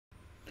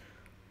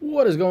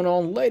What is going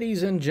on,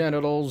 ladies and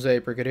genitals?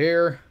 Skyrocket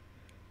here,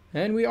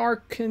 and we are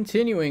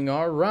continuing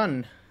our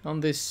run on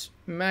this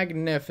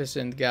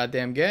magnificent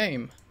goddamn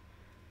game.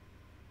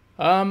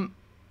 I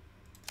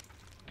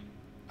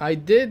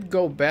did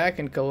go back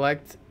and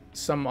collect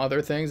some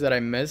other things that I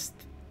missed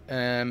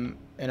in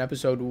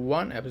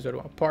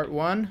part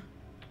 1.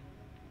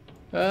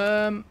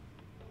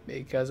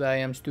 Because I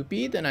am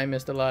stupid and I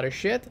missed a lot of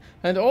shit,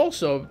 and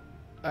also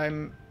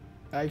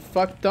I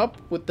fucked up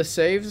with the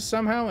saves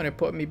somehow, and it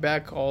put me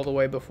back all the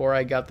way before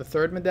I got the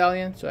 3rd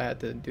medallion, so I had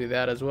to do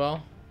that as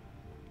well.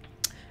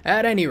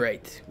 At any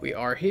rate, we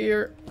are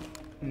here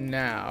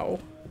now,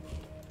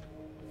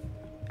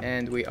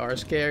 and we are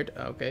scared.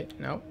 Okay,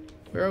 no,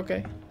 we're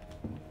okay.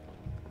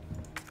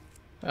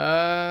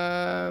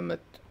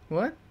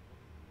 What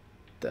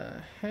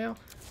the hell?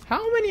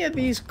 How many of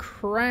these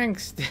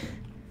cranks?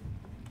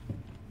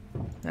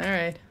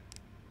 Alright.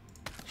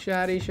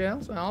 Shoddy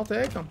shells, I'll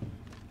take them.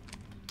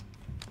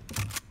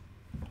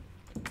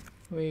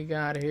 We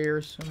got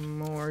here some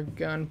more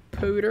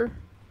gunpowder.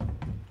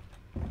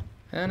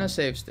 And a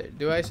save state.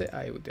 Do I say?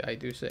 I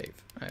do save.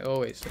 I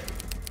always save.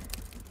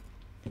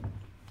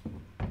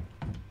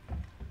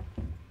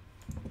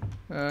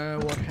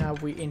 What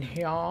have we in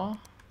here?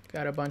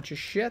 Got a bunch of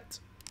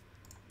shit.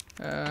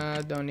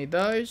 Don't need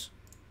those.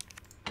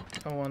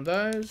 Don't want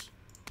those.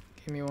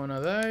 Give me one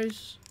of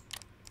those.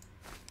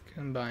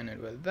 Combine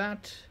it with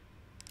that.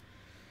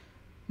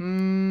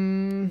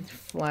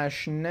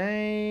 Flash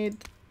nade.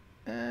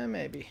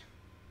 Maybe.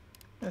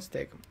 Let's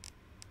take them.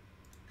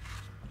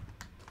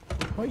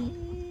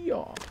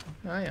 Hi-ya.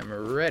 I am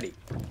ready.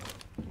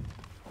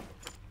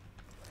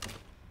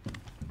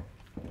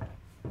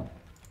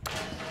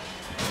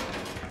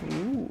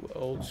 Ooh,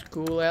 old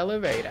school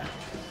elevator.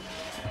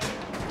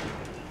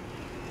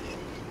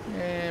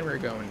 And we're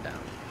going down.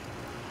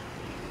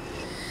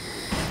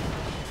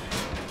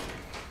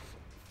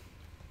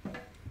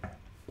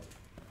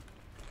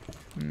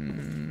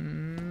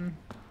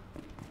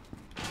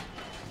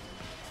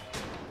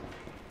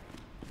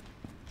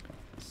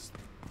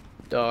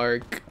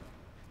 Dark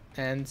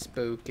and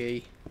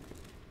spooky,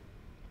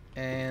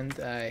 and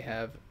I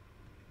have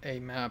a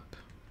map.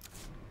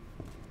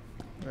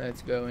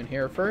 Let's go in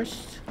here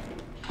first.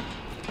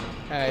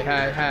 Hey,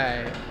 hey,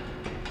 hey.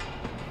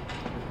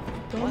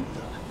 What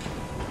the?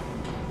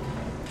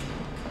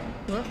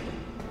 What?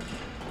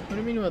 What do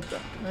you mean what the?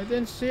 I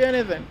didn't see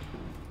anything.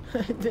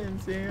 I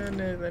didn't see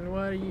anything.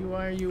 Why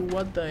are you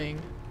what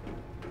thing?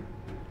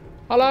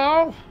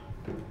 Hello?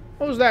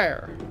 Who's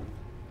there?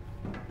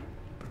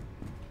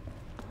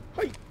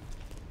 Hey,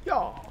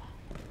 y'all.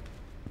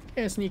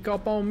 Can't sneak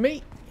up on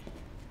me.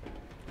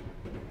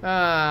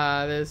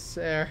 Ah, this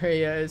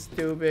area is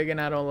too big and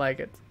I don't like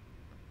it.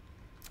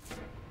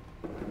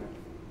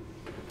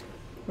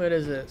 What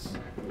is this?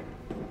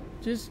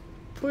 Just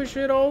push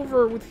it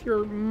over with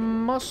your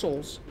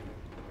muscles.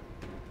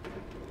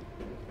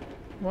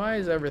 Why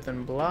is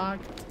everything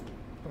blocked?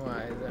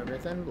 Why is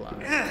everything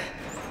blocked? Hey.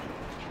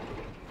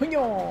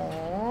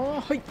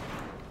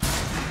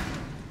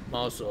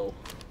 Muscle.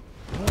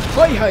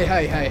 Hey, hey,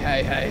 hey, hey,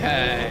 hey, hey,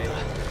 hey.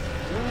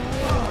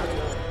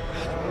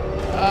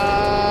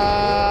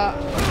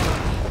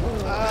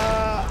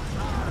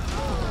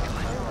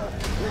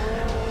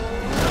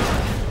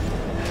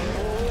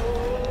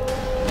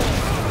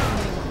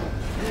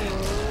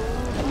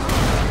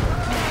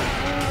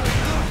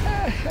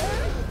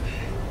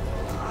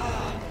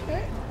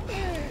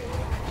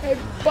 Hey,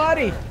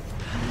 buddy. I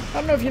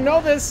don't know if you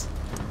know this.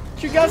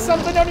 But you got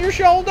something on your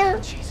shoulder?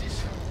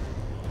 Jesus.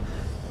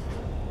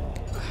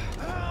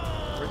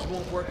 Bridge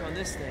won't work on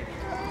this thing.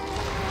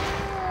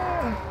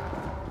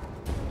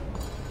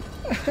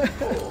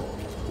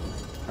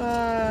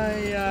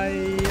 Ay,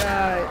 ay,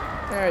 ay.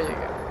 There you go.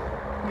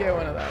 Get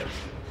one of those.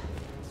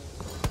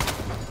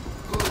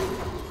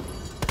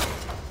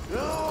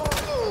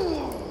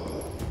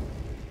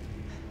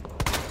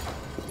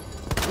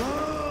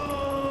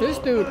 This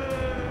dude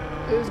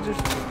is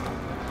just...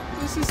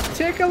 This is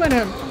tickling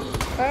him.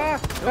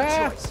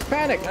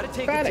 Panic. Gotta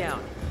take Panic. it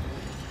down.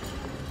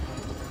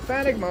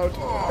 Panic mode.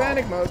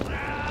 Panic mode.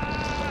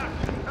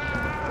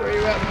 Where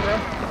you at, bro?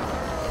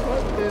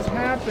 What is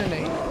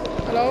happening?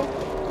 Hello?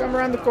 Come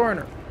around the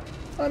corner.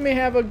 Let me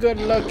have a good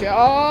look at...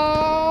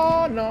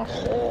 Oh, no.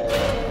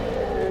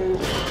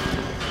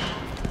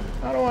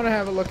 I don't want to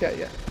have a look at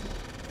you.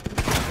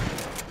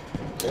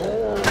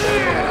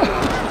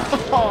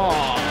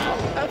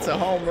 Oh, that's a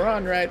home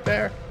run right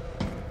there.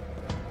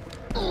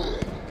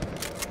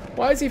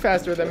 Why is he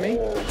faster than me?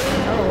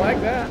 I don't like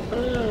that.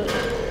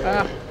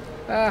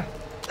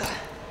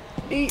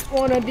 Eat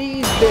one of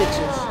these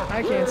bitches.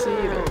 I can't see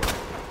either.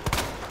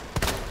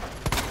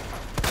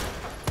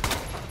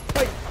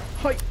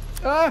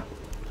 Hi.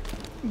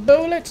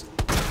 Bullets.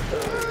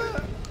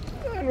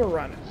 And we're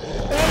running.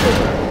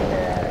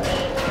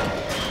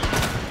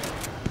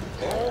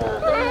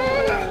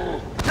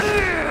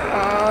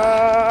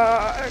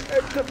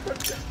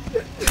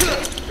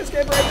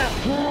 Escape right now.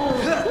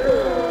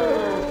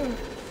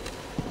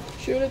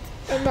 Shoot it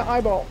in the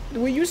eyeball.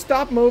 Will you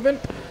stop moving?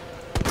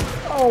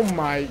 Oh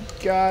my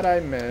god, I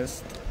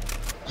missed.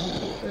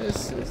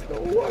 This is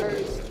the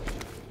worst.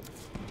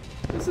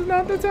 This is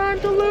not the time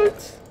to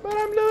loot, but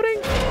I'm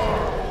looting.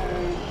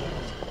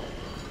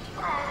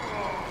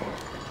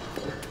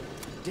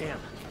 Damn.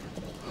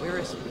 Where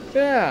is he?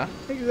 Yeah,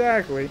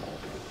 exactly.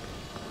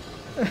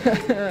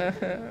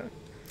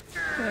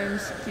 I'm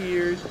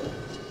scared.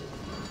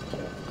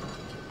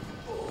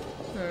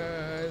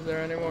 Is there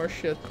any more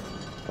shit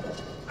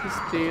to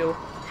steal?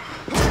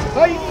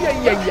 Ay,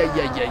 yeah, yeah, yeah,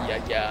 yeah, yeah,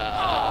 yeah, yeah.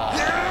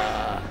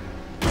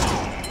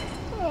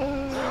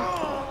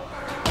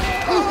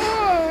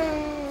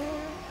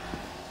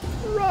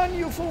 Run,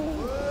 you fool!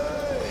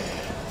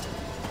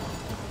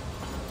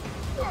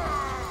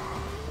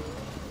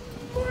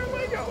 Where am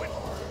I going?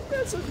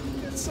 That's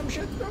some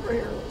shit over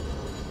here.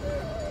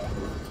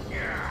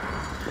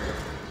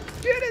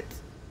 Get it!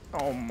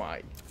 Oh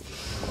my.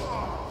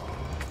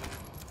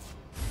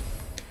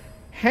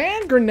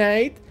 Hand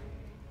grenade?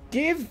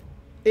 Give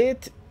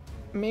it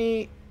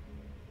me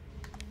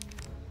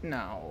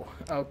now.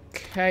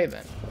 Okay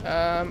then.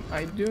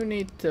 I do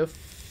need to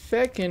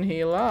fucking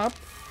heal up.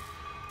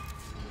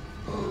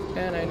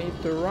 And I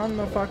need to run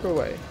the fuck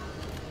away.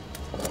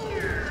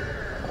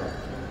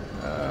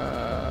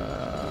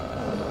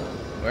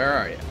 Where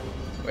are you?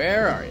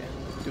 Where are you?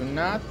 Do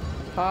not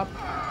pop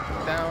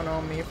down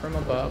on me from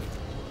above.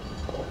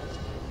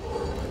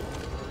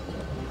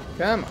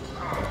 Come on.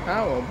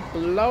 I will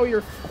blow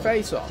your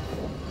face off.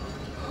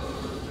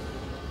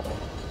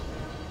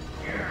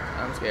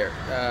 I'm scared.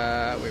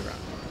 We run.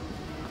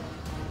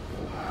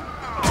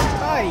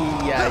 Ay,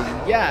 ay,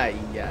 ay,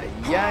 ay,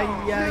 ay,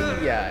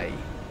 ay, ay.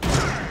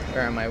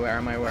 Where am I? Where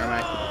am I? Where am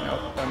I?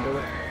 Nope, don't do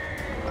it.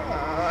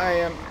 I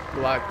am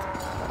blocked.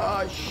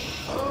 Oh, shit.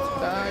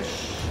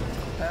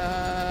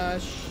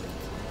 Shit.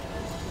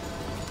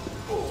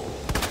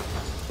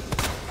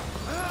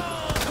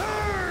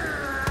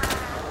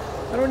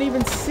 I don't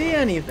even see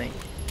anything.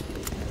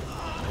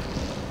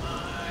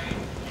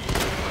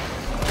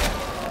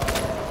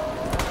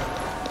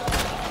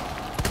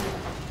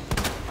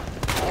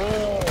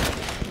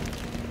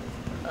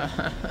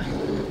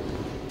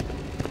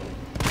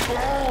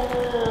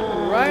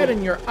 Right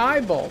in your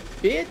eyeball,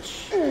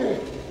 bitch.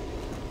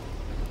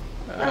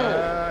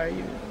 Are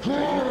you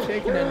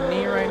taking a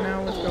knee right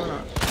now? What's going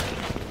on?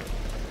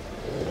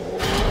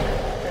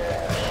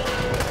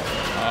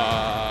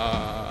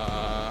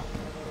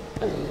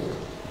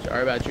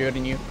 Sorry about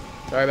shooting you.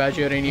 Sorry about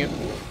shooting you.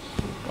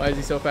 Why is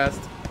he so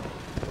fast?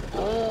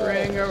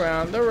 Ring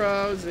around the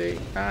rosy.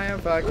 I am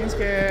fucking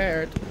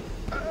scared.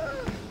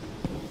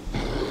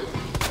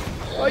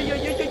 Oh, yeah,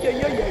 yeah, yeah, yeah,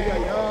 yeah, yeah,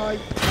 yeah.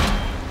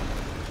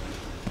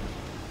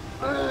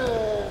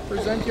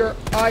 Present your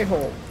eye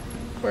hole.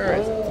 Where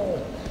is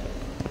it?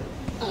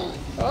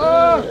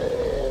 Ah!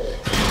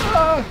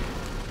 Ah!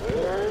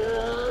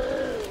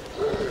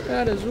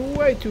 That is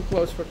way too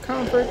close for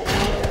comfort.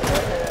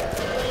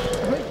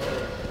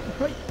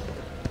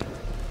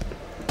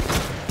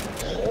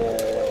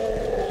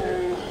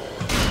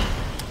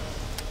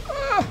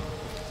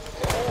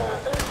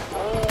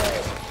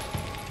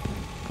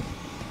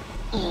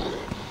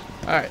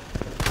 Alright,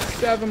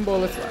 7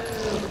 bullets left.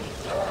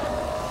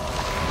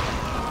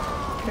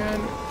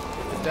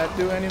 Did that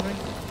do anything?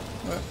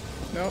 What?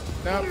 Nope,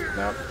 nope,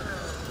 nope.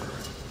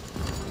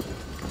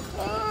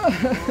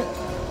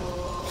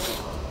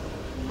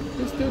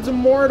 This dude's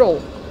immortal.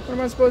 What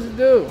am I supposed to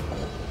do?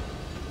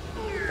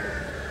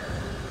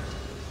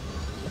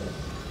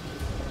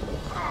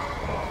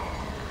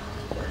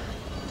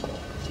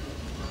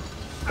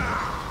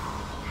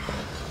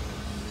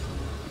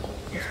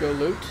 Let's go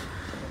loot.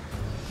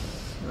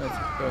 Let's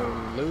go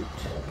loot.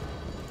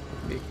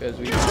 Because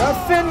we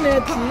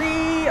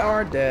definitely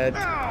are dead.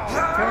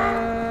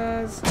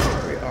 Because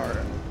we are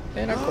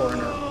in a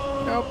corner.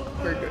 Nope,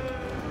 we're good.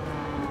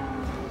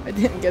 I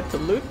didn't get to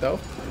loot though.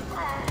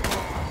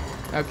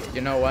 Okay,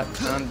 you know what?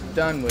 I'm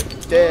done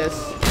with this.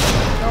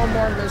 No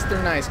more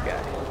Mr. Nice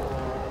Guy.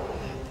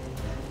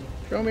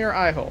 Show me your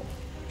eye hole.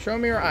 Show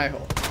me your eye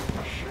hole.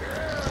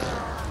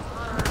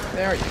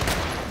 There you go.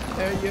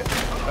 There you go.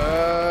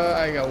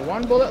 I got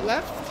 1 bullet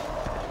left.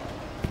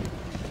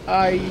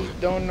 I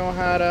don't know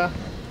how to...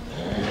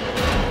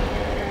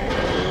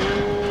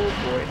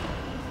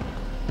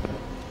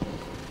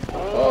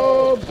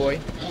 Oh boy.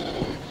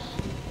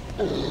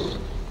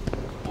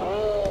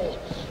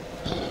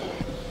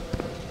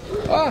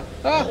 Ah!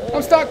 Ah!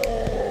 I'm stuck!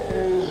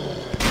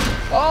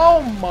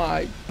 Oh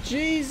my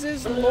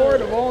Jesus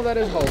Lord of all that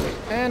is holy.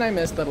 And I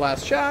missed the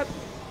last shot.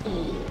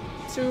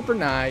 Super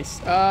nice.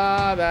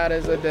 That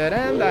is a dead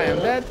end. I am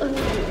dead.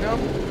 Nope.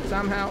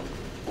 Somehow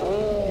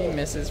he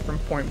misses from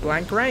point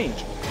blank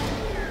range.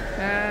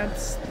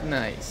 That's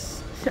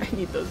nice. I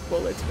need those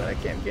bullets, but I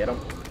can't get them.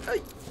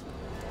 Ay.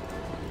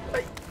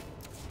 Ay.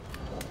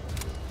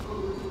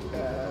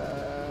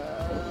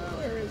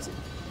 Where is it?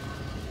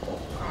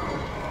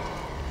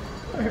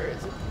 Where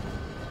is it?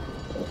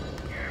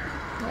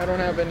 I don't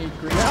have any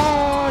green.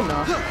 Oh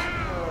no.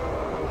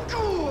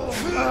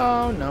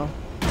 Oh no.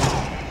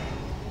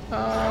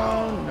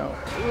 Oh no.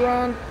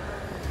 Run.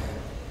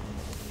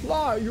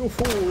 Fly, you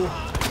fool!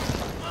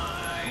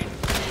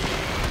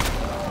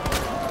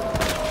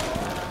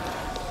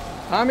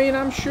 I mean,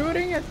 I'm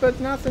shooting it, but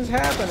nothing's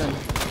happening.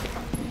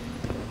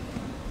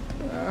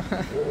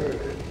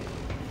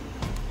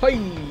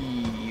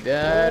 Hey,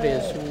 that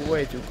is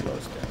way too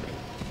close to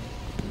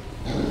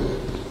me.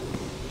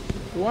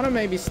 You wanna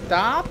maybe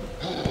stop?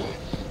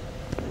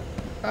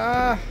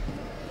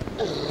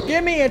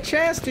 Give me a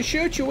chance to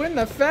shoot you in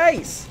the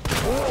face.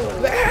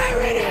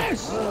 There it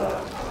is.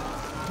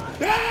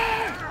 There.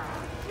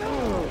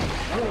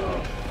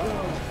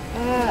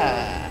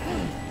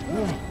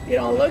 You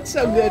don't look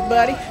so good,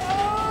 buddy.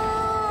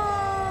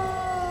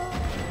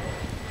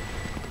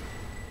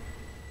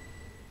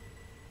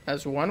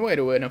 That's one way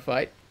to win a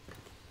fight.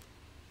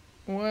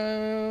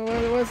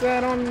 Well, what's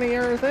that on the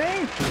other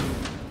thing?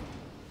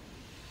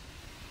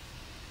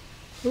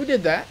 Who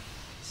did that?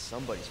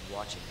 Somebody's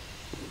watching.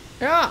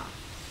 Yeah.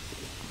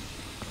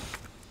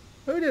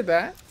 Who did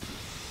that?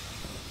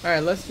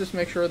 Alright, let's just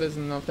make sure there's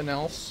nothing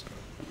else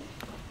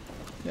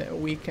that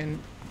we can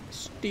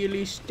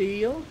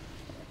steal.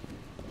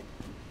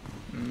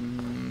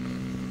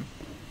 I'm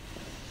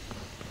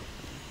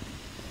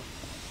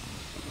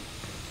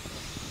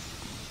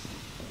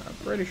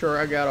pretty sure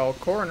I got all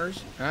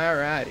corners.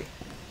 Alrighty.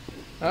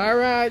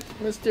 Alright,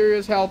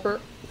 mysterious helper.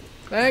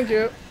 Thank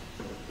you.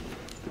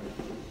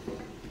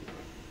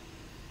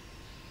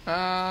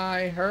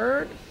 I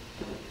heard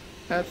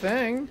a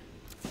thing.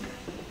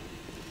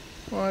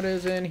 What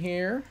is in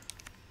here?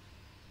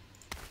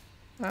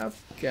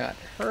 I've got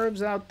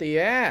herbs out the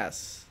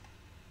ass.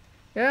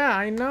 Yeah,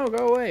 I know.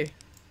 Go away.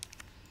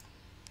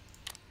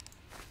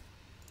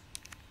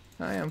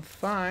 I am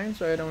fine,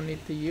 so I don't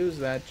need to use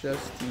that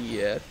just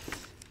yet.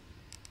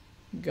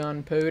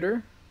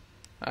 Gunpowder.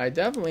 I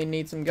definitely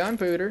need some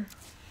gunpowder.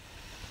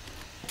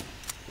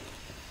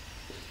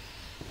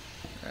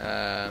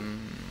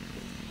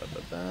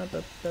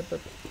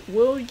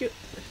 Will you...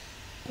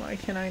 Why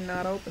can I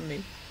not open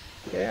these?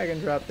 Okay, I can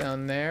drop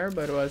down there,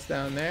 but what's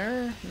down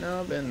there?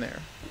 No, been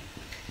there.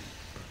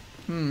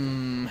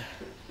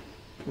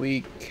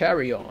 We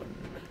carry on.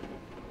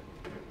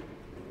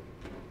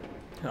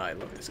 Oh, I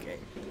love this game.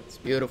 It's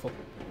beautiful.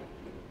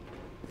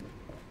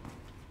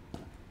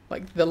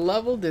 Like, the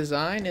level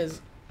design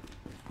is...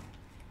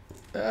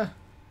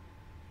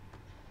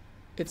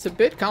 it's a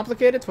bit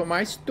complicated for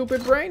my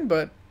stupid brain,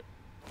 but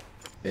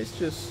it's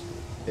just...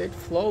 it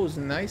flows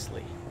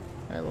nicely.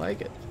 I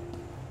like it.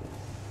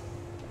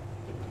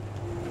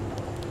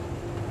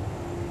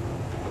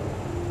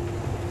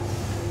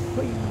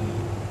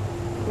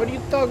 What are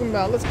you talking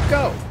about? Let's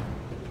go.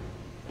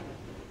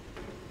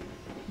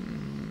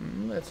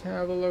 Let's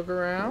have a look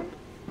around.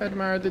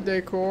 Admire the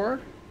decor.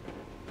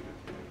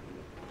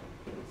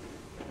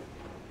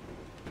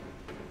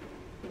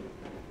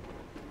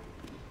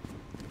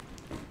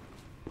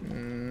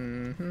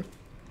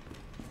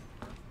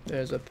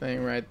 There's a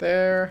thing right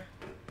there.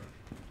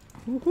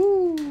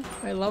 Woohoo!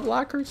 I love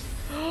lockers.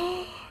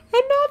 Another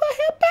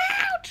hip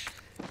pouch!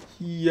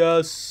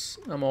 Yes!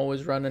 I'm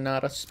always running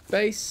out of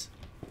space.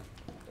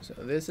 So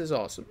this is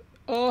awesome.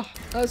 Oh,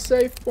 a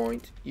save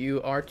point.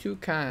 You are too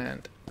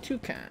kind. Too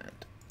kind.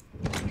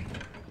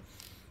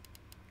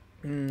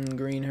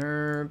 Green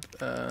herb.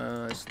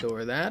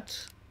 Store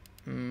that.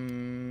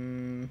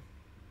 Let's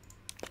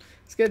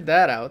get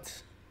that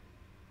out.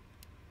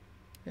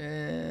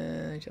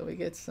 Shall we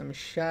get some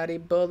shoddy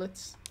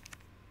bullets?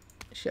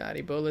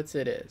 Shoddy bullets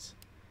it is.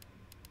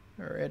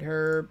 A red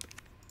herb.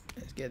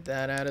 Let's get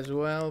that out as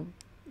well.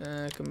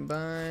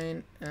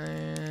 Combine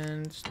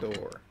and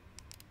store.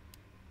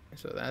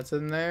 So that's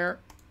in there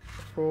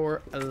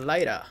for a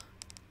lighter.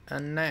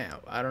 And now,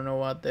 I don't know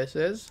what this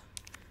is.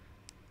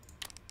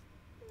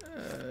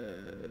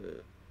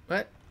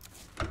 What?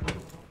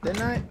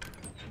 Didn't I?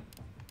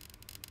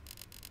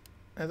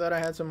 I thought I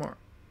had some more.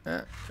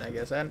 I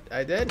guess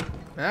I did.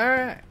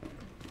 Alright.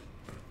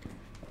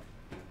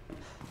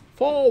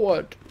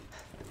 Forward.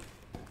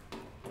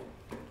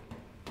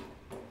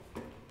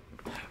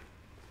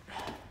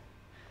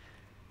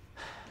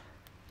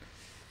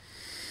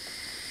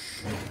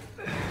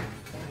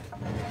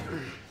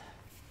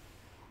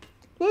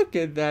 Look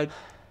at that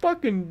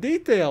fucking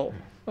detail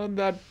on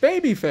that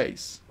baby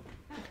face.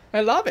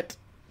 I love it.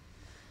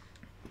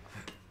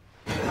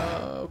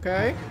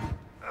 Okay.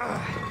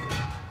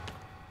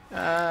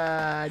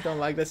 I don't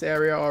like this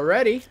area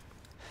already.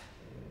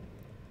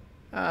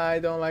 I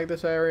don't like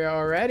this area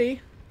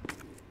already.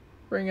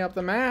 Bring up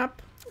the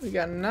map. We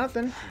got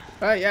nothing.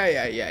 Oh,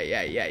 yeah.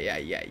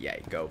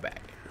 Go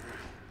back.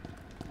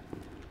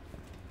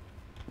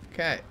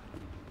 Okay.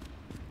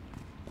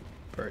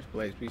 First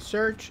place we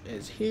search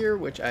is here,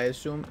 which I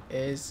assume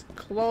is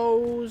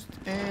closed,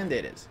 and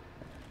it is.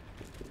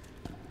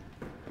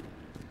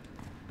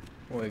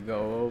 We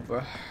go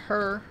over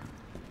her.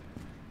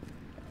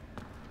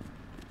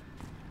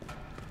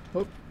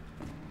 Oop.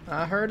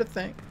 I heard a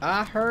thing.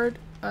 I heard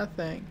a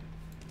thing.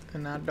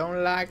 And I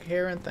don't like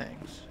hearing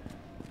things.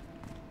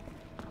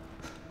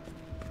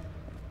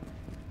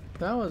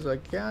 That was a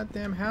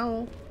goddamn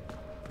howl.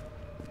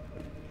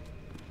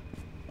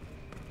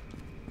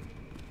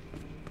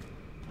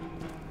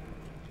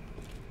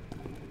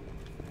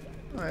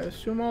 I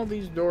assume all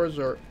these doors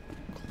are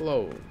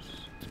closed.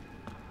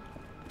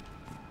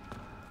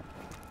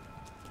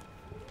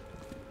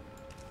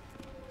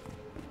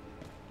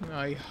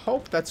 I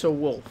hope that's a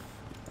wolf.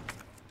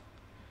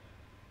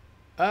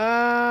 I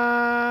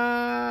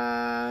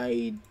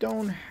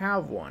don't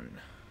have one.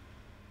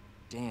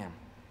 Damn.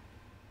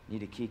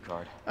 Need a key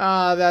card.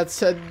 Ah,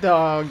 that's a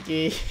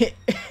doggy.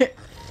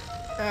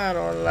 I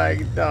don't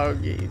like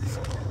doggies.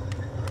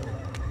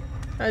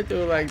 I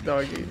do like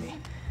doggies.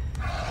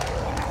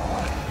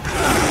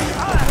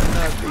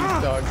 Not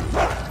these doggies.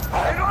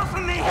 Get off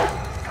of me!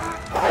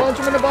 Punch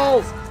him in the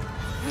balls!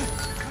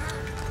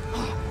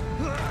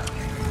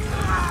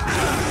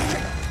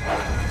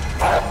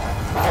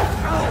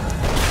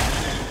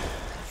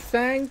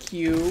 Thank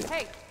you.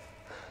 Hey,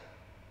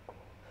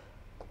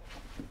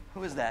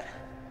 Who is that?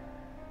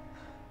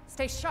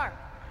 stay sharp.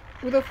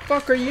 Who the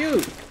fuck are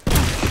you?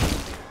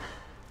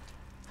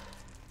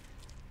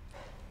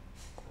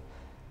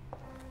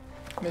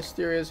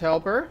 Mysterious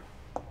helper.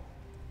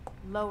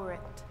 Lower it.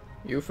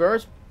 You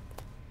first.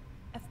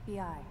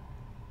 FBI.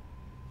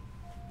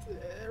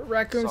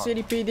 Raccoon Sorry.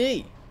 City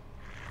PD.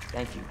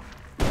 Thank you.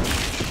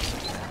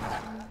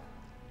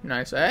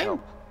 Nice, eh?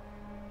 Help.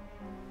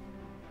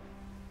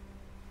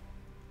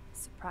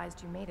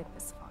 Surprised you made it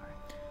this far.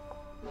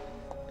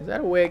 Is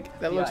that a wig?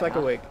 That looks FBI, like a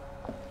huh? wig.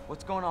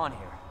 What's going on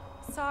here?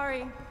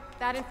 Sorry,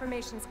 that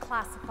information's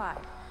classified.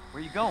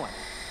 Where you going?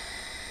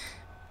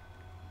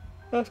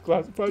 That's Do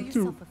classified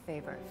yourself a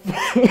favor.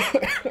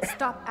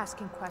 Stop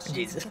asking questions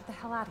Jesus. and get the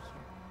hell out of here.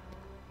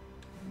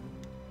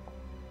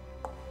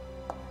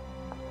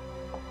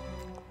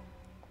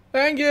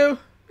 Thank you,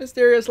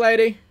 mysterious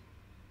lady.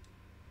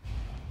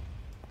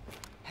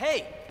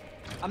 Hey!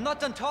 I'm not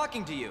done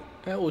talking to you.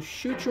 I will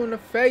shoot you in the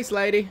face,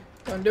 lady.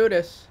 Don't do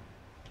this.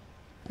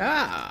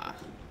 Ah,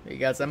 we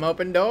got some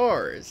open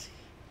doors.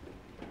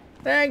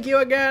 Thank you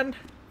again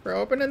for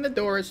opening the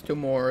doors to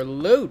more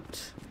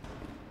loot.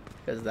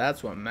 Because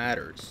that's what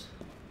matters.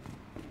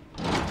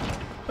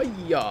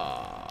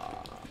 Hiya.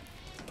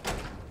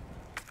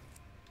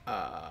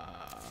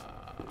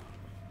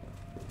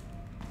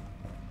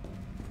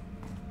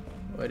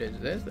 What is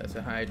this? That's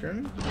a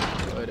hydrant.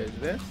 What is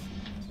this?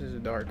 This is a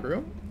dark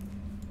room.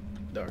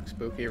 Dark,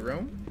 spooky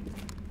room.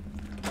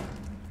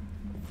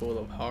 Full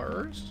of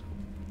horrors.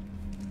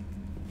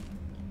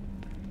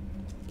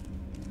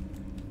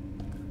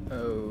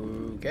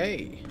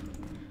 Okay.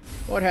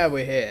 What have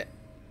we here?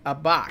 A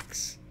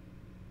box.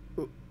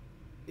 Ooh.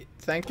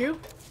 Thank you.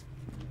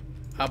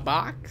 A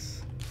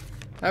box.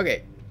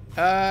 Okay.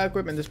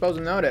 Equipment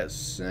disposal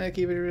notice.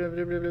 Keep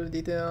it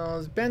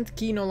details. Bent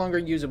key no longer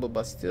usable,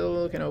 but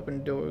still can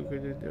open door.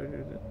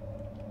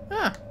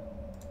 Ah.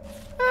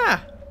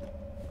 Ah.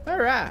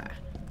 Alright.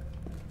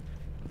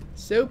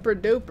 Super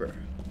duper.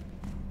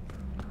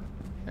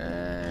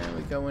 And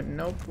we go in.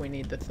 Nope. We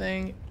need the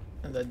thing.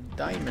 And the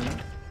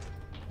diamond.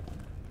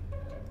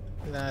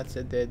 That's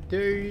a dead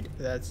dude.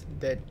 That's a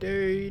dead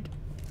dude.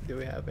 Do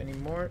we have any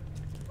more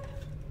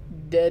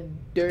dead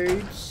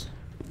dudes?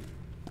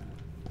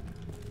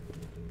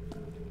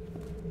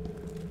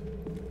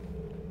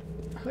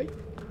 Hi.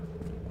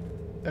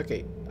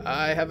 Okay,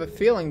 I have a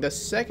feeling the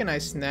second I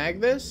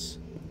snag this,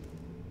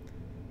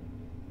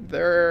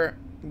 they're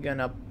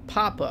gonna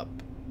pop up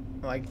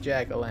like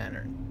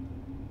jack-o'-lantern.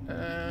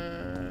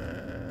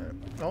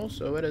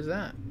 Also, what is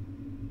that?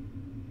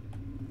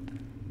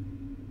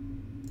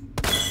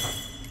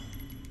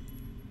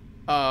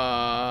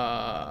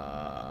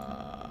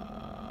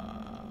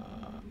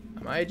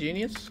 Am I a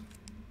genius?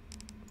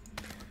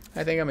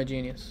 I think I'm a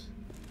genius.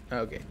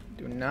 Okay,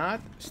 do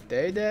not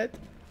stay dead.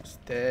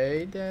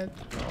 Stay dead.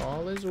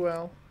 All is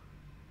well.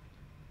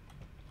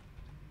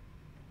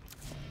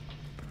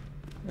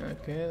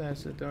 Okay,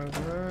 that's the dark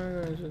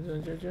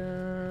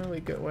room. We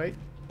go. Wait.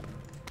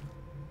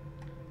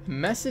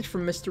 Message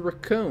from Mr.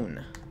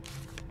 Raccoon.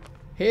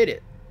 Hit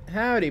it.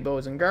 Howdy,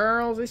 boys and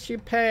girls. It's your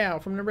pal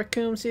from the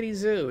Raccoon City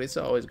Zoo. It's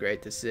always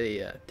great to see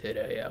ya.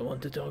 Today, I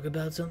want to talk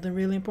about something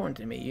really important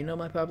to me. You know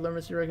my popular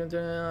Mr. Raccoon.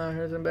 I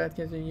heard some bad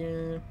kids of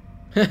you.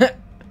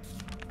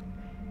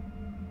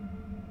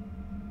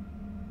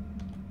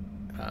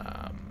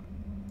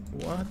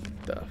 What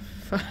the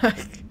fuck?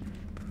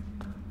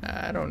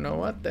 I don't know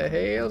what the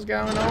hell's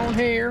going on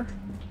here.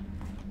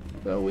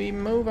 So we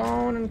move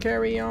on and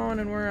carry on,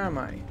 and where am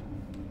I?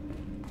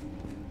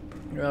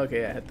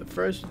 Okay, I hit the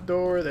first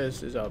door.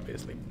 This is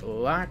obviously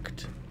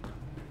blocked.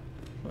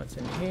 What's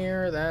in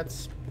here?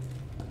 That's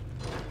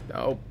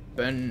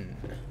open.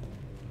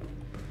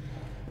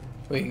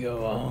 We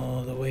go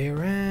all the way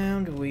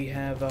around. We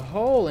have a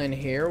hole in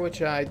here,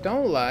 which I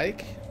don't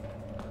like.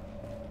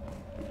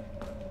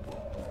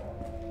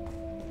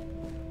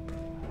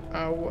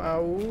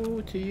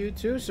 Ow to you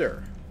too,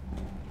 sir.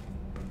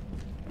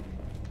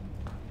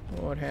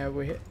 What have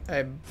we hit?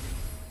 A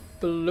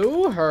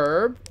blue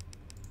herb?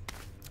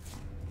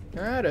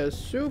 That is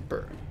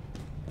super.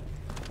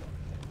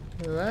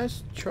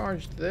 Let's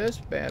charge this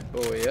bad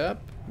boy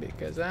up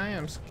because I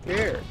am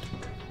scared.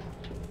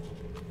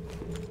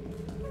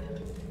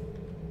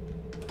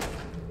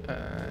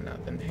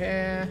 Nothing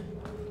here.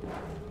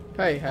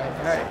 Hey, hey,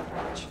 hey.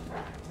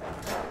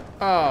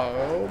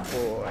 Oh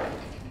boy.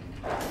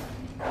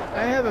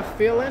 I have a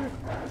feeling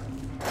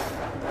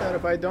that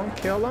if I don't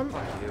kill them,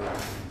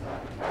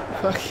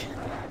 fuck,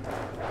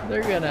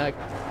 they're gonna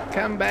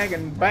come back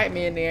and bite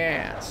me in the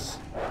ass.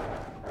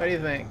 What do you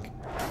think?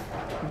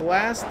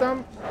 Blast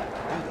them?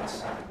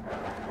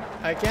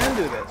 I can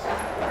do this.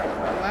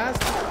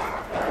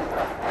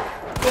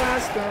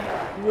 Blast them.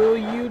 Will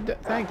you?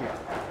 Thank you.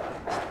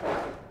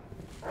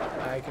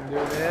 I can do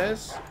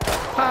this.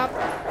 Pop.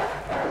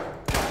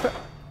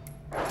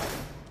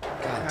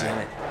 God damn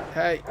it.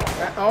 Hey.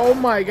 Oh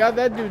my god,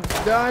 that dude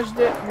dodged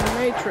it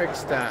Matrix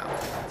style.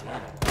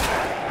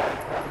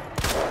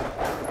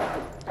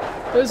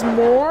 There's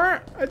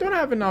more? I don't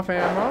have enough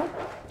ammo.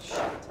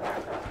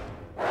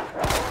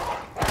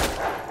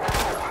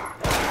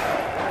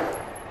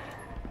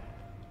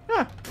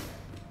 Huh.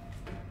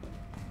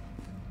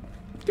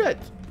 Good.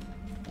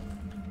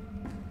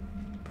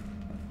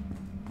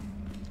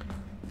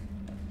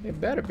 It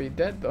better be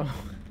dead though.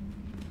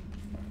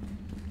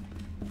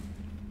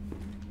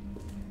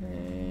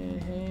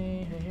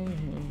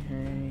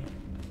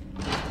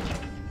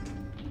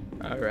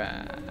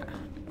 Alright.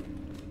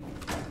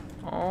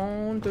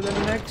 On to the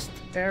next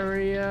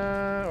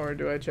area. Or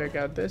do I check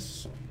out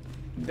this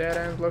dead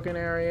end looking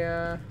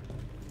area?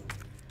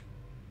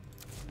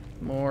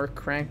 More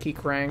cranky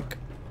crank.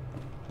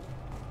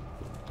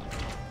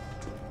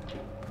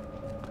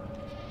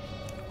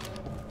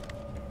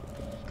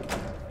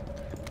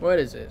 What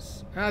is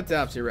this?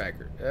 Autopsy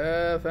record.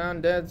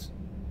 Found deads.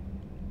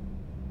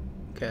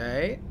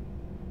 Okay.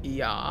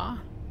 Yeah.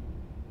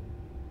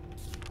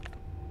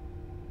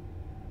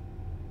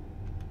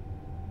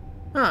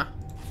 Huh.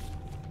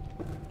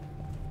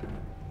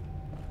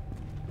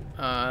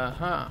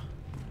 Uh-huh.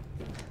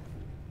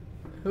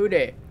 Who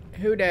dat?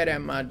 Who dat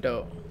at my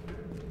door?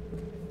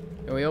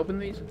 Can we open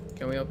these?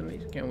 Can we open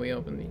these? Can we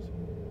open these?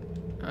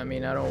 I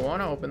mean, I don't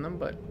want to open them,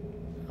 but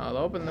I'll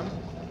open them.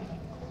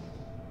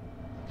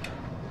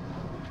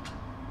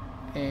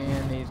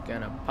 And he's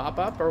gonna pop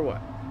up or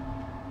what?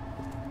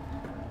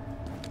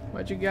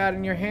 What you got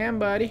in your hand,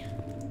 buddy?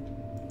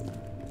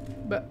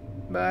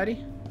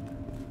 Buddy?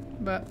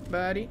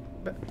 Buddy?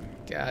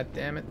 God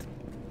damn it.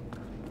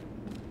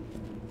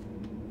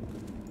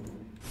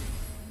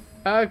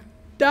 A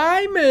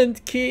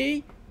diamond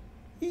key?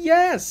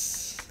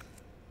 Yes!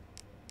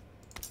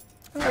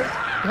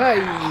 Hey,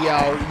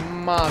 yo,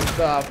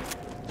 mother.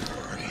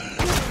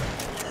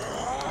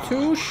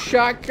 2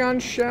 shotgun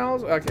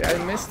shells? Okay, I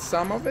missed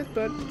some of it,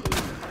 but...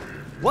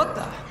 What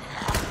the?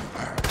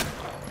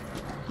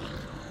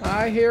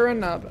 I hear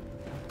another.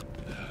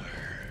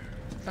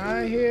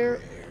 I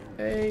hear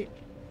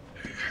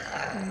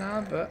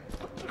another.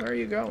 Where are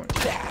you going?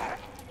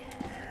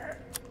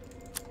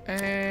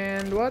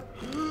 And what?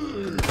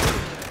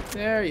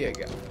 There you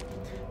go.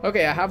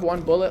 Okay, I have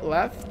 1 bullet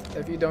left.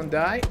 If you don't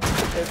die,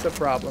 it's a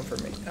problem for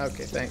me.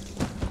 Okay, thank you.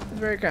 It's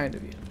very kind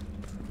of you.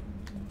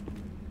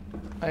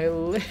 I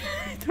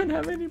don't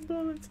have any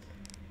bullets.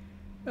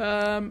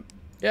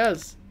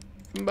 Yes.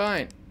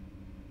 Combine.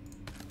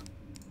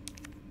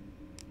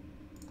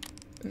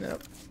 No.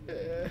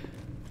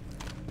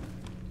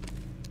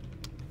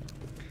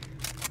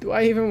 Do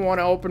I even want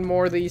to open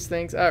more of these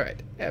things?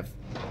 Alright. If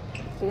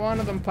one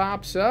of them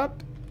pops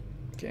up,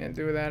 can't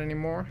do that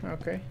anymore.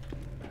 Okay.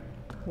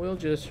 We'll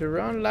just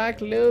run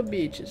like little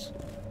beaches.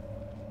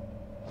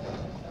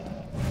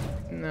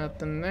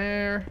 Nothing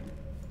there.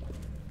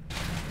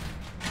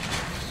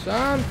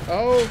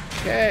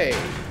 Okay.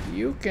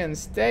 You can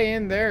stay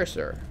in there,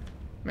 sir.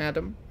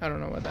 Madam. I don't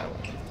know what that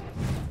was.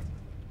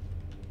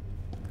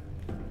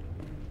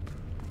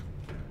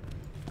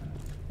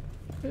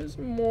 There's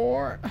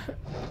more.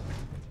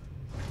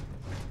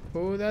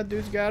 Oh, that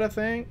dude's got a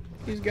thing.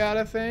 He's got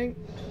a thing.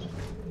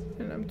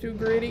 And I'm too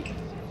greedy.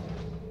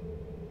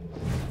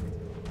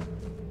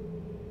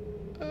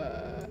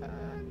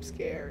 I'm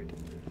scared.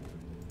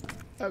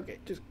 Okay,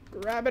 just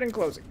grab it and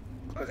close it.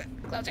 Close it.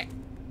 Close it.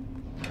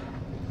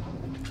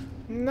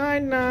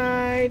 Night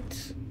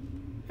night.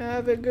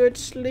 Have a good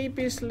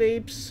sleepy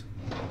sleeps.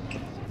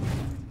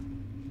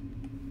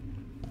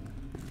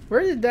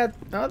 Where did that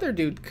other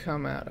dude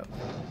come out of?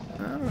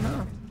 I don't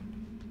know.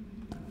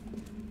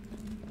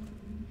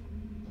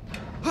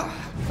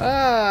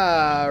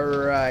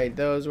 Alright,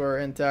 those were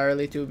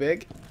entirely too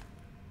big.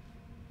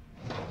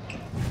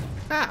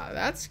 Ah,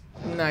 that's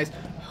nice.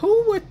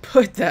 Who would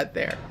put that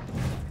there?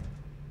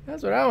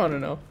 That's what I want to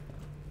know.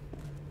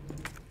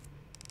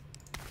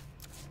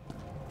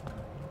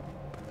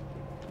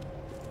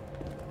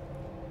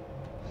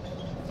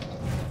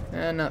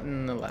 And nothing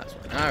in the last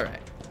one.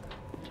 Alright.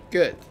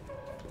 Good.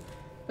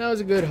 That was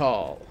a good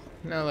haul.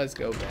 Now let's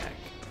go back.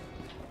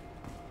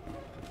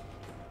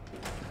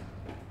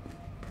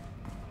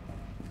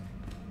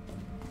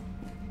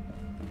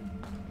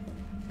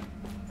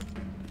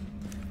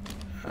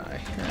 I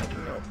have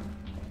no...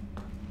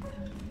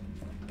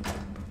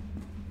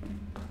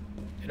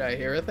 Did I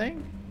hear a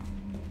thing?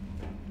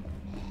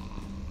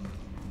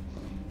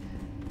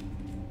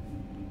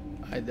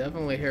 I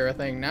definitely hear a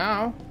thing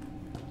now.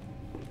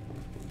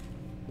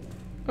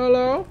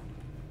 Hello?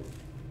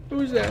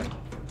 Who's that?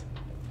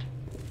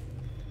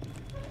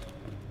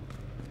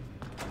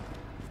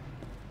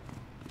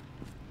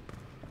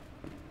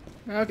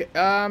 Okay,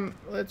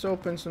 let's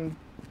open some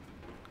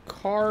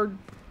car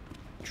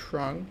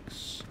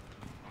trunks.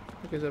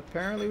 Because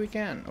apparently we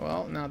can.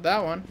 Well, not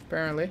that one,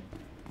 apparently.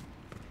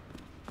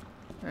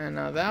 And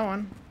not that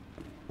one.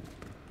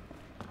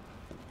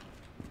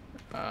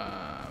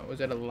 Was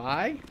it a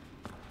lie?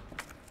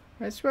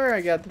 I swear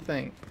I got the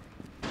thing.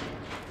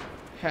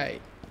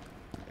 Hey,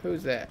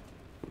 who's that?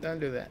 Don't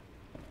do that.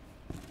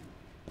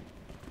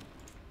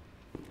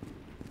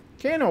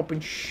 Can't open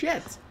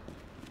shit.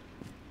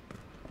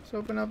 Let's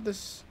open up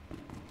this.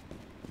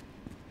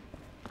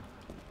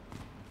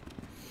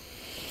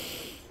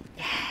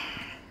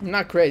 I'm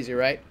not crazy,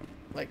 right?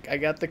 Like, I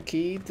got the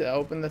key to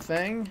open the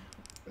thing.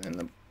 And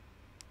the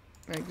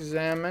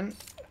examine.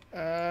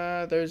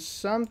 There's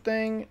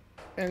something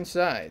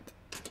inside.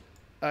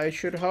 I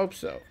should hope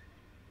so.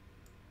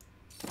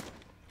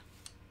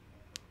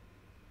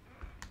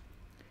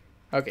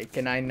 Okay,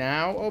 can I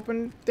now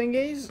open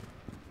thingies?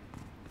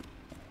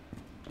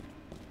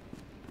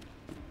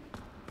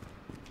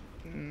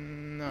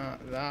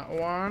 Not that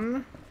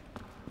one.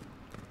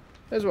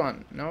 There's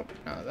one. Nope,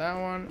 not that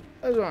one.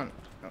 There's one.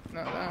 Nope,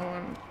 not that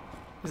one.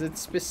 Is it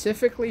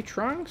specifically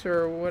trunks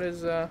or what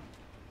is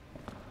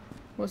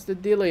what's the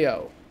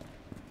dealio?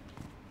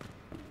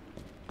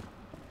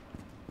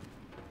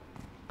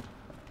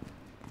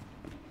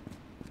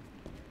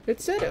 It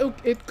said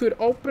it could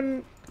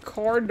open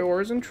car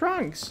doors and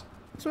trunks.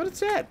 That's what it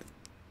said.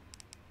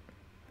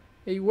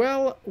 A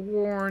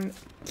well-worn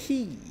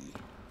key.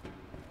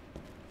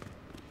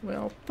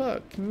 Well,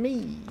 fuck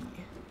me.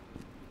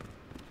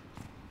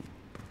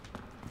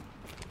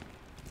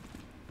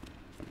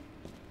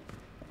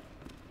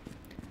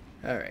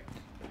 Alright.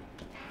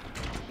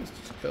 Let's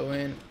just go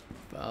in.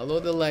 Follow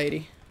the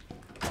lady.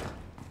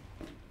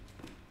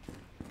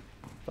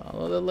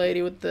 Follow the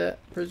lady with the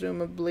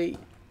presumably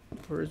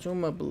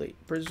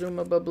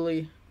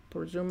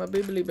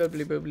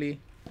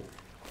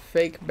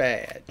fake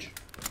badge.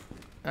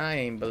 I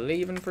ain't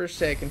believing for a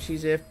second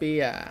she's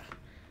FBI.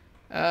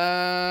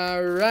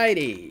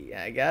 Alrighty,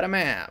 I got a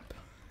map.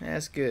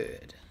 That's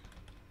good.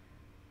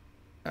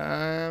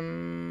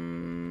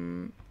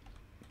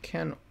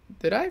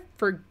 Did I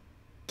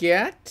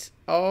forget?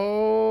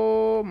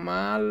 Oh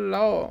my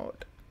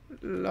lord,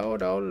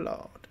 lord, oh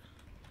lord.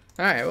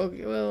 All right,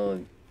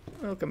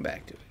 we'll come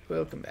back to it.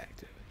 We'll come back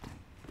to it.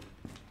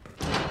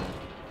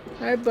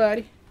 Hey,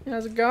 buddy,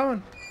 how's it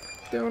going?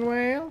 Doing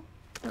well?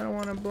 I don't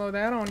want to blow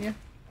that on you.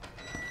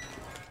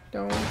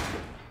 Don't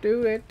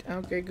do it.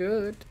 Okay,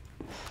 good.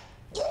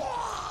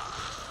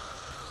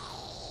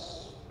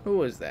 Who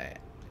was that?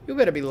 You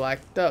better be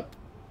locked up.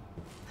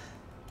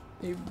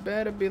 You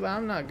better be.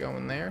 I'm not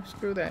going there.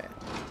 Screw that.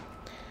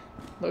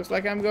 Looks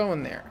like I'm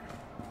going there.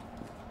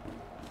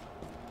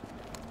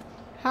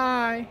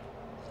 Hi.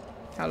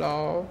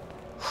 Hello.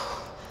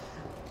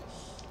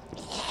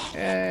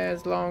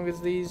 As long as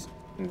these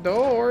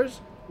doors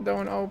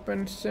don't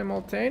open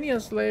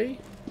simultaneously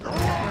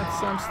at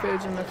some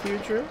stage in the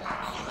future,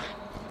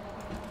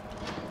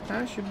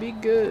 I should be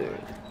good.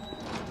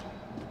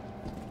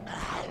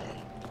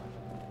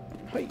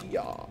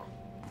 Hi-ya.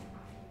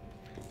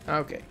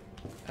 Okay.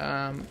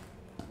 Yeah.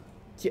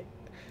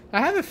 I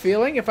have a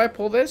feeling if I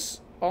pull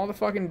this, all the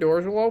fucking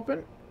doors will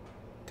open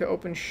to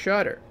open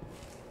shutter.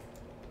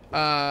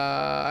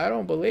 I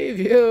don't believe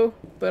you,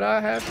 but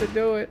I have to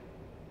do it.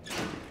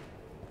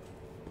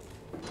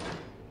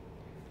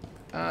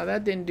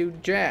 That didn't do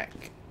jack.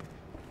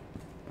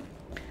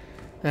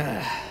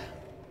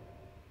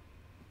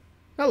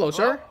 Hello,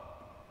 sir.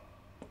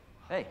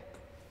 Hey,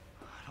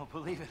 I don't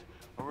believe it.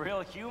 A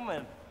real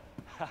human.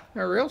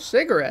 A real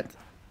cigarette.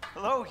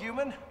 Hello,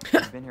 human.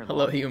 Been here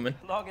Hello, human.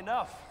 Long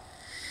enough.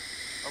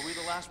 Are we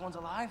the last ones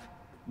alive?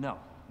 No,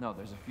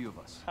 there's a few of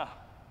us. Huh.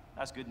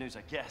 That's good news,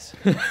 I guess.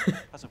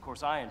 That's of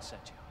course Irons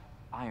sent you.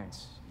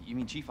 Irons? You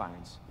mean Chief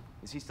Irons?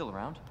 Is he still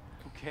around?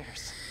 Who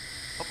cares?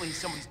 Hopefully he's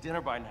somebody's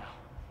dinner by now.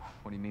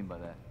 What do you mean by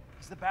that?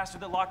 He's the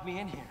bastard that locked me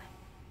in here.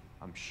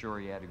 I'm sure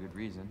he had a good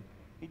reason.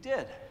 He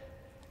did.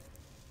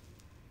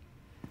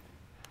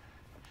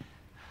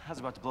 I was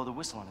about to blow the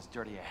whistle on his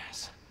dirty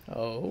ass.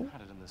 Oh.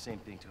 I'd have done the same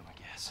thing to him, I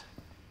guess.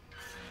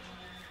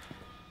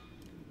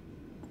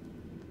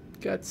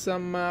 Got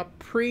some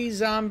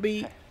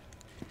pre-zombie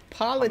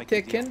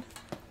politicking.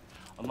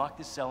 Unlock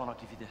this cell and I'll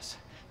give you this.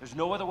 There's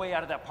no other way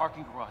out of that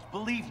parking garage.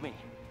 Believe me.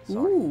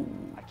 Sorry. Ooh.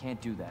 I can't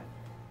do that.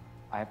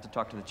 I have to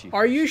talk to the chief.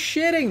 Are you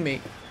shitting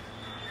me?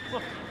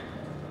 Look,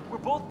 we're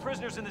both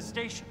prisoners in this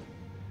station.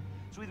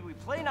 So either we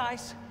play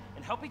nice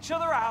and help each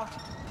other out,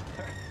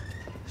 or...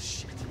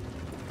 Shit.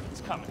 It's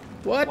coming.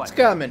 What's What?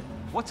 coming?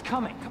 What's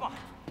coming? Come on.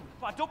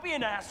 Come on, don't be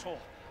an asshole.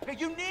 Okay,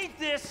 you need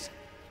this.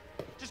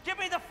 Just get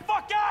me the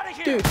fuck out of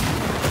here! Dude.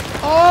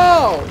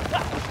 Oh!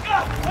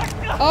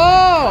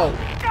 Oh!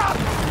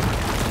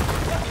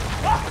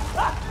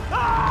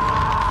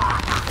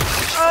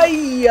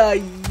 Ay,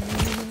 ay,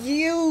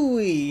 you.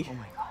 Ooh. Oh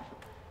my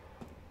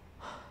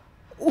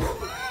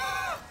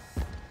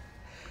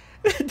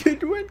god.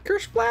 Dude went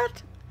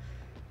kersplat.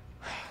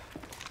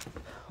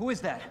 Who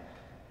is that?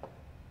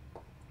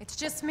 It's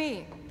just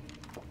me.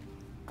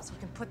 So we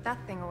can put that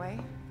thing away.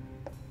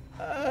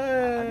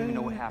 I don't even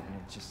know what happened.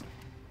 It just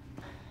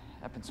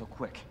happened so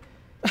quick.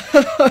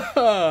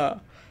 I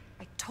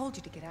told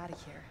you to get out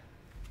of here.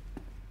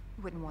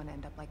 You wouldn't want to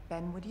end up like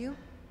Ben, would you?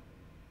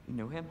 You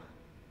knew him?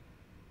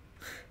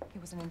 He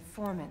was an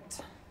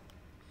informant.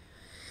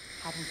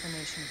 Had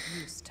information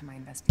of use to my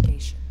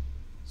investigation.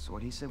 So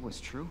what he said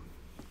was true?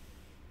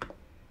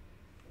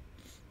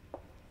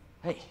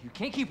 Hey, you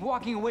can't keep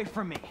walking away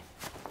from me.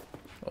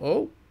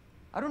 Oh.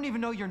 I don't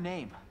even know your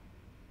name.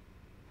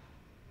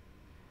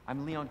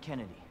 I'm Leon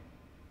Kennedy.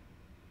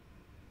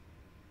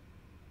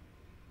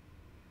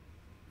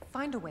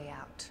 Find a way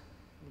out,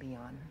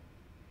 Leon.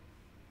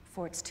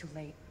 Before it's too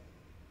late.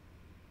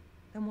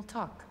 Then we'll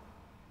talk.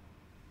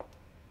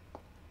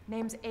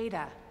 Name's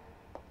Ada.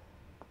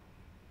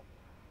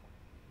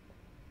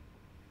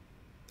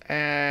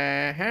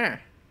 Uh-huh.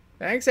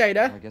 Thanks,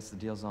 Ada. I guess the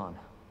deal's on.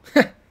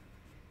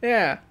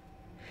 Yeah.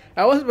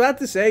 I was about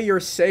to say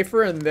you're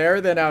safer in there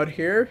than out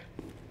here.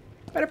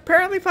 But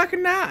apparently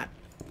fucking not.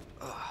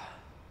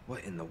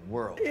 What in the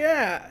world?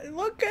 Yeah,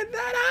 look at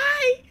that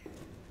eye!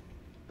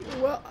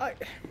 Well,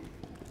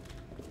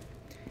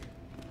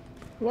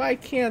 why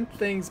can't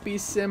things be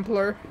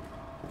simpler?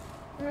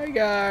 Hey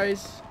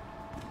guys.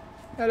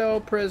 Hello,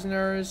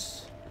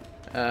 prisoners.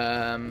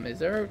 Is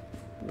there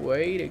a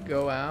way to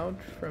go out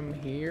from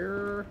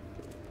here?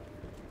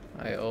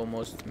 I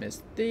almost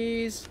missed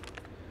these.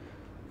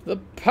 The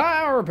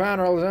power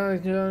panels,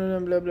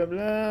 blah, blah,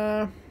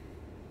 blah.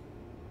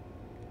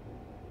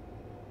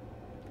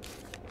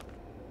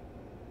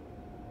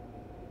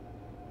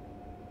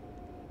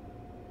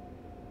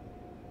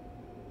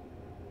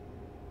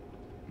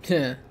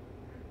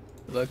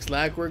 Looks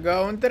like we're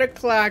going to the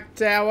clock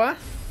tower.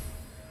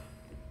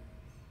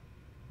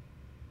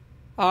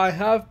 I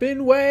have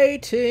been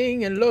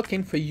waiting and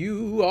looking for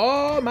you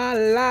all my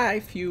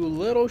life, you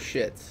little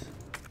shits.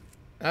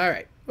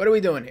 Alright, what are we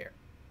doing here?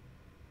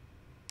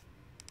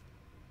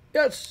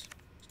 Yes!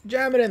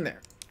 Jam it in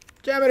there.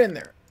 Jam it in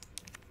there.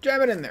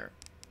 Jam it in there.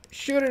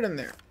 Shoot it in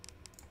there.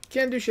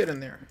 Can't do shit in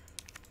there.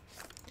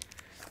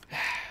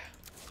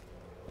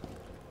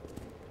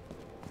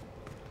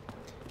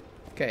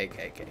 Okay.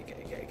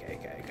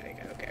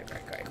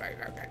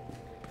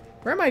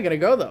 Where am I gonna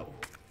go though?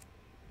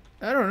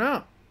 I don't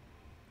know.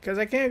 Cause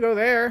I can't go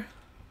there.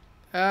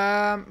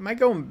 Am I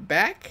going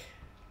back?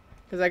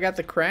 Cause I got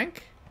the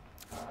crank?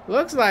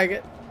 Looks like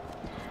it.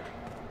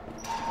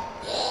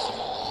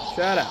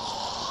 Shut up.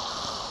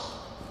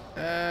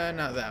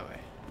 Not that way.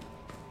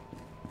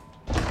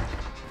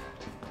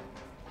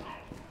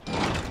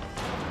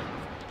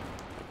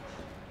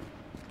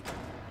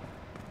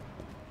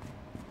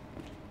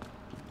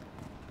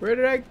 Where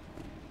did I...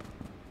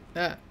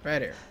 Ah,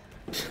 right here.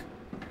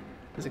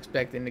 Was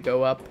expecting to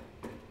go up.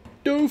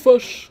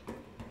 Doofus!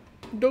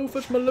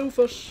 Doofus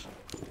maloofus.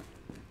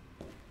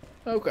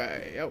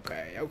 Okay.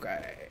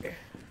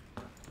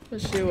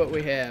 Let's see what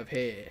we have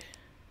here.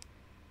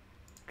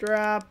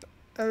 Drop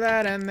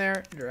that in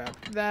there.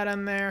 Drop that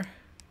in there.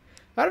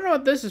 I don't know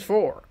what this is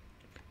for.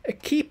 A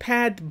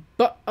keypad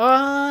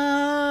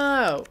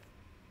oh!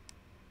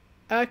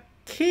 A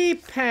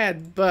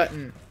keypad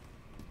button.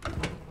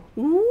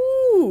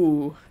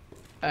 Ooh!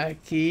 A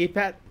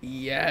keypad.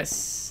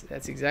 Yes!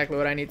 That's exactly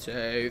what I need to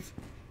save.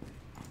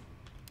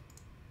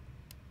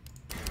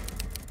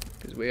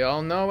 Because we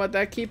all know what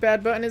that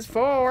keypad button is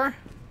for.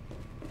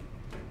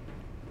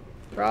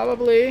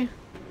 Probably.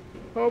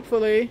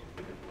 Hopefully.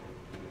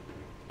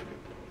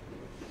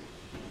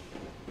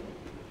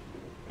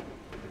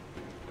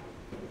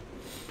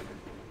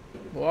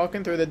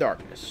 Walking through the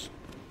darkness.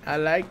 I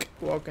like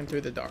walking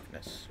through the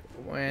darkness.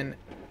 When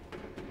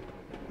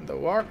the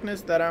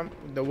darkness that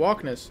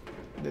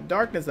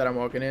I'm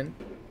walking in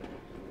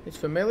is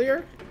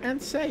familiar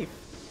and safe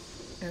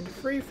and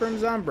free from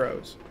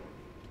zombros.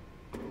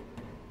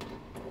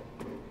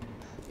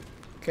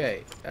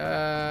 Okay,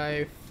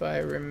 if I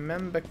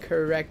remember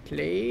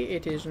correctly,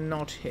 it is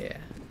not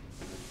here.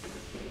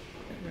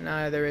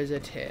 Neither is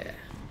it here.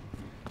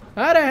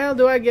 How the hell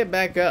do I get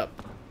back up?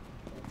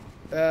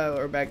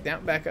 Or back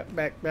down, back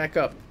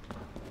up.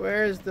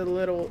 Where's the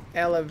little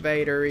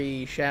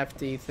elevator-y,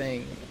 shafty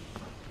thing?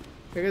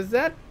 Because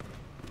that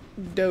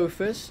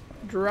doofus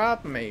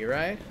dropped me,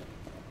 right?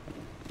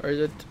 Or is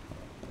it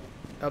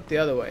up the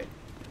other way?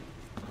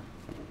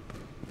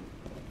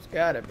 It's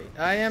gotta be.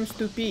 I am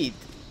stupid.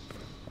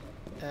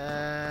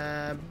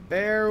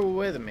 Bear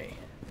with me.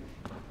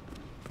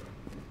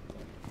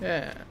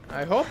 Yeah,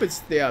 I hope it's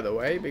the other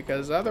way,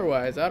 because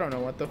otherwise I don't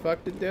know what the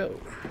fuck to do.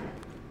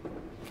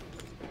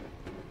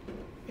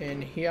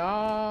 In here.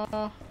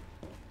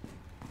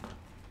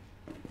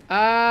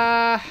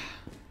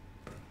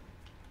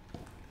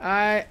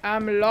 I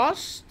am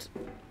lost.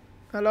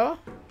 Hello?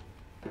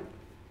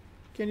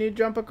 Can you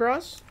jump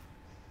across?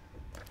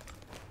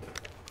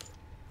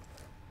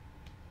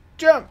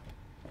 Jump!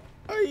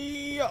 I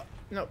Yeah.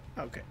 No.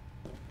 Okay.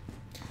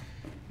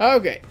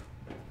 Okay.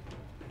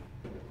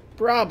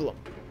 Problem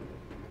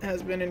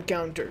has been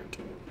encountered.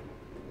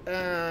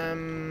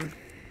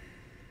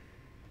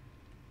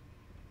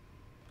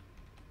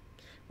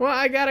 Well,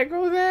 I gotta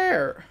go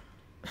there.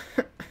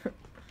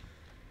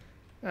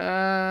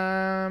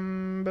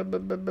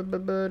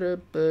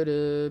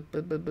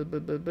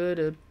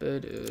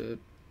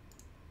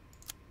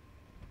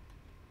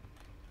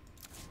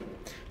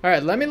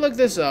 Alright, let me look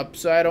this up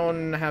so I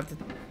don't have to,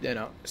 you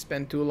know,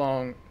 spend too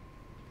long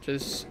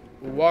just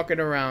walking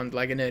around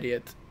like an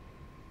idiot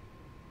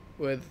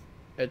with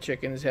a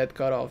chicken's head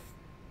cut off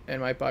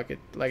in my pocket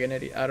like an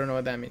idiot. I don't know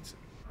what that means.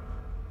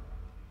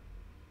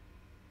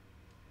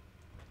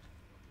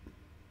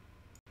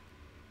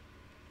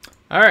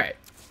 Alright,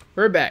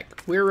 we're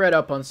back. We're read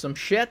up on some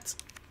shit.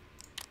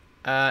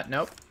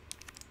 Nope.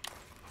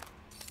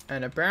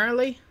 And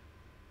apparently,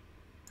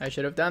 I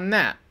should have done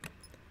that.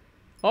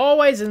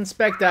 Always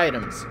inspect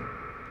items.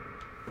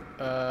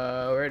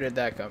 Where did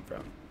that come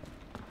from?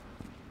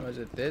 Was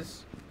it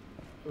this?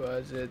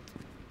 Was it...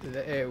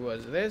 It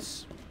was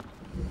this?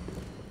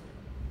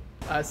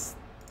 A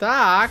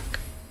stock?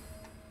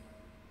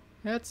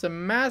 That's a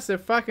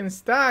massive fucking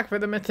stock for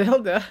the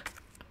Matilda.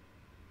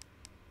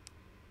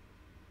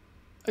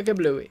 A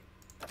kablooey.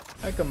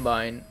 A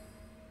combine.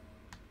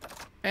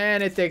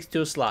 And it takes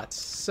 2 slots.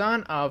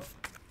 Son of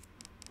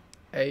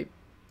a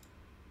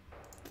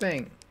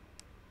thing.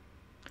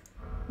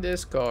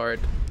 Discard.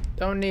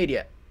 Don't need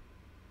it.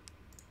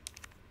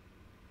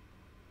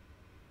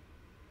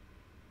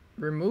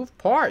 Remove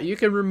part. You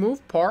can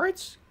remove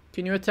parts?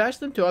 Can you attach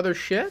them to other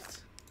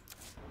shit?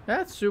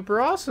 That's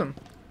super awesome.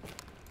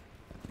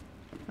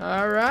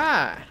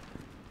 Alright.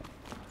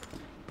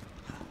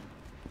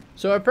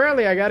 So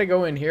apparently I gotta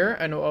go in here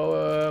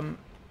and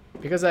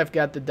because I've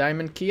got the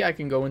diamond key, I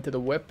can go into the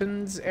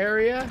weapons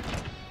area.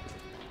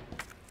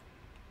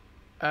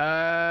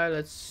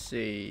 Let's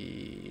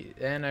see.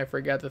 And I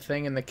forgot the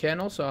thing in the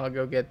kennel, so I'll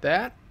go get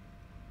that.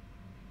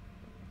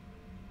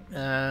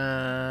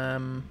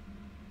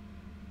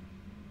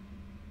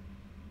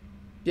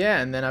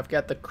 Yeah, and then I've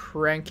got the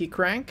cranky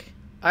crank.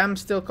 I'm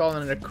still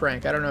calling it a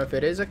crank. I don't know if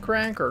it is a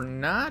crank or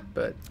not,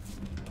 but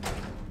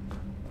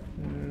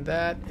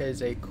that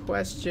is a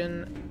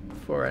question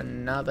for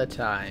another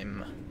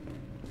time.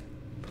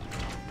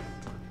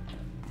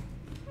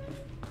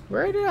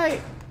 Where did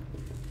I...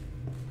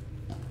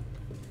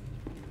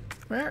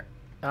 Where?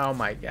 Oh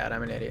my god,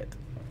 I'm an idiot.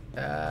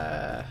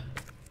 Is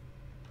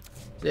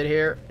it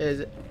here? Is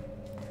it...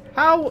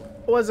 How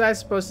was I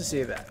supposed to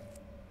see that?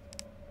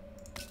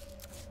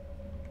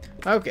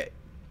 Okay.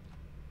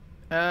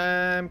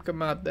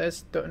 Come out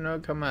this door. No,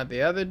 come out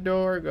the other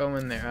door. Go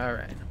in there.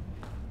 Alright.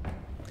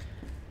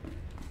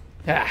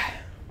 Ah.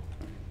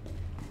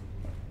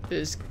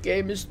 This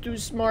game is too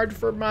smart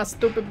for my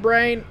stupid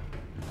brain.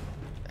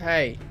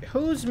 Hey,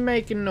 who's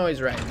making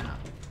noise right now?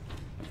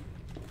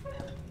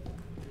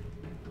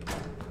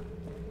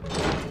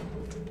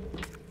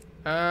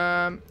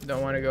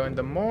 Don't want to go in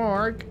the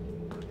morgue.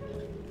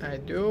 I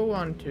do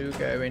want to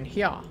go in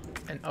here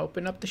and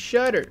open up the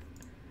shutter.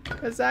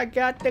 Because I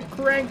got the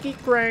cranky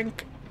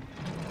crank.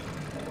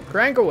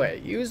 Crank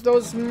away. Use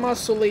those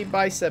muscly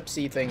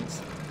bicepsy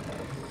things.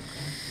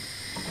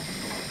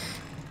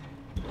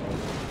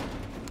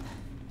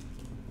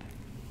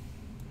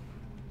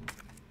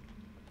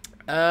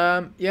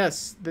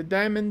 Yes, the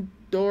diamond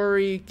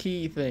dory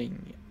key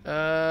thing.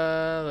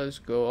 Let's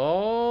go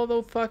all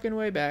the fucking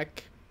way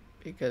back.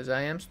 Because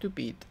I am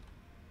stupid.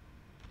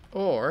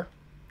 Or,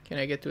 can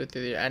I get to it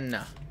through the...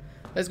 no.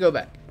 Let's go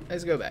back.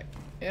 Let's go back.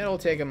 It'll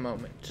take a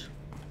moment.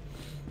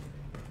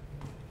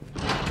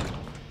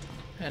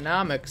 And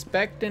I'm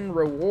expecting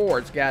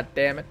rewards,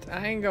 goddammit.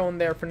 I ain't going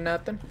there for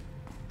nothing.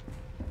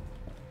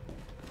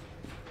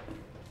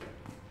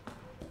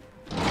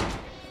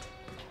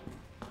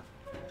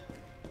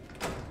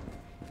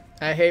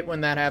 I hate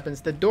when that happens.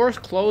 The doors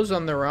close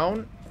on their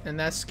own, and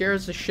that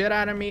scares the shit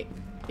out of me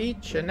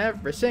each and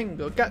every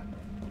single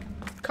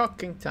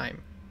cocking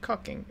time.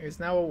 Cocking is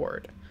now a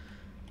word.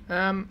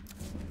 Yeah.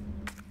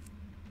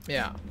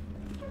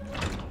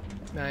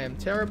 I am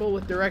terrible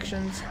with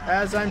directions,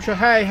 as I'm sure.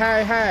 Hey,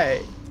 hey,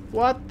 hey!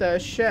 What the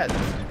shit?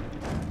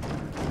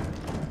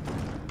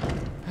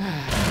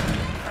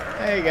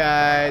 Hey,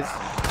 guys.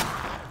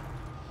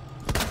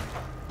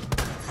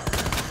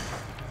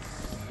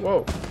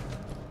 Whoa.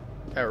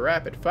 A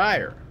rapid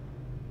fire.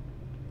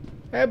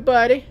 Hey,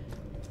 buddy.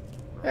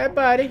 Hey,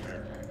 buddy.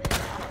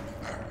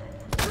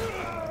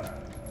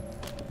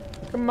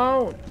 Come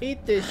on,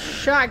 eat this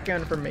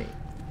shotgun for me.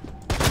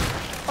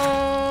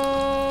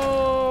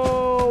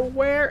 Oh,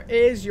 where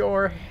is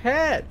your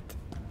head?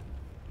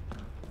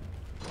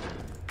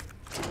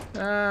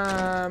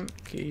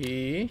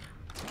 Key.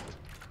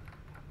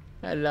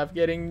 I love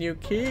getting new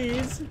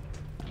keys.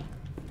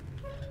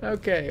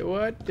 Okay,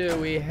 what do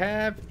we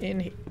have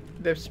in here?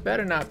 This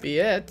better not be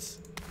it.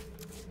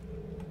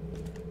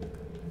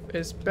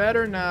 This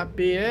better not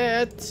be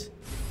it.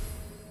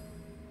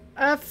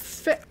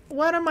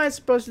 What am I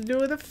supposed to do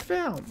with a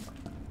film?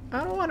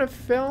 I don't want to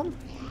film.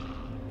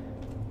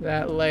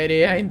 That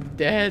lady ain't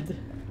dead.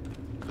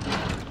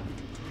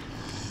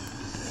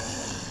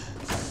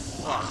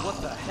 Oh,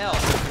 what the hell?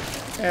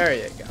 There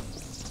you go.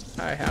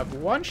 I have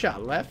 1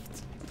 shot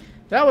left.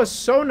 That was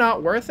so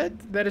not worth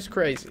it. That is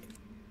crazy.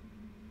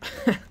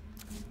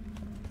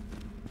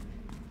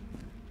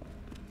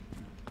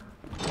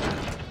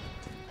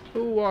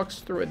 Who walks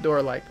through a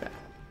door like that?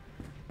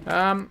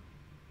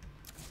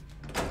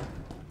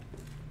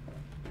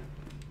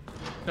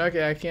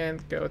 Okay, I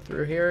can't go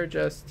through here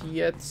just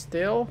yet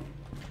still.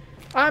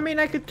 I mean,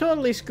 I could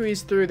totally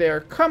squeeze through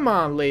there. Come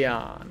on,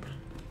 Leon.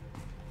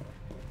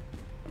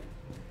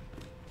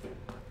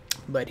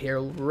 But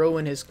he'll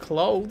ruin his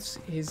clothes.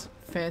 His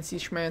fancy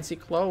schmancy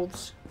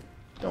clothes.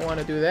 Don't want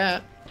to do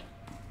that.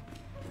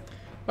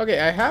 Okay,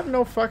 I have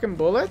no fucking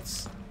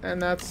bullets.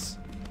 And that's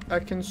a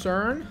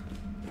concern.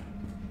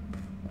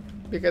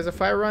 Because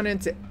if I run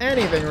into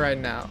anything right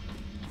now,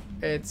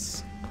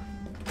 it's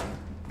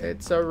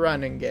a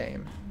running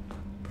game.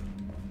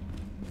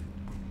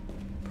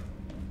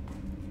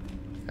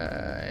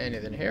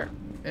 Anything here?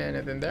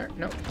 Anything there?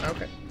 Nope.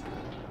 Okay.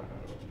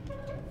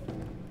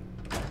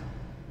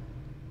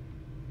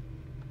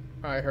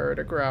 I heard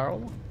a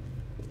growl.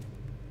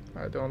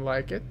 I don't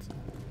like it.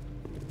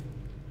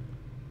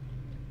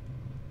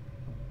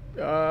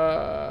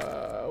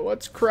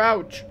 What's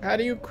crouch? How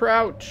do you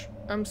crouch?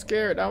 I'm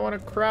scared. I want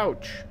to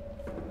crouch.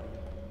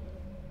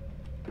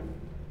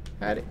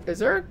 Is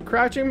there a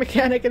crouching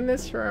mechanic in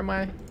this, or am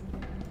I?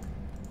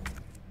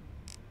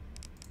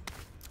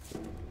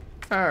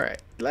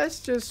 Alright, let's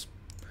just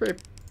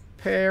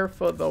prepare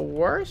for the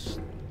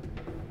worst.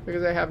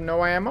 Because I have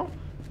no ammo.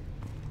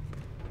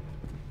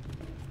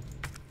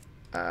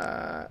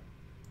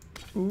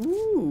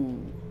 Ooh.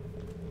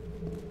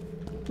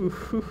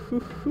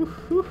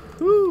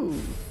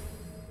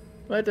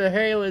 What the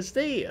hell is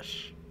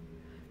this?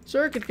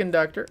 Circuit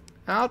conductor.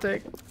 I'll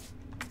take it.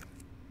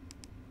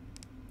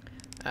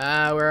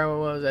 What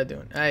was I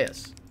doing? Ah,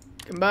 yes.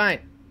 Combine.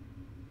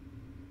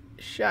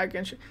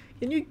 Shotgun.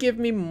 Can you give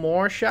me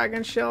more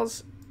shotgun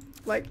shells?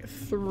 Like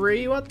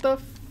 3? What the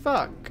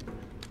fuck?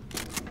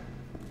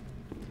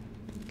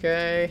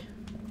 Okay.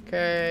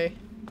 Okay.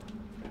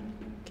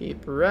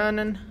 Keep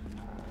running.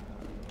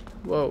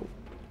 Whoa.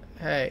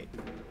 Hey.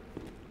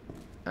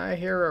 I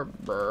hear a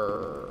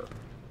brrr.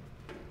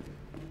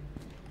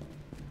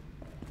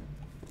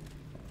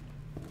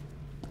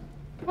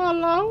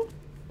 Hello?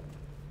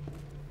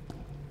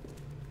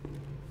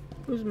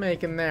 Who's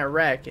making that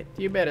racket?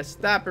 You better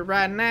stop it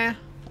right now.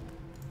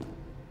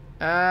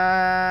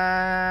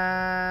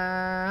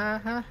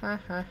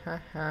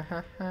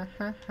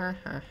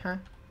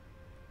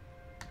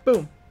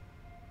 Boom.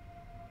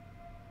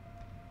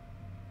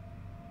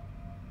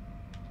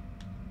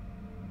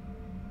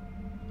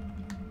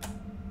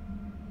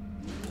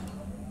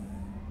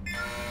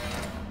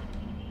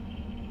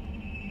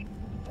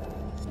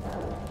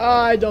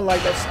 I don't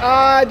like this.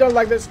 I don't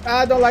like this.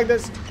 I don't like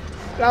this.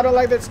 I don't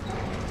like this.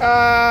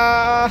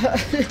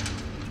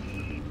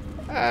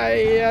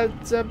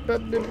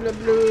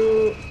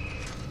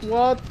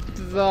 What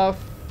the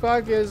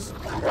fuck is?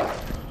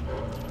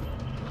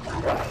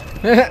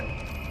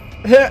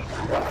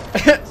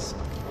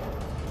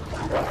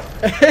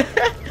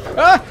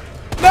 Ah!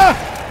 No!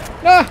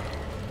 No!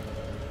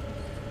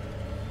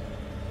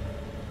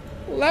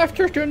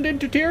 Laughter turned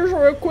into tears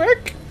real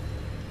quick.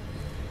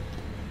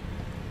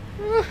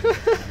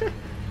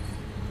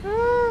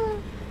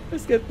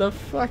 Let's get the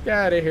fuck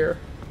out of here.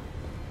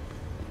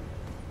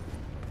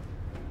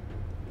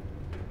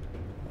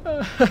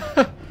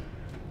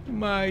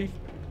 My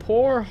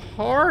poor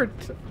heart.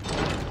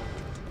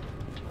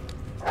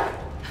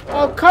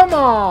 Oh, come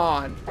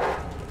on.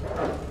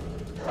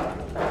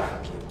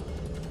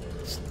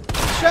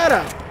 Shut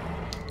up.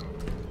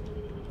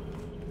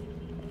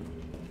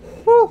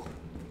 Whew.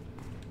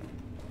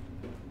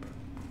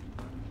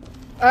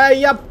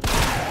 Yep.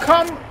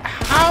 Come.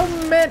 How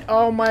many?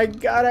 Oh my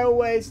god, I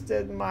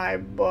wasted my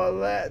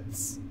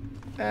bullets.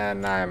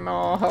 And I'm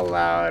all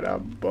out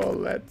of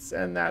bullets.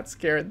 And that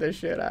scared the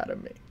shit out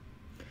of me.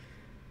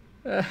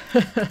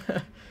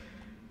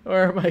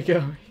 Where am I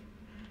going?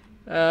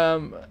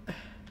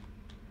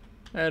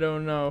 I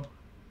don't know.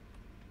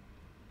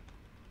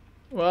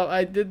 Well,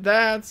 I did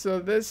that, so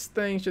this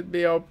thing should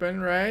be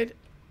open, right?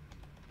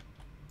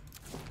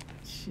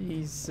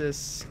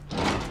 Jesus.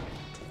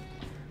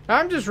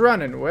 I'm just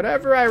running.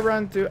 Whatever I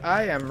run to,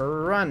 I am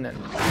running.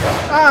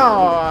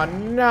 Oh,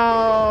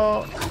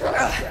 no.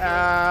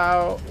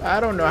 Ow. I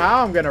don't know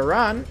how I'm gonna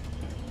run.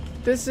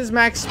 This is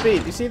max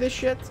speed. You see this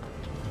shit?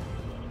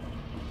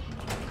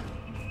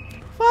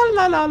 Fa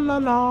la la la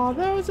la.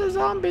 There's a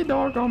zombie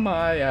dog on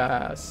my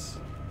ass.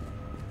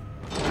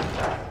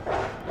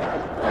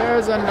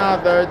 There's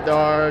another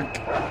dog.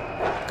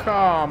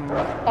 Come.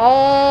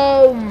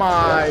 Oh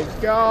my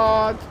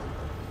god.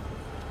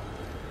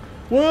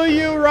 Will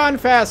you run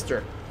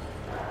faster?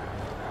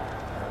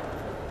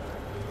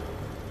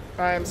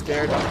 I am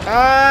scared.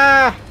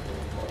 Ah!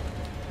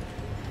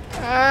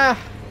 Ah!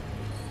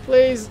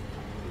 Please,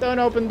 don't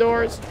open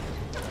doors.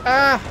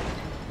 Ah!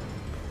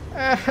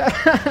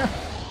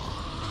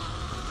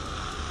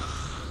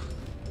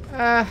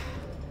 Ah!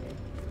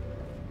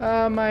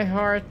 Ah, my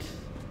heart.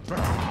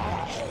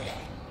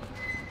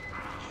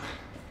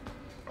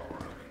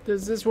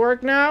 Does this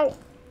work now?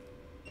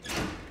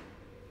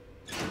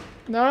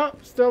 No,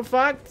 still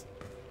fucked.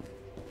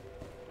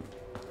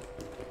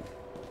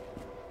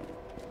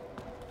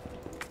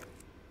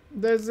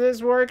 Does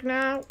this work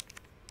now?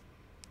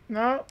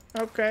 No?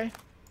 Okay.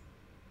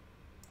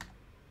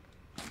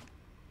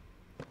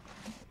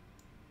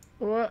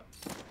 What?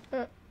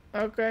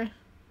 Okay.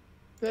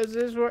 Does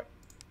this work?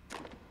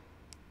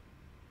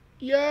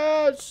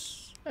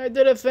 Yes! I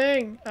did a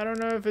thing. I don't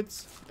know if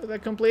it's the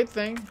complete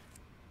thing.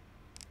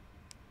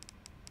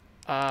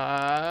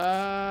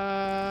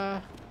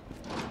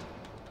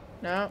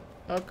 No?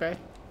 Okay.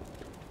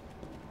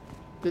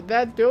 Did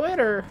that do it,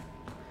 or?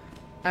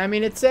 I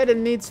mean, it said it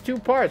needs 2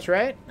 parts,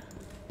 right?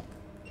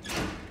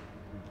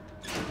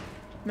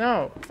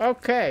 No.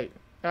 Okay.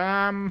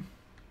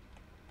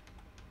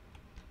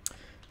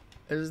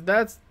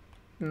 That's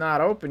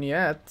not open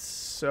yet,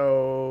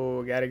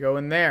 so gotta go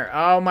in there.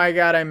 Oh my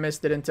god, I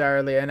missed it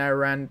entirely, and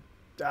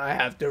I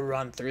have to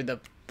run through the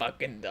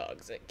fucking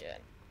dogs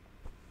again.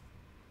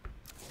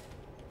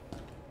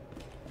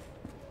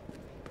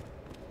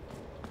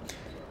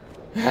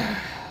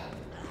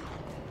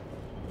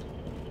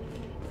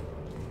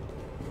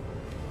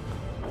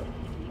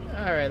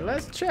 Alright,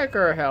 let's check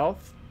our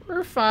health.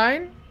 We're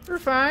fine. We're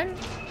fine.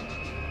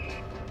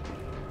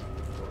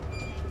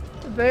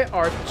 They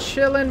are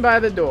chilling by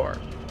the door.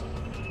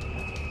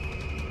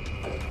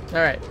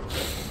 Alright.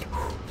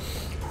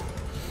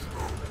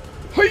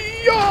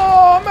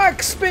 Hiya!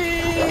 Max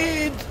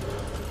speed!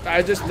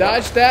 I just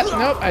dodged that.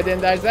 Nope, I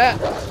didn't dodge that.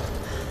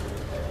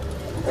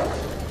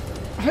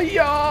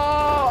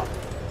 Hiya!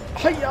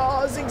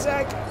 Hiya!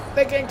 Zigzag!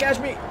 They can't catch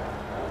me.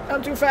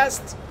 I'm too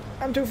fast.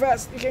 I'm too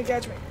fast. You can't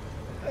catch me.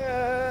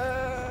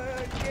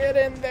 Get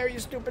in there, you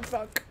stupid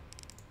fuck.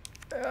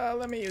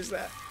 Let me use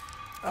that.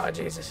 Oh,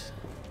 Jesus.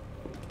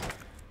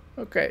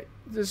 Okay,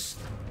 just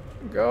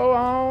go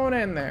on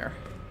in there.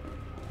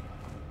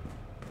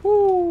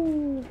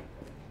 Woo!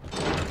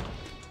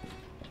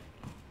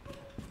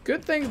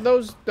 Good thing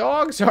those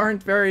dogs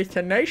aren't very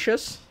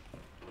tenacious.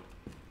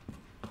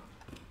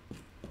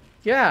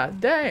 Yeah,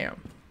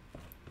 damn.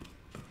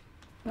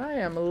 I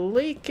am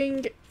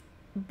leaking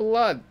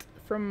blood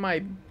from my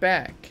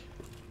back.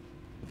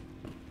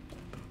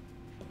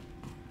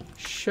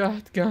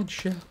 Shotgun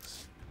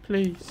shells,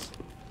 please.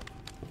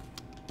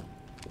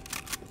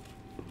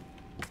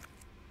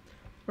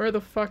 Where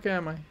the fuck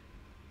am I?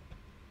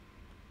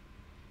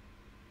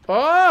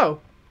 Oh!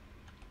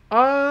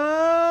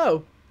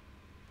 Oh!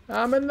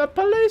 I'm in the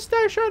police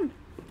station!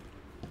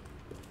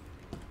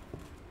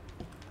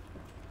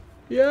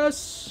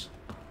 Yes!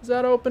 Is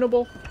that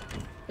openable?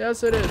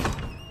 Yes, it is.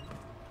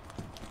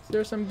 Is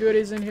there some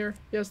goodies in here?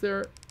 Yes,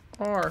 there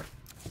are.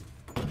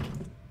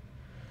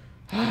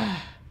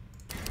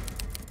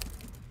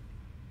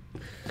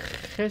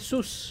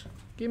 Jesus,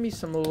 give me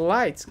some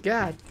lights.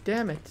 God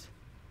damn it.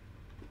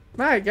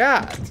 My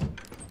God.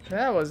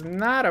 That was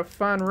not a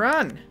fun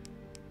run.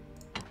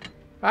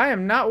 I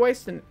am not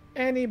wasting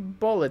any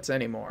bullets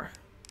anymore.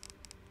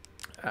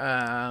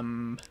 I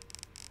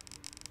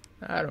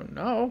don't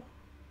know.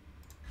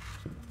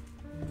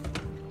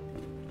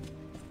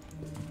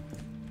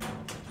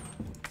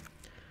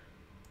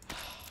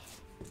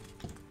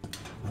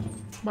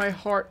 My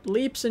heart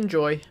leaps in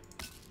joy.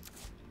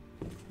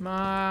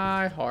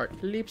 My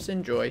heart leaps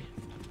in joy.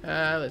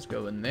 Let's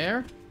go in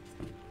there.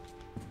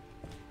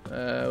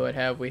 What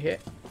have we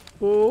hit?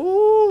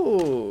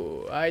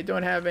 Ooh, I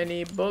don't have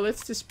any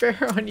bullets to spare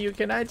on you.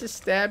 Can I just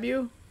stab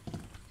you?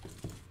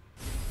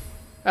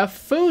 A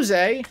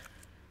fusee?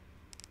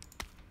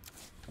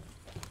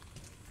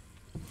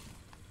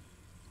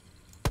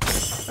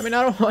 I mean,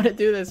 I don't want to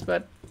do this,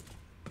 but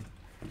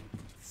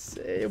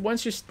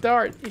once you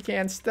start, you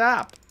can't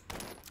stop.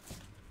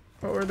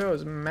 What were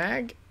those?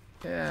 Mag?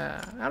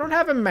 Yeah, I don't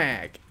have a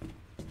mag.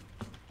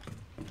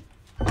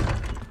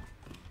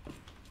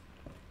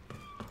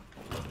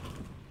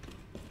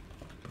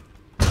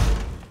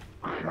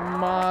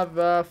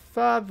 Mother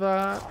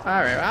father.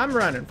 Alright, I'm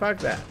running. Fuck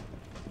that.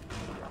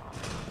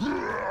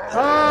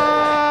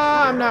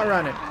 Oh, I'm not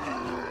running.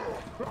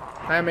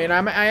 I mean,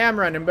 I am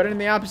running, but in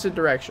the opposite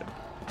direction.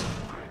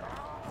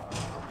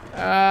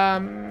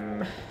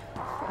 I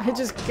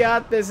just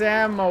got this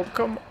ammo.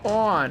 Come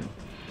on.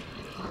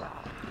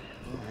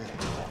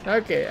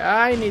 Okay,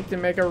 I need to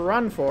make a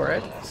run for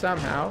it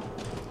somehow.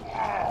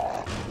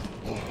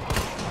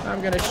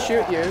 I'm gonna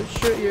shoot you,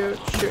 shoot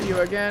you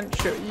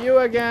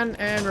again,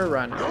 and we're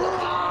running.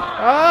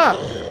 Ah!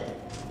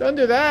 Don't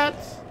do that.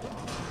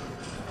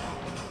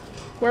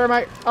 Where am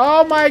I?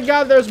 Oh my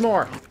God, there's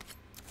more.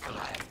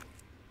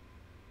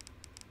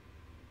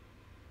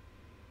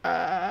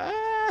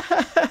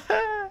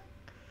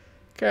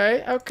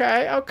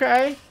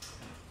 Okay.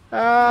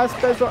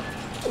 Special.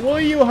 Will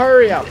you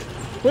hurry up?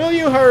 Will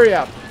you hurry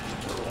up?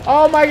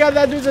 Oh my God,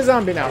 that dude's a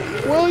zombie now.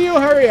 Will you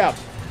hurry up?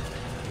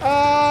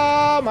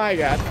 Oh my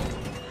god.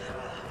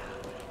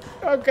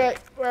 Okay,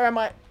 where am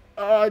I?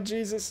 Oh,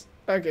 Jesus.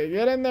 Okay,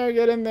 get in there,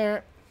 get in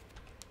there.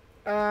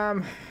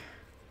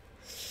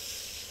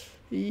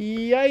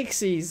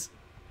 Yikesies.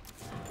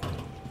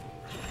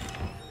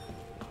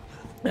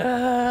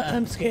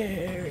 I'm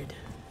scared.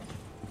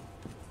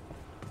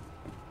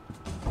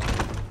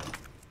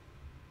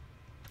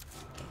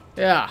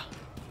 Yeah.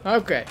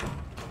 Okay.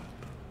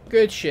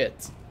 Good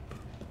shit.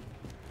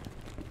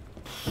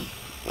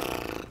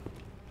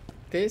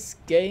 This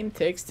game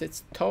takes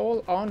its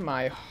toll on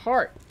my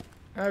heart.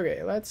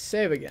 Okay, let's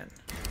save again.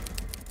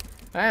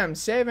 I am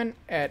saving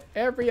at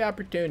every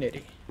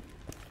opportunity.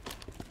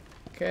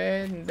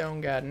 Okay, don't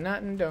got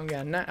nothing, don't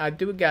got nothing. I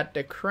do got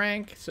the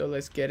crank, so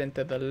let's get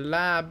into the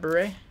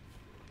library.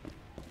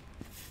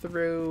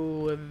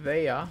 Through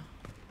there.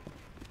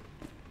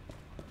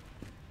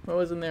 What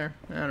was in there?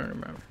 I don't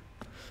remember.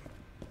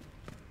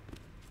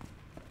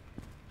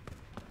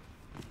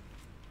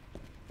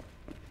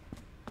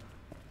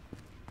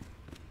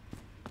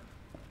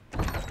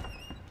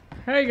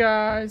 Hey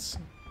guys!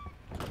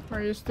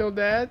 Are you still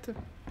dead?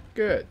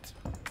 Good.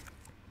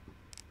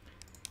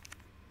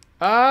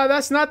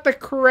 That's not the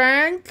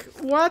crank?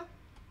 What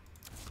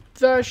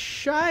the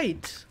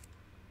shite?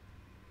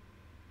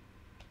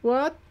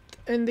 What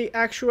in the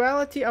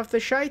actuality of the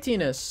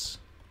shitiness?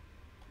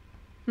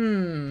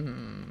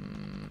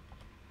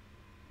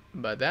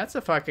 But that's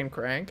a fucking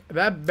crank.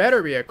 That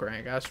better be a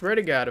crank. I swear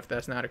to God if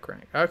that's not a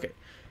crank. Okay.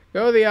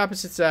 Go to the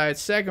opposite side,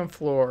 second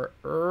floor,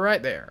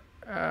 right there.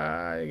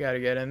 You gotta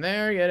get in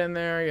there, get in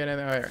there, get in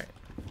there.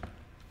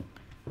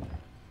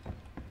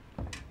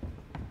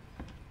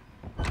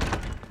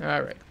 Alright.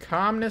 Alright.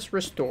 Calmness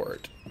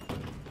restored.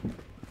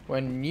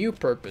 When new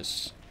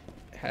purpose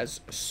has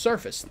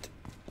surfaced.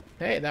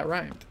 Hey, that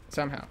rhymed.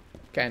 Somehow.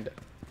 Kinda.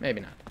 Maybe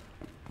not.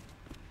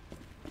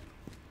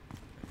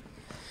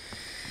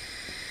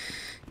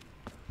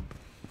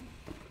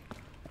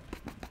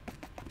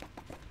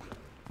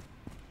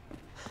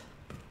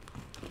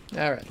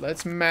 Alright,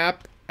 let's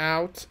map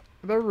out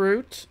the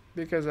route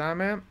because I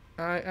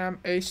am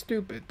a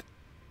stupid.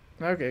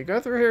 Okay, go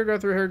through here, go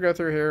through here, go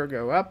through here,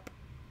 go up.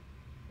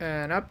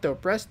 And up till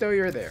presto,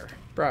 you're there.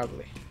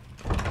 Probably.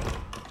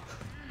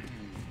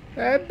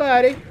 Hey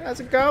buddy, how's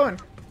it going?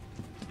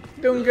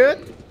 Doing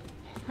good?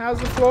 How's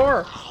the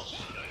floor?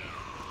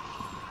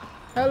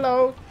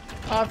 Hello,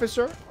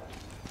 officer.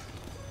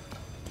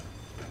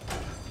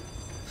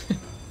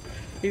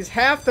 He's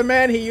half the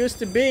man he used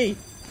to be.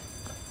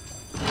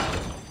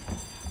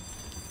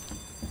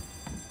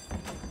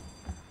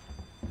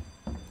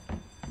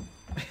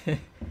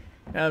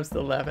 I'm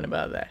still laughing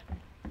about that.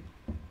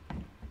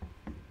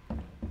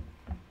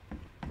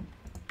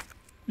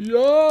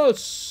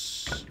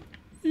 Yes!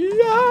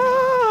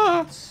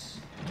 Yes!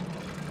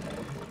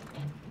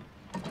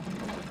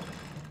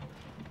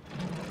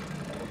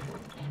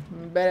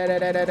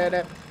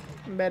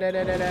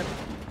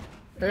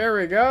 There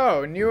we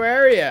go. New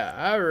area.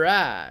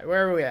 Alright.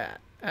 Where are we at?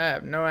 I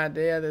have no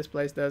idea. This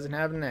place doesn't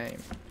have a name.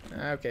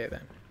 Okay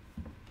then.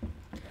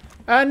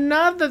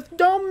 Another.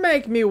 Don't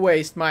make me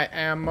waste my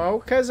ammo,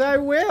 because I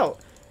will.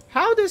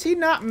 How does he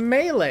not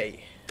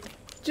melee?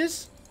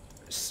 Just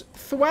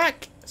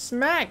thwack,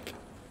 smack.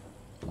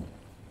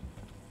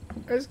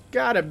 There's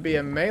gotta be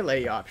a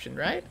melee option,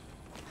 right?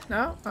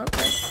 No?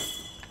 Okay.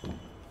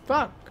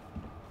 Fuck.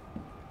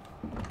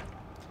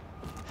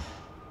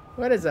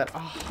 What is that? A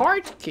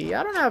heart key?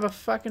 I don't have a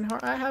fucking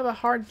heart. I have a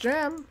heart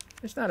gem.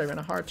 It's not even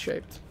a heart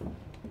shaped.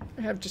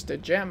 I have just a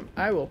gem.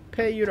 I will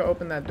pay you to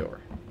open that door.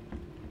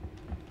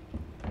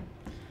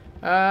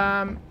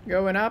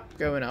 Going up,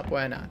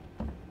 why not?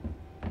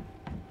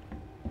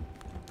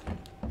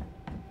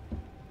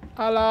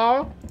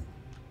 Hello?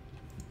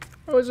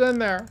 Who's in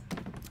there?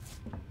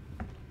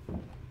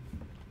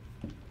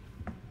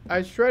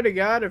 I swear to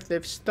God, if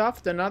they've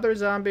stuffed another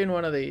zombie in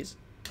one of these,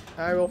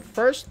 I will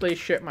firstly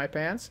shit my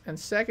pants, and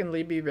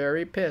secondly be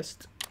very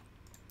pissed.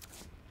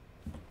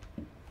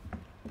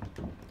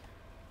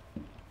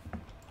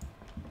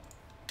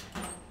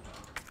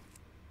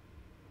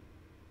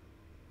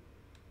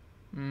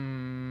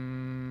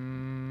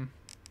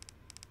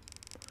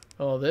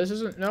 Oh, this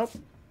isn't... Nope.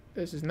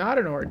 This is not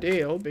an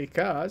ordeal,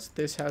 because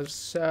this has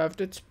served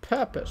its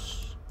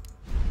purpose.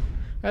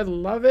 I'd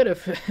love it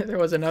if there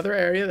was another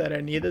area that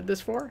I needed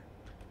this for.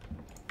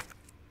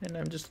 And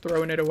I'm just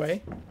throwing it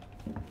away.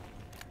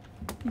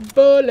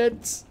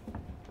 Bullets!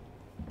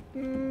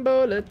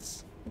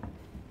 Bullets!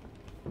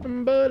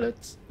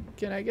 Bullets!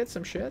 Can I get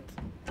some shit?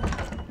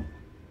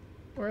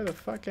 Where the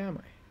fuck am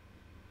I?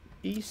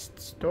 East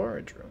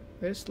storage room.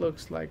 This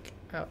looks like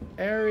an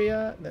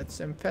area that's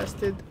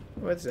infested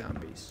with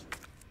zombies.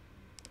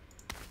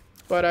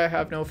 But I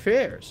have no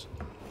fears.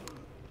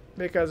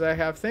 Because I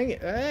have thingy.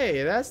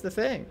 Hey, that's the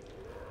thing.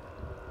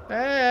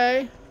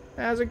 Hey,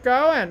 how's it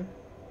going?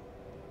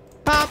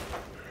 Pop!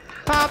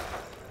 Pop!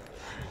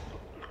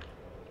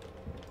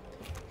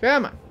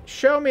 Come on,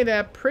 show me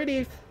that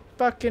pretty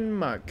fucking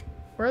mug.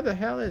 Where the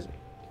hell is he?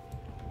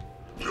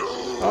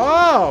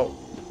 Oh!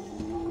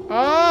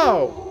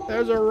 Oh!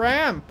 There's a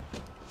ramp.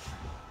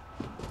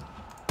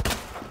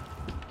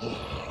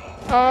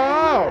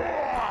 Oh!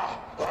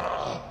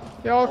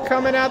 Y'all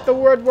coming out the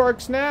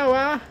woodworks now,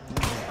 huh?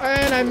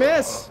 And I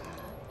miss.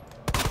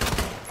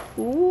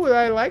 Ooh,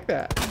 I like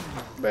that.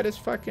 But it's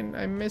fucking...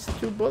 I missed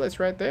 2 bullets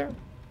right there.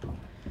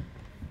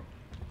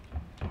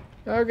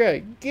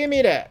 Okay, give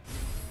me that.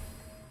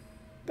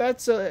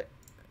 That's a...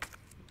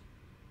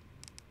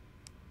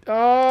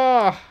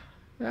 Oh!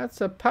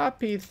 That's a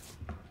puppy...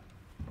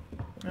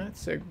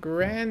 That's a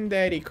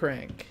granddaddy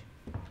crank.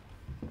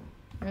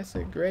 That's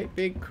a great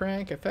big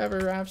crank if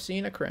ever I've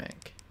seen a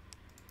crank.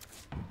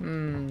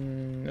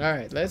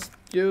 Alright, let's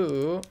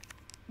do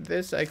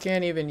this. I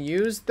can't even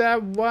use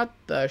that. What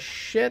the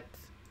shit?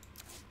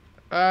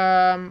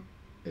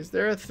 Is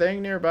there a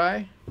thing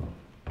nearby?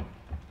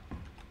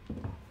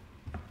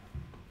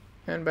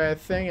 And by a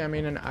thing, I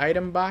mean an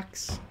item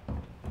box.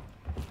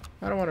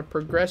 I don't want to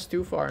progress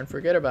too far and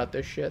forget about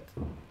this shit.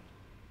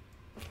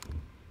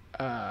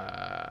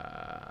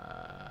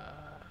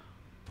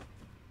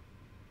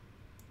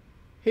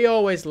 He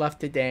always loved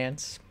to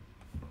dance.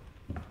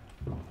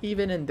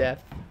 Even in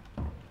death.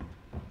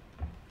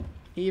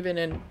 Even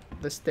in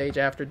the stage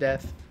after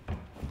death.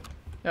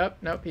 Oh,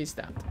 nope, he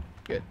stopped.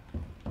 Good.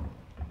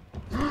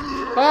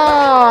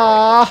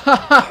 Oh!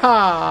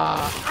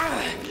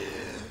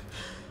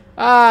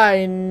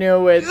 I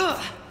knew it.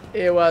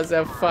 It was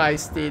a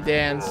feisty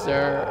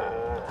dancer.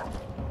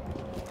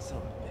 Son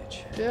of a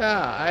bitch.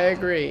 Yeah, I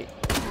agree.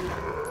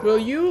 Will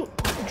you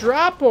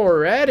drop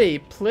already,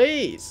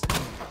 please?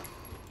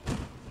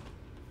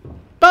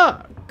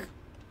 Fuck.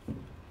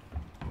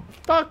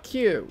 Fuck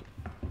you.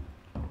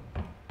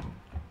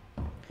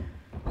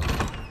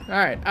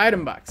 Alright,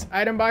 item box.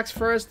 Item box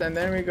first, and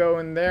then we go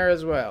in there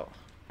as well.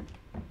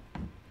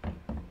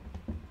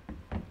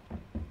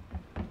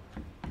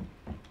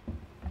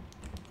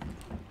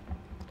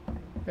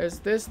 Is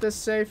this the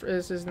safe?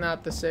 This is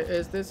not the safe.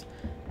 Is this...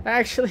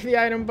 Actually, the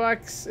item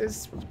box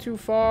is too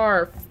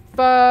far.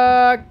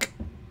 Fuck.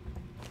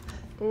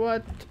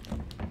 What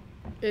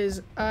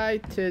is I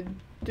to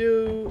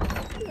do?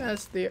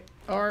 That's the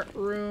art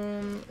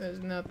room.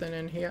 There's nothing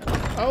in here.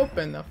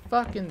 Open the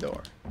fucking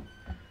door.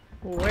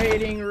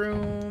 Waiting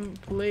room.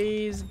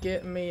 Please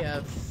get me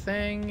a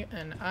thing.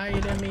 An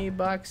itemy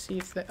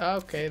boxy thing.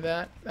 Okay,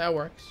 that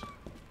works.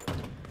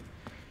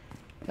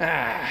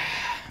 Ah.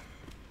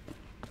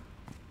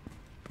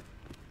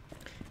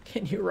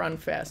 Can you run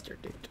faster,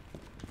 dude?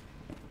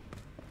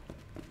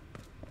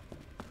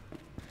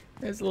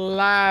 There's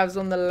lives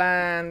on the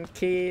line,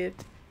 kid.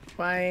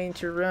 Why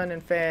ain't you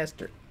running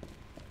faster?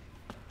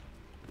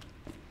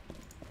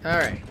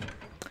 Alright.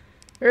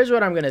 Here's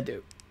what I'm gonna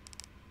do.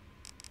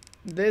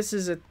 This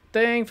is a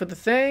thing for the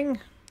thing.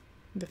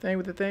 The thing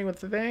with the thing with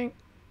the thing.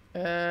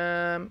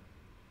 I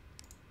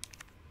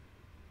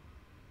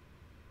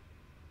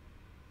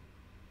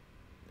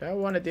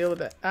want to deal with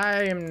that.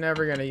 I am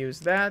never gonna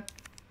use that.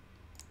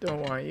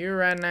 Don't want you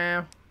right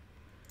now.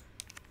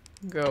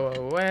 Go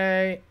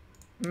away.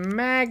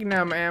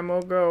 Magnum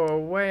ammo, go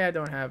away. I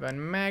don't have a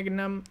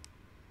magnum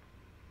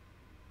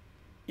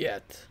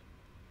yet.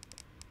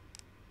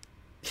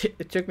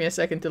 It took me a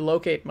second to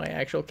locate my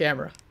actual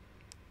camera.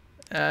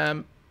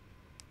 I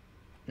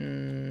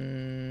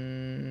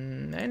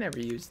never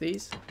use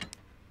these.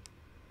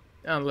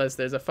 Unless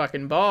there's a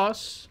fucking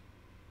boss.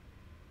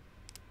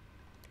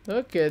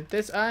 Look at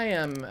this. I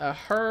am a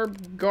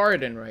herb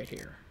garden right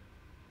here.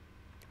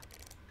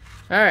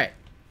 Alright,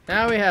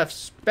 now we have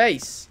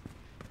space.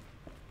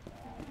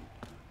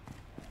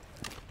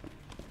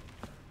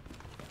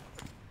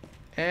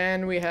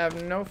 And we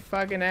have no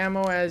fucking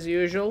ammo as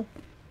usual.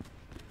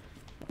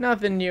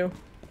 Nothing new.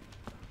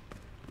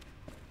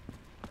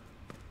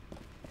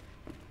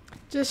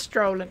 Just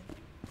strolling.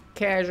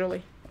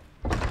 Casually.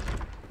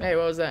 Hey,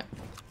 what was that?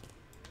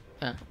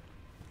 Huh.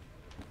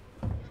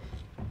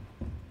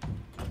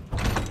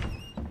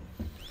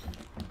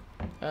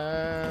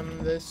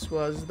 This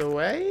was the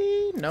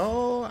way?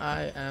 No,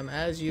 I am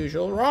as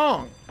usual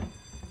wrong.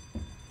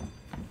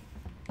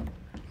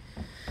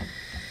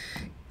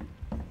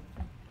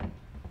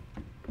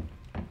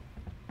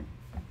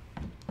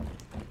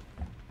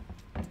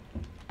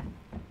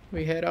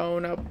 We head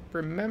on up.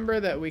 Remember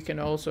that we can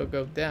also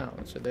go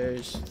down. So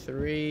there's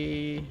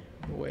 3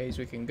 ways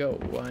we can go.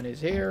 One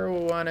is here,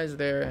 one is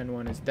there, and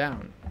one is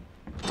down.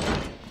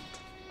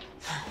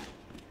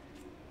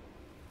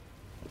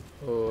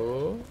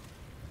 Oh.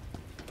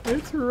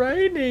 It's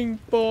raining,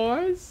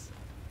 boys.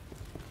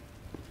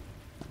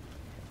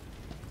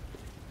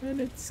 And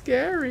it's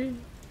scary.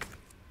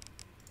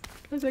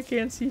 Because I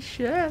can't see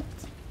shit.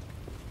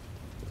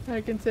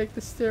 I can take the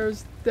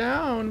stairs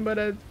down,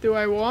 but do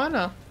I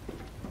wanna?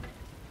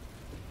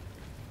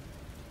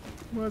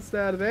 What's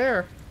that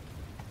there?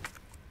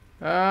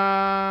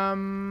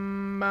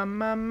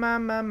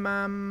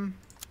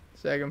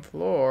 Second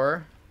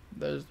floor.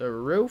 There's the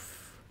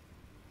roof.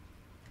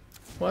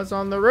 What's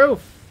on the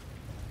roof?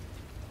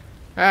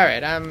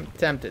 Alright, I'm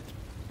tempted.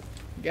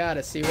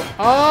 Gotta see what...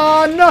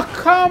 Oh, no,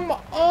 come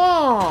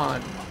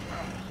on!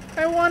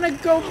 I want to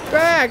go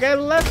back. I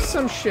left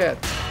some shit.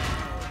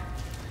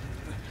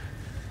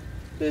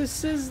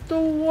 This is the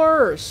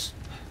worst.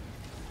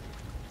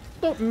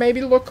 Look,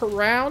 maybe look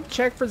around,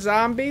 check for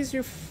zombies.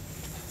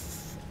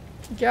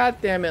 God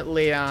damn it,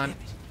 Leon.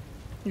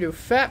 You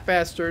fat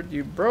bastard,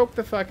 you broke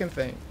the fucking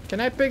thing.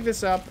 Can I pick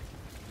this up?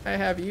 I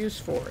have use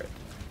for it.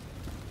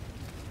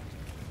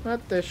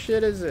 What the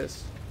shit is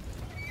this?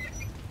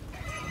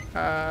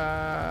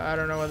 I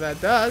don't know what that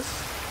does.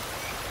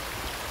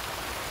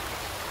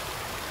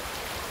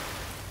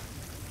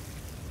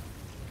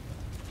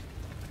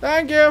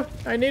 Thank you.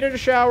 I needed a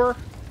shower.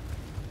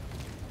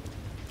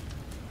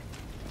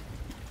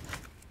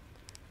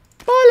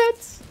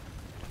 Bullets.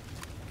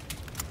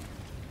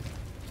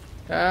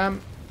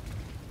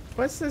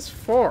 What's this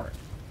for?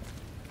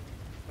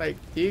 Like,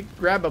 do you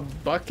grab a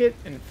bucket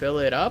and fill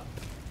it up?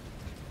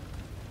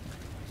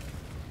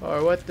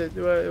 Or what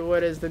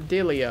is the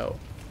dealio?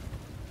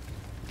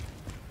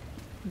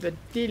 The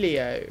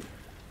dealio.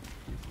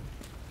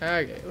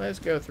 Okay, let's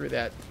go through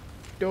that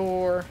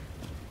door.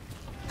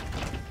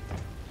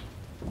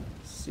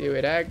 See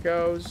where that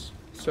goes.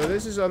 So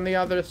this is on the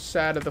other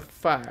side of the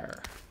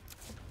fire.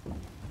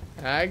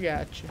 I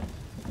got you.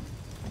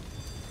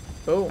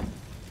 Boom.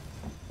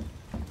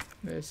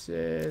 This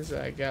is,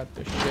 I got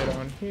the shit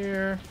on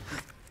here.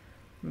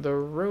 The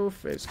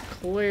roof is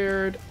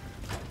cleared.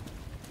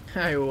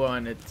 I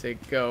want it to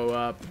go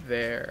up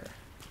there.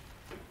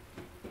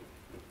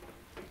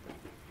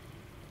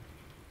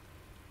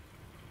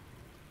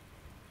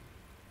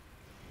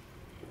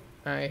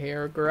 I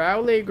hear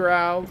growly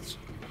growls.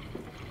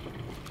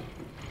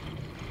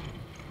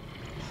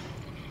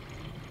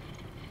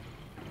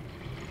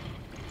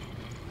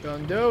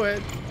 Don't do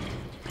it.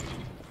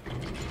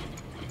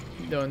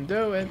 Don't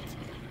do it.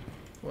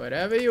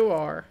 Whatever you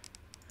are,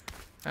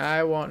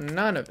 I want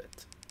none of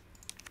it.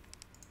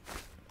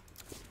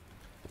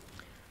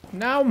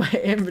 Now my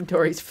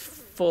inventory's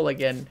full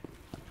again.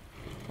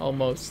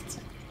 Almost.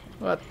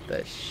 What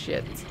the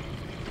shit.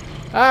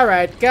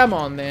 Alright, come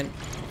on then.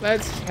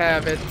 Let's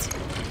have it.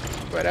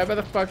 Whatever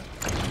the fuck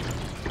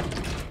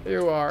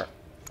you are.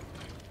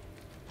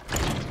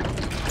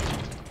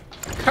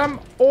 Come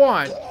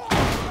on.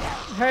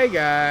 Hey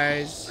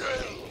guys.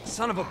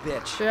 Son of a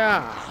bitch.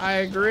 Yeah, I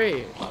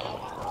agree.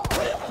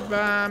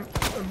 Bam,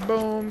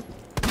 boom,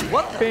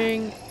 What the?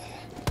 ping,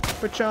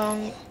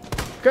 pachong,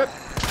 cut.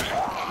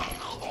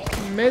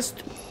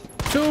 Missed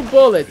 2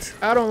 bullets.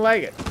 I don't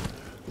like it.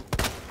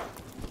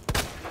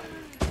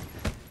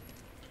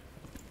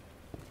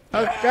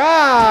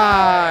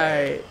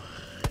 Okay.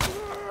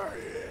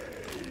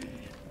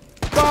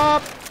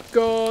 Pop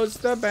goes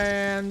the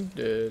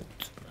bandit.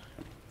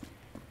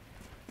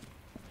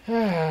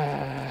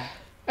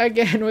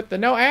 Again with the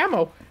no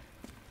ammo.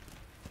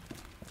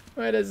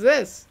 What is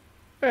this?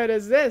 What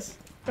is this?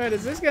 What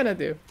is this gonna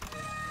do?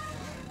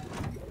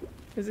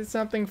 Is it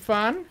something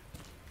fun?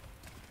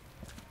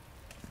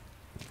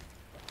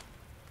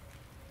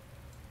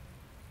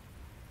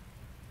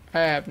 I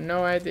have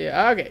no idea.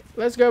 Okay,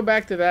 let's go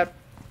back to that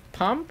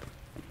pump.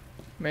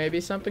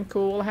 Maybe something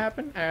cool will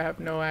happen. I have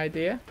no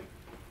idea.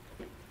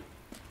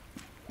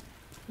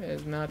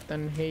 There's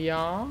nothing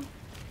here.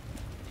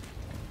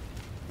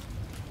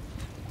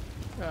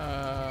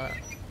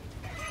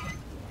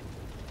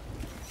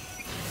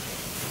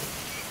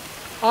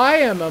 I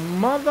am a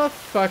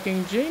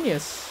motherfucking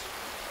genius.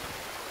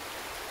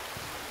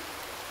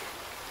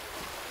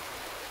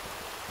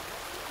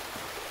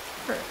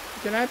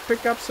 Can I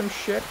pick up some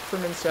shit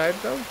from inside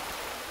though?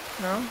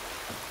 No?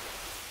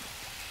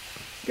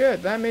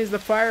 Good, that means the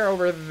fire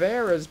over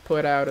there is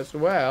put out as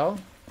well.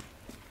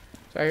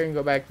 So I can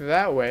go back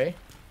that way.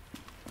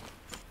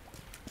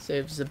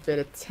 Saves a bit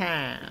of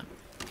time.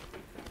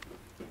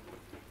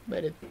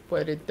 But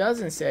what it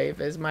doesn't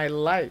save is my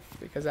life,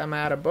 because I'm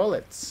out of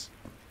bullets.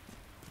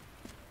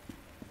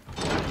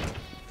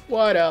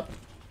 What up?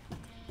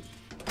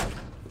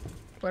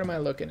 What am I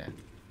looking at?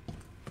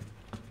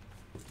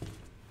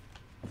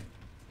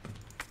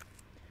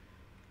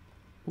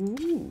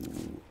 Ooh.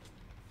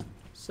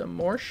 Some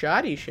more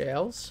shoddy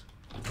shells.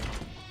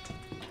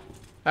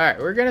 Alright,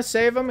 we're gonna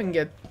save them and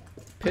get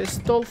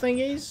pistol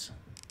thingies.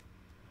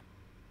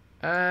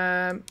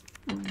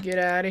 Get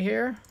out of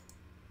here.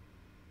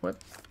 What?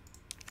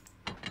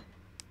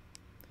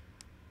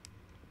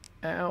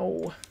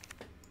 Ow.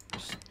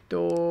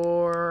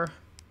 Store.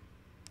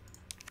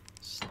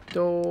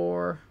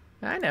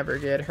 I never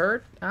get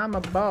hurt. I'm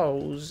a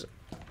bows.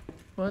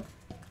 What?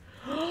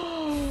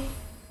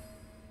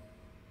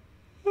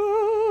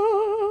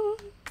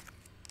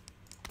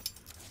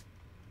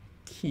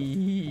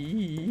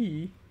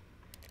 Key.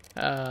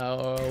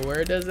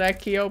 Where does that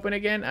key open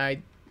again?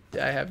 I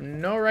have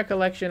no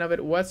recollection of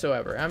it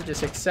whatsoever. I'm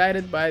just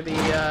excited by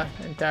the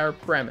entire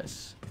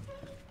premise.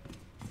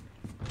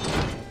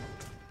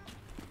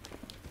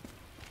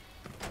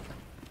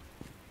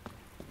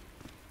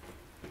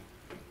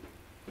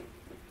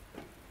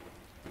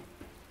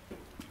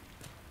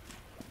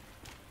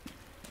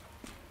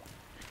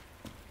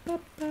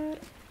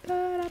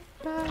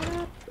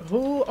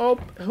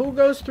 Who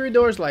goes through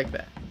doors like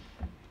that?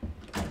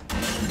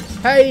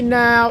 Hey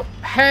now,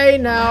 hey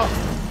now.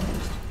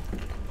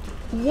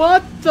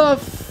 What the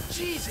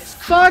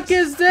fuck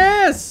is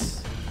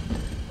this?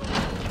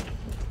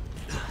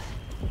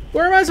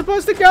 Where am I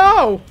supposed to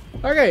go?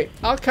 Okay,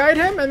 I'll kite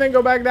him and then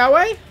go back that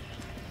way.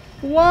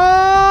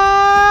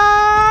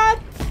 What?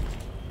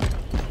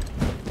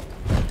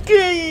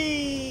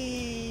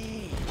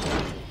 Gee.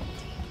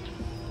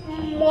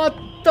 What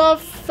the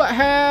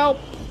help?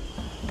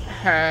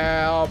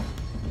 Help.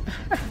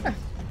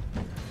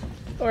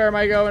 Where am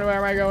I going? Where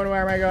am I going?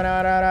 Where am I going?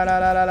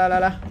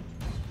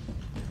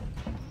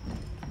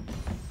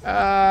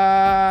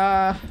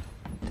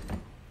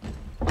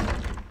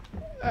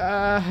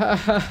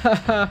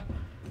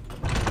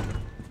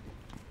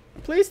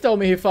 Please tell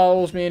me he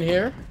follows me in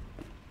here.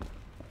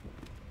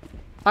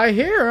 I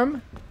hear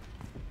him.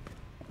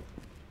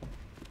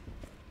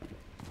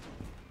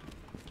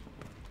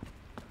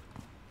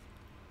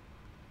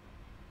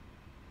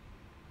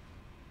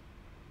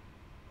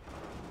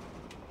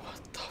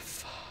 What the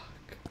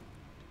fuck?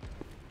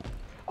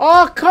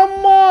 Oh,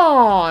 come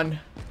on!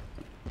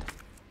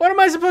 What am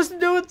I supposed to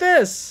do with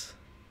this?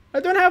 I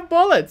don't have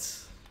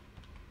bullets.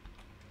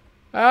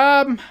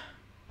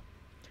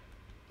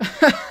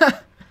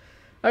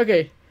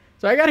 Okay,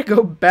 so I gotta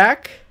go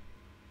back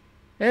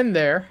in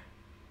there,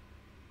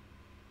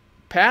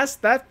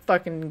 past that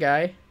fucking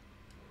guy,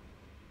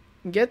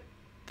 get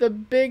the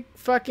big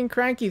fucking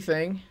cranky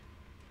thing,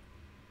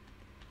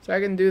 so I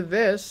can do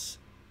this.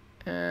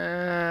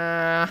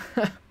 I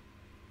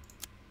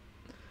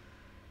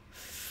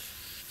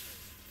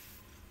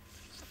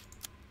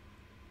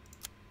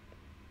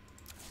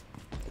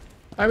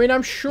mean,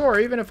 I'm sure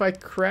even if I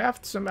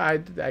craft some... I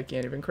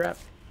can't even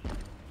craft.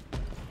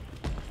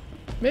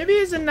 Maybe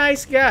he's a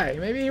nice guy.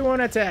 Maybe he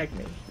won't attack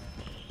me.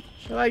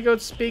 Shall I go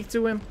speak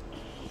to him?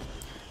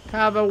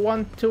 Have a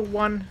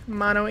one-to-one,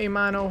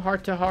 mano-a-mano,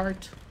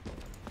 heart-to-heart?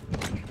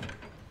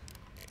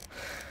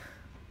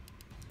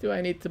 Do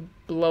I need to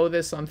blow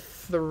this on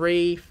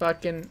 3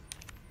 fucking...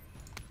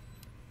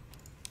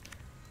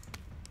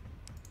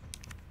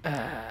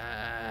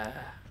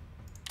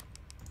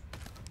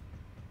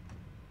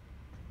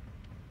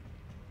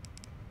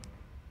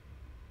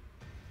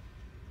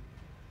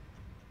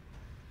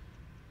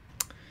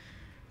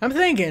 I'm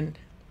thinking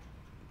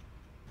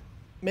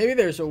maybe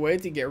there's a way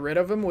to get rid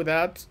of him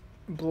without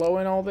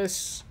blowing all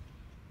this.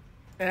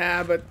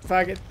 But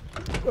fuck it.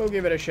 We'll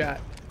give it a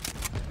shot.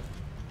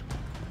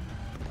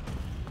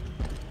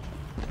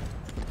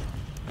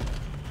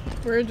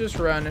 We're just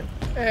running.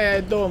 Hey, how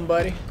you doing,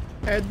 buddy?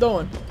 How you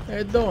doing? How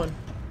you doing?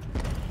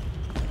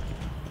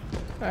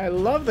 I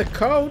love the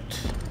coat.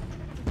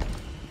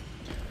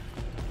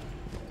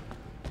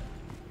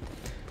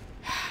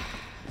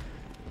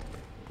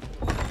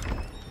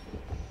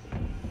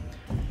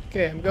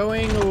 Okay, I'm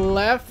going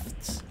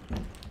left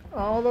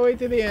all the way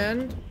to the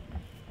end.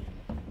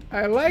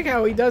 I like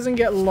how he doesn't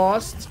get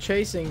lost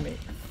chasing me.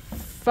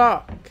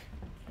 Fuck.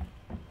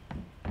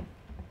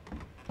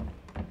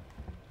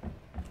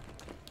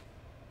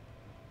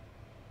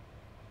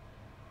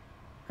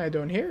 I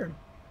don't hear him.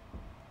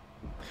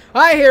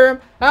 I hear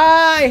him!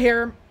 I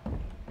hear him!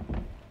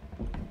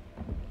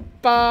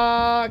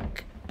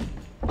 Fuck!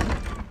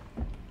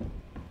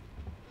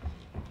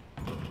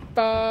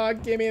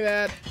 Fuck, give me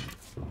that.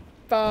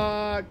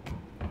 Fuck.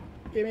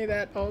 Give me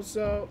that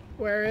also.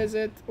 Where is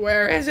it?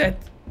 Where is it?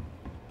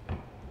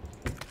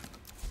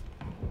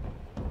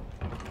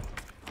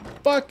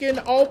 Fucking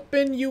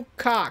open, you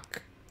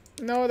cock.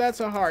 No,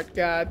 that's a heart.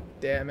 God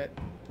damn it.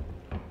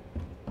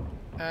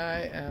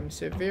 I am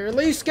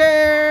severely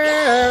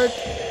scared.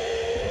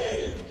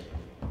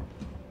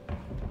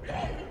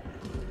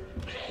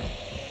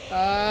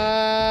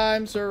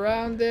 I'm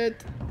surrounded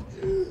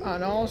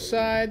on all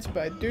sides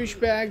by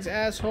douchebags,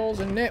 assholes,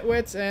 and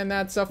nitwits, and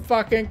that's a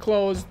fucking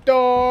closed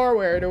door.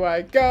 Where do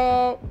I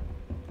go?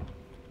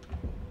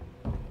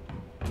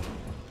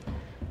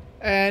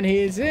 And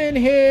he's in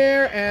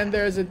here, and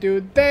there's a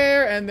dude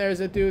there, and there's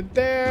a dude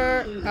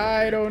there.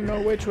 I don't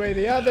know which way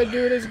the other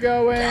dude is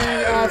going.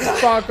 Oh,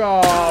 fuck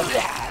off.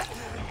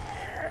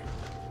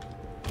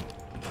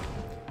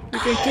 You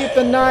can keep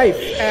the knife,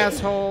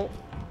 asshole.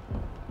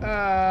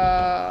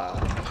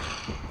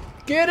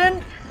 Get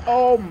in.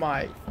 Oh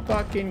my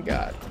fucking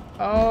god.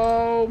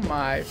 Oh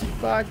my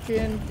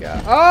fucking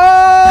god. Oh!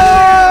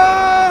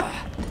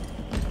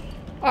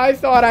 I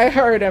thought I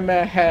heard him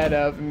ahead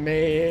of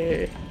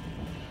me.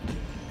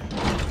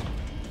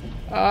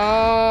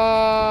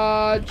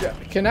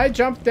 Can I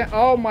jump down?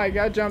 Oh my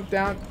god, jump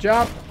down.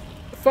 Jump.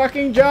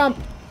 Fucking jump.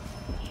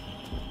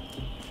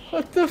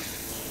 What the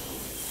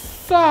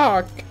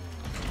fuck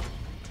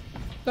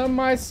am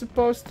I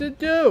supposed to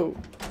do?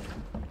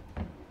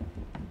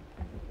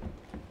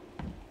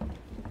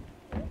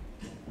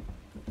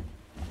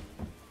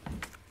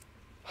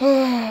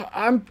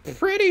 I'm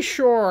pretty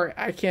sure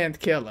I can't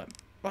kill him.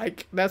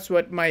 Like, that's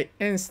what my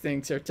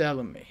instincts are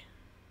telling me.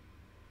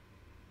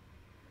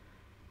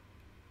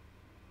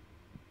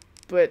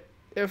 But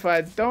if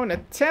I don't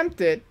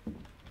attempt it,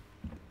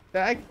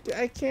 I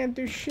can't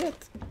do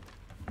shit.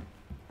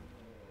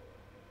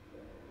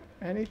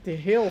 I need to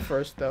heal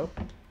first, though.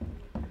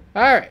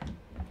 Alright.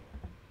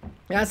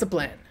 That's the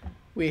plan.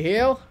 We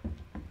heal.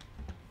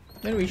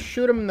 Then we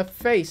shoot him in the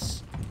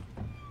face.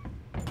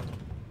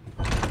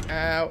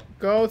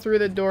 Go through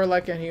the door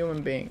like a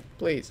human being,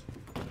 please.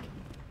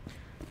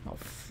 I'll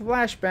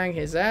flashbang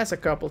his ass a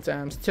couple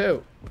times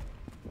too.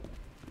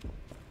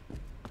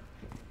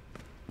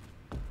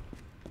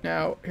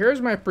 Now,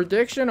 here's my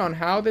prediction on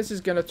how this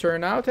is gonna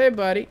turn out. Hey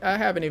buddy, I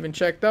haven't even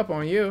checked up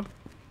on you.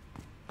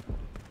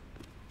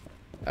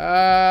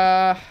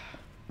 We're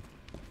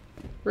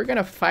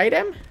gonna fight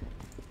him?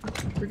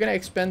 We're gonna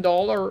expend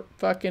all our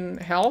fucking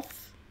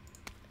health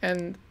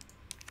and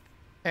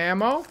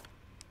ammo.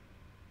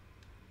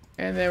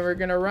 And then we're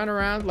gonna run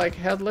around like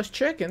headless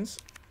chickens.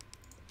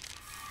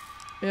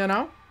 You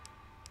know?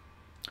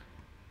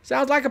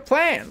 Sounds like a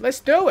plan.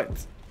 Let's do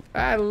it.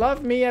 I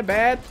love me a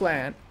bad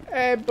plan.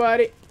 Hey,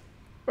 buddy.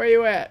 Where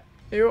you at?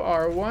 You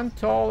are one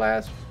tall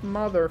ass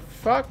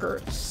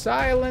motherfucker.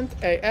 Silent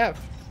AF.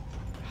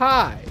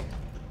 Hi.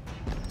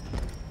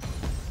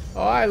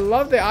 Oh, I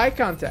love the eye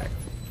contact.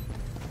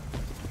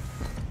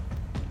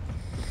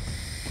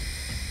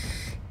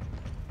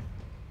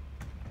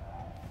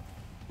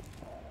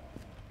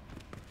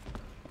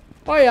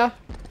 Oh yeah,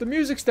 the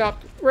music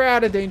stopped. We're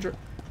out of danger.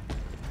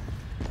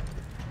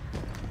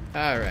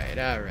 Alright,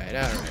 alright,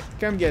 alright.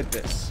 Come get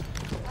this.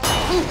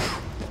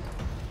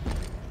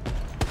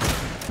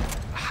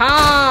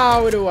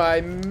 How do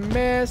I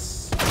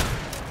miss?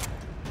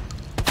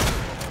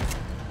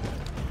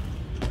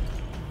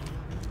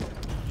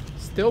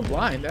 Still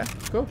blind, huh?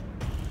 Cool.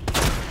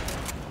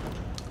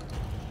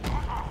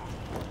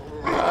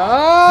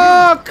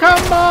 Oh,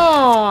 come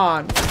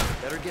on!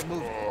 Better get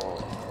moving.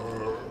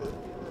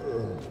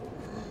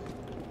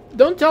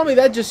 Don't tell me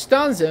that just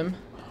stuns him.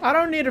 I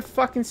don't need a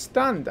fucking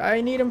stunned.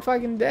 I need him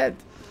fucking dead.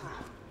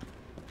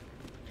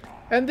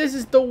 And this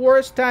is the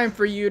worst time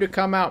for you to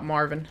come out,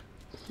 Marvin.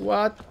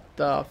 What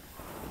the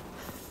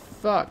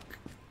fuck?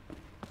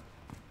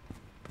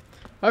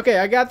 Okay,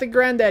 I got the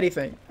granddaddy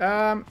thing.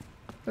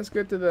 Let's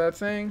go to the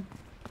thing.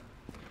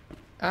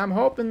 I'm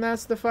hoping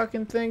that's the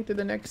fucking thing to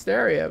the next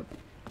area.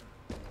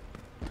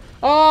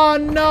 Oh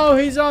no,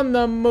 he's on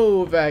the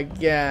move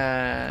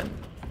again.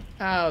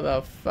 How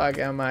the fuck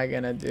am I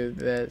gonna do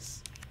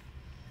this?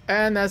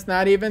 And that's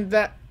not even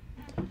that.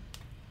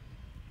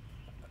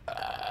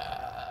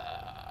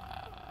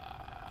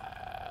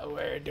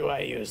 Where do I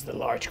use the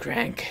large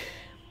crank?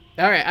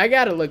 Alright, I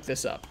gotta look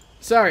this up.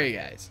 Sorry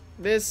guys.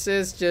 This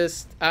is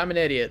just, I'm an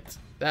idiot.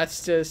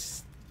 That's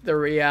just the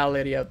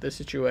reality of the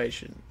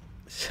situation.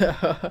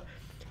 So,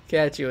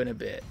 catch you in a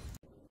bit.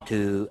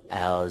 2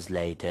 hours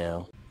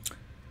later.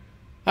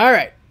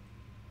 Alright.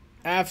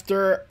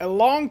 After a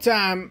long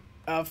time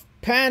of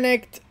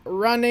panicked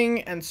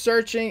running and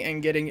searching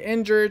and getting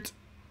injured,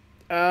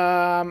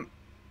 what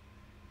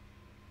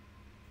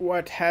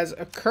has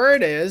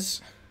occurred is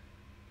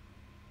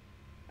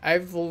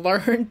I've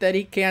learned that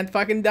he can't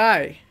fucking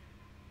die.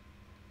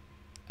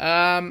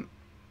 So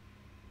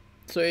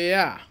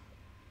yeah,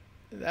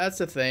 that's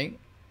the thing.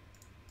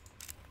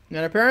 And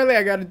apparently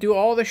I gotta do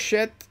all the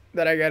shit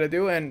that I gotta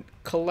do and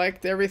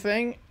collect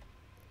everything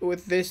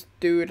with this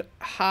dude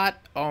hot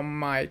on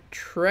my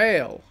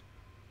trail.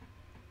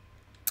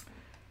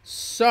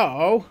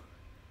 So,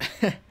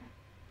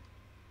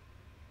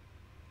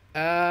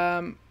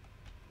 I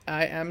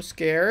am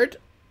scared,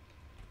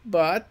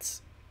 but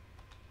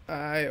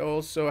I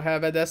also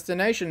have a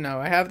destination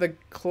now. I have the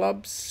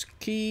club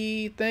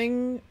ski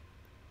thing,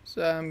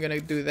 so I'm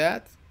gonna do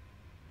that.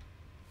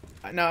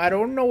 Now, I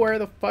don't know where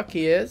the fuck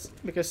he is,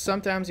 because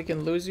sometimes he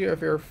can lose you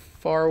if you're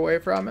far away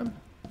from him.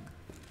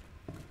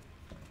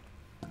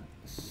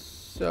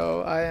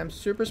 So, I am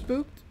super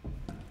spooked.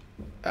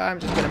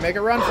 I'm just gonna make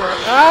a run for it.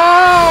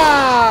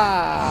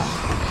 Ah!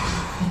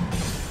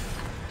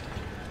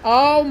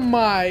 Oh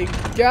my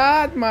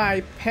god,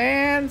 my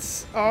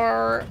pants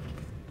are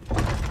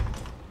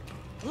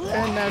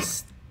in a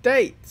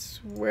state.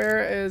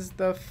 Where is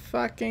the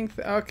fucking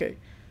okay.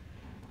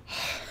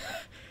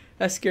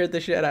 That scared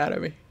the shit out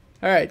of me.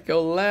 Alright,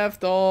 go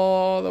left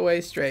all the way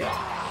straight.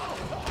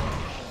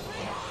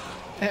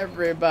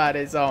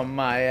 Everybody's on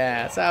my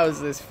ass. How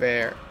is this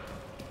fair?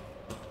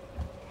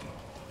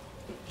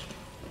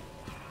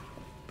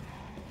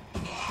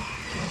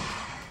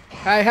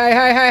 Hi, hi,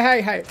 hi, hi,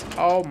 hi, hi.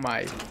 Oh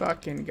my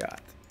fucking god.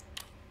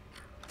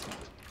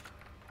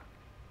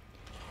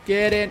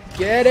 Get in,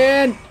 get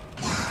in.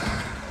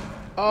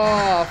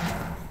 Oh.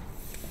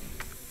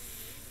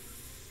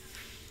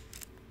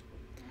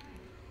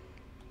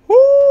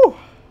 Woo.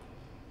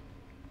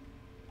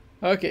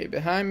 Okay,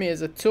 behind me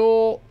is a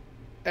tool.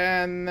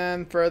 And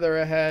then further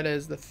ahead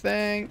is the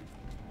thing.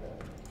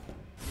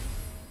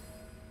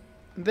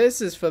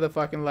 This is for the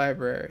fucking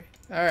library.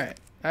 Alright,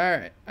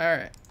 alright,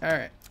 alright,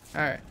 alright,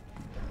 alright.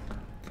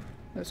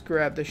 Let's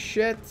grab the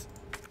shit.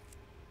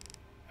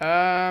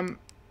 Combine,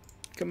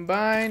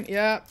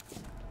 yep.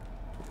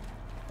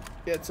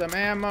 Get some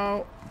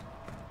ammo.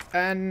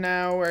 And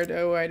now why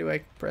do I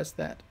press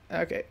that?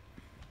 Okay.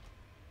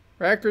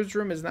 Records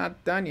room is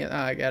not done yet. Oh,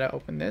 I gotta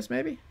open this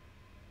maybe?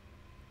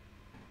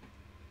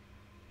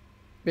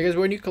 Because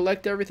when you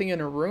collect everything in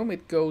a room,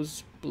 it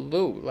goes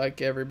blue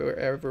like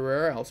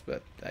everywhere else.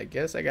 But I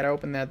guess I gotta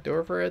open that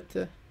door for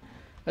it.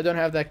 I don't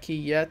have that key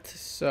yet,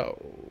 so...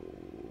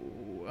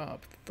 Oh,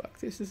 fuck.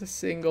 This is a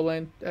single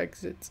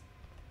exit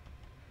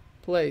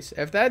place.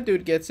 If that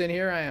dude gets in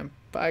here,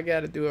 I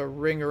gotta do a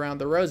ring around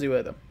the rosy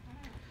with him.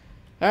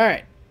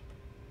 Alright.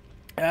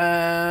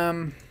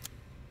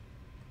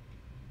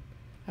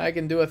 I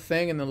can do a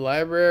thing in the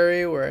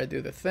library where I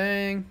do the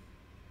thing.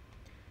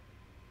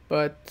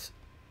 But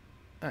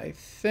I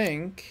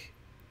think...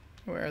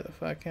 Where the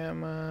fuck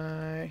am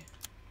I?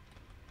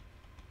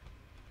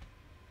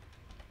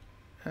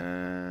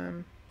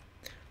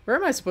 Where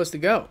am I supposed to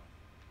go?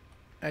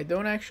 I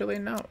don't actually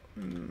know.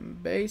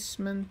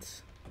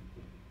 Basement.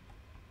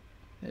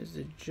 There's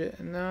the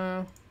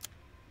no.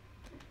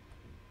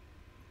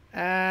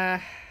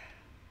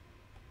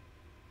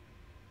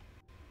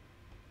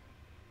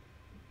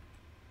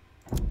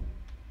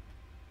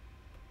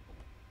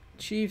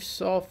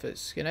 Chief's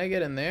office. Can I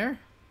get in there?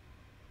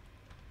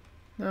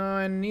 No,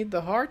 I need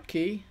the heart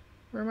key.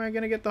 Where am I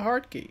gonna get the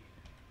heart key?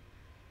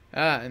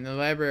 Ah, in the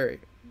library.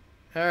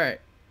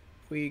 Alright.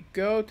 We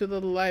go to the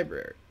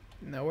library.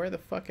 Now where the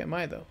fuck am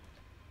I though?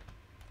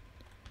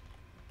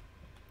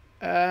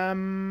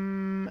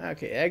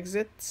 Okay,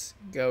 exits.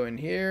 Go in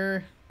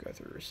here. Go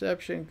through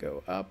reception.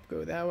 Go up.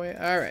 Go that way.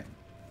 Alright.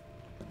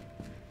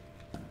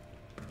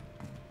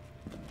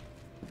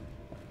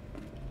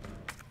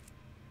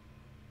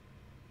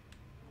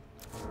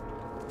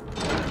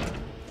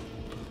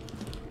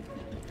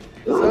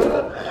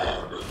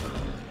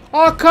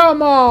 Oh,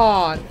 come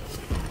on!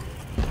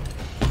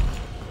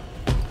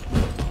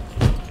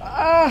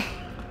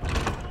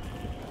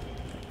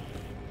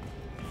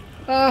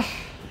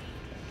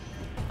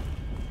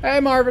 Hey,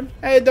 Marvin.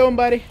 How you doing,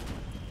 buddy?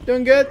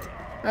 Doing good?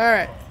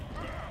 Alright.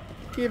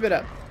 Keep it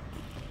up.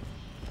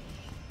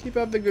 Keep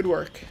up the good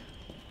work.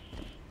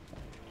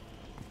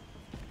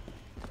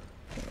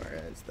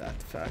 Where is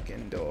that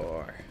fucking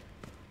door?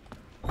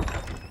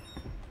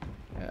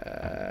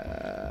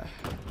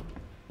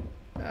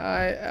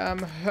 I am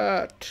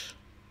hurt.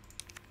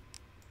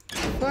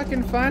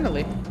 Fucking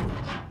finally.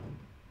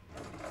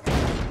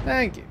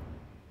 Thank you.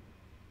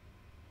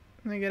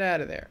 Let me get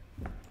out of there.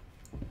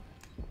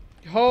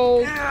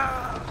 Hold.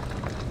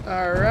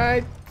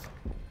 Alright.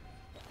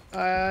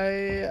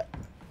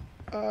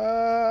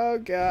 Oh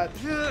god.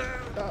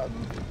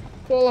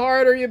 Pull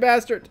harder, you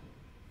bastard.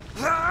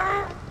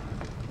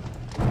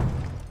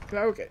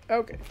 Okay.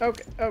 Go.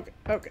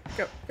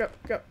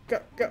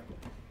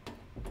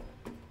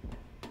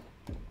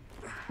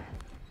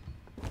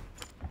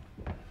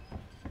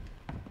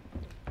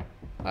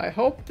 I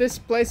hope this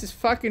place is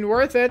fucking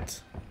worth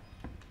it.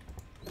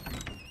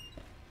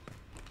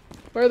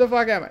 Where the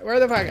fuck am I?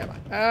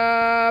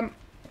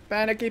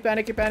 Panicky.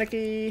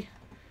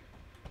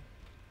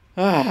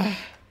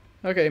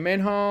 Okay, main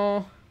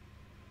hall.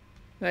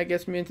 That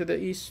gets me into the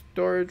east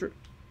storage.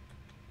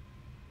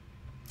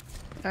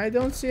 I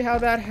don't see how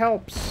that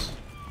helps.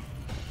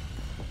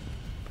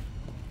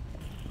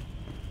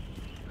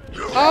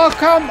 Oh,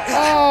 come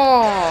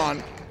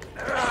on!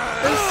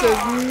 This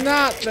is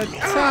not the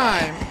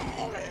time.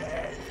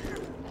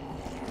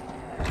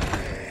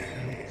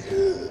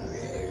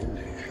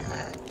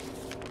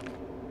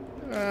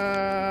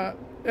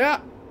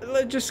 Yeah,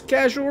 just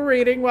casual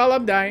reading while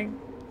I'm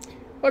dying.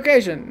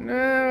 Location.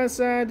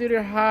 Due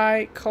to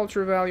high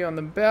culture value on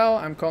the bell,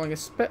 I'm calling a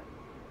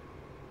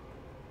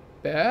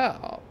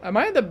bell. Am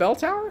I in the bell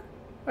tower?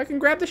 I can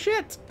grab the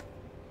shit.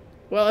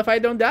 Well, if I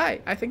don't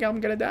die, I think I'm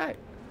gonna die.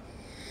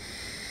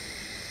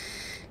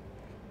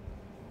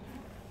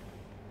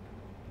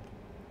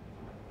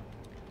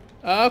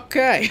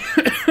 Okay.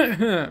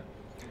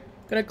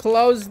 Gonna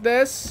close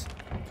this,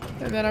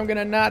 and then I'm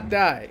gonna not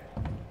die.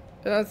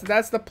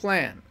 That's the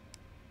plan.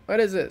 What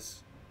is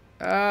this?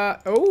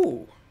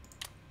 Oh.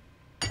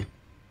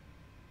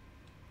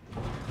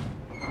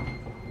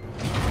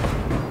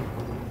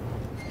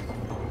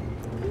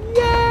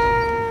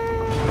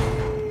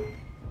 Yay!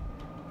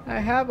 I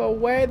have a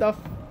way the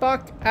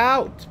fuck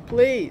out,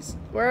 please.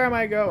 Where am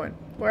I going?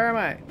 Where am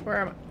I?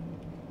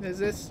 Is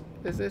this?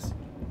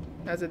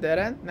 That's a dead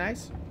end?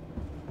 Nice.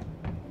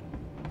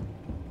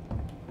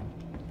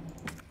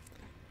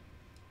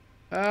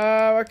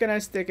 What can I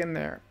stick in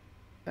there?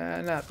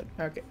 Nothing.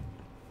 Okay.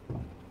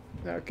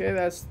 Okay,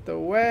 that's the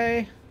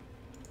way.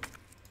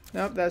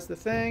 Nope, that's the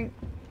thing.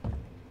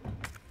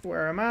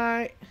 Where am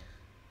I?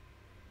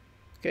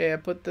 Okay, I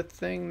put the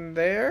thing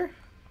there.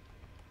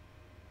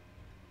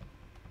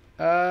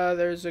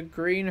 There's a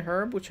green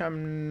herb, which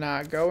I'm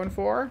not going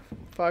for.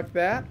 Fuck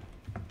that.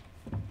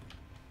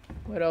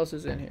 What else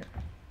is in here?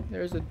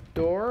 There's a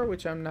door,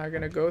 which I'm not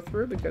gonna go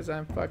through because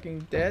I'm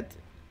fucking dead.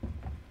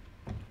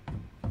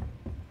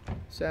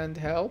 Send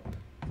help.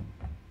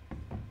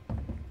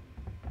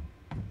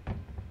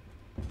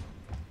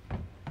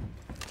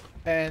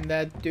 And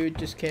that dude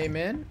just came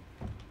in.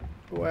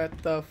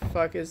 What the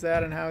fuck is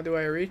that and how do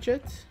I reach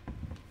it?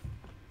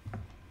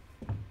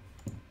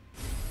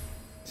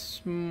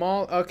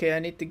 Small. Okay, I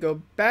need to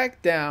go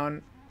back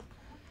down.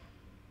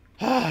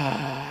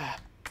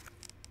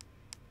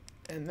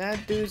 And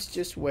that dude's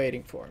just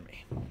waiting for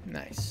me.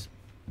 Nice.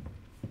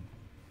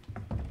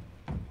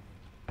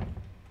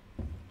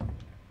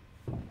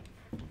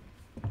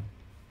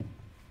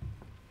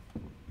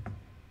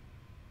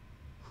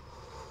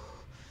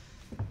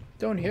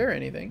 Don't hear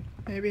anything.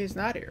 Maybe he's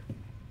not here.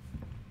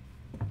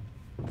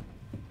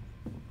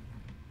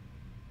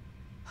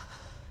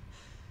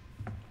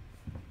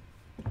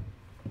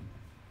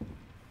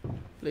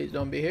 Please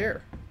don't be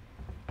here.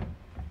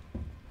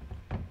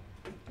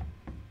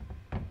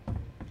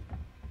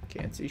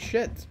 Can't see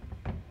shit.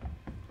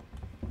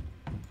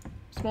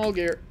 Small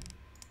gear.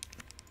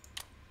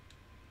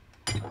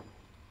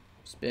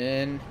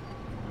 Spin.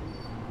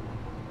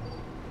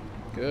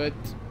 Good.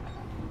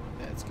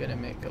 That's gonna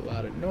make a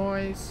lot of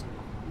noise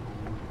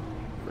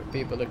for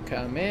people to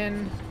come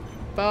in.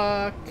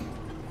 Fuck.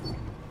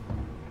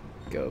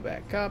 Go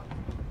back up.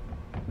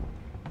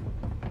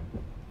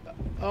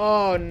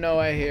 Oh no,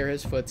 I hear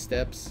his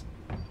footsteps.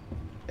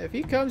 If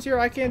he comes here,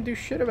 I can't do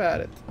shit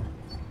about it.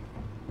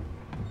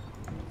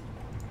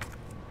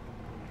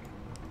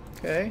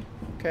 Okay,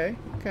 okay,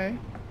 okay.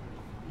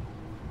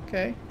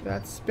 Okay,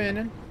 that's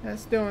spinning.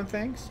 That's doing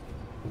things.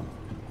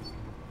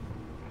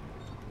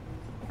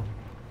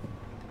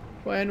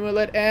 When will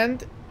it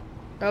end?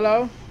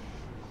 Hello?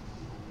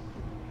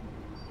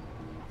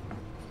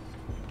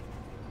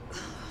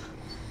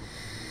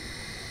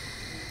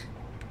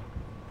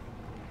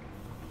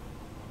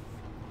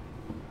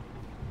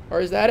 Or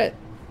is that it?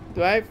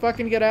 Do I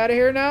fucking get out of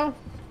here now?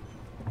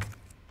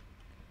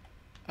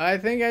 I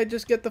think I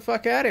just get the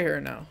fuck out of here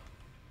now.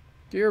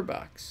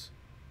 Gearbox.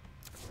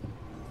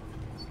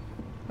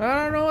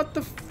 I don't know what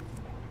the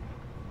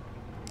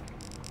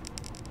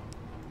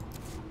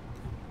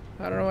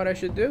I don't know what I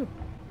should do.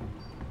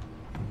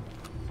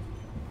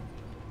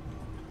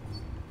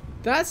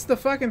 That's the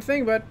fucking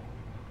thing, but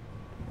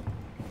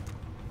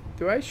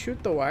do I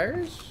shoot the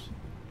wires?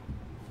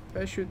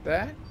 Do I shoot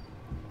that?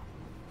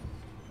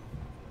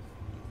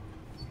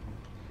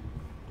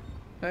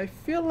 I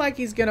feel like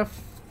he's gonna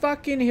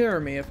fucking hear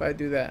me if I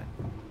do that.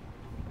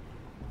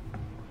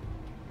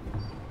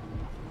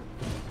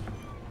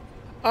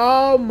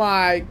 Oh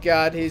my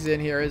god, he's in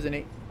here, isn't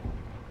he?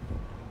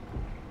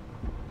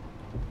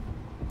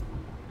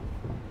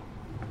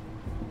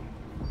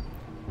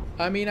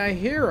 I mean, I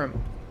hear him.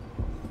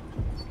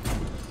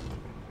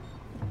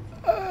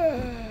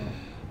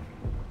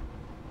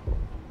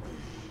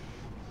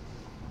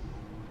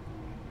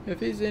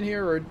 If he's in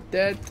here, we're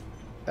dead.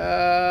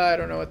 I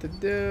don't know what to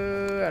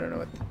do. I don't know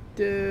what to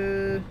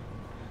do.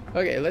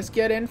 Okay, let's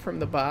get in from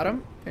the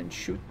bottom and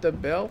shoot the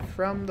bell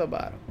from the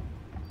bottom.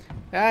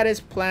 That is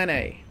plan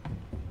A.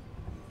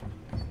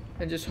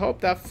 And just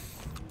hope that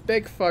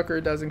big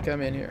fucker doesn't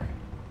come in here.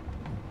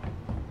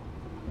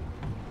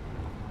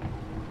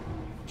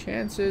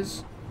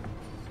 Chances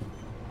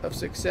of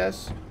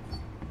success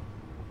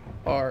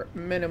are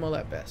minimal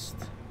at best.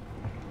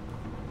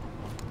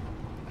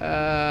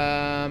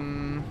 I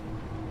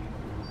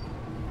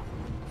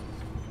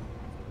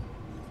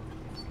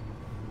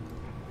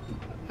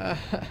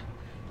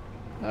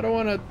don't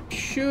want to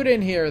shoot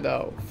in here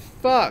though.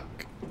 Fuck.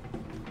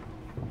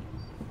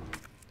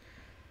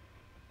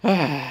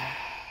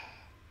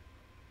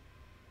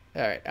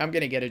 Alright, I'm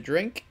gonna get a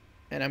drink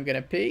and I'm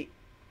gonna pee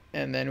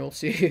and then we'll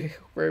see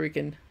where we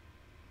can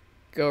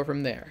go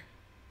from there.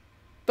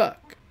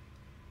 Fuck.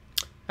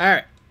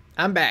 Alright,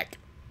 I'm back.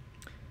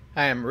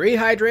 I am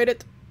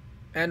rehydrated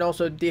and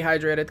also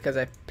dehydrated because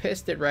I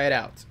pissed it right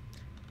out.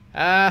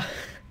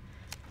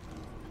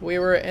 We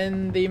were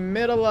in the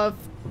middle of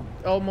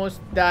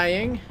almost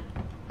dying.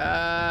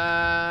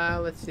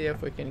 Let's see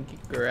if we can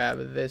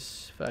grab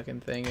this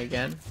fucking thing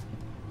again.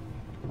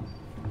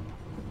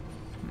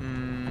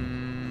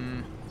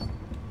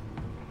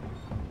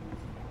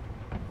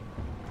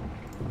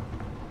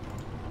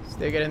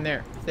 Stick it in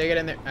there. Stick it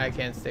in there. I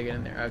can't stick it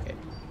in there. Okay.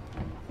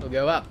 We'll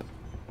go up.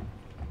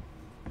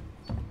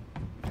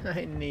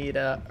 I need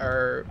a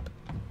herb.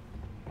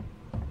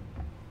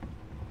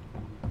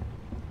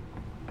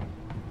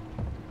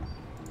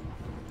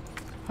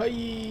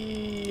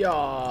 Hi-ya!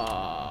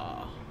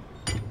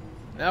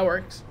 That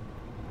works.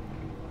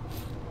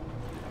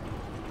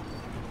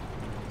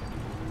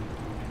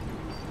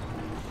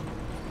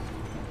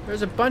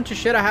 There's a bunch of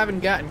shit I haven't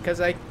gotten because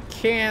I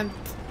can't,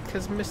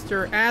 because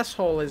Mr.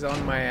 Asshole is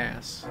on my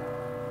ass.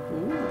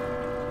 Ooh.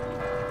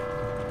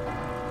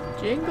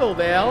 Jingle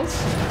bells.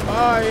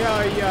 Oh,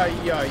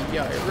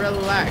 yeah.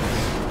 Relax.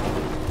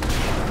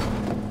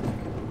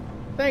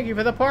 Thank you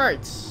for the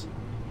parts,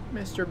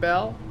 Mr.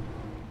 Bell.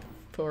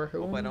 For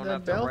whom Hope I don't the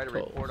have to bell write a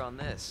tolls. report on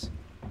this.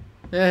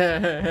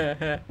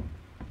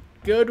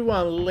 Good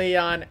one,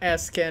 Leon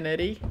S.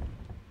 Kennedy.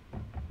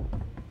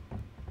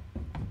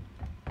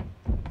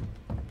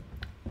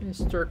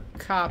 Mr.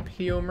 Cop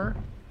Humor.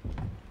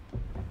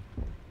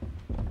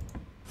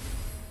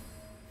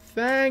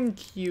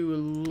 Thank you,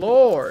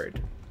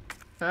 Lord.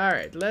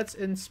 Alright, let's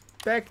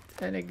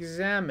inspect and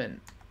examine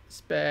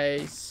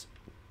space.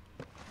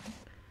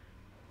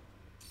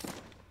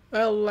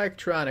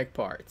 Electronic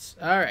parts.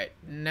 Alright,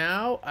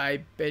 now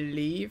I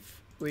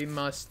believe we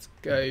must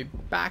go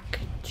back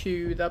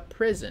to the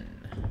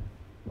prison.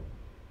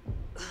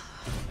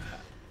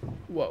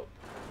 Whoa.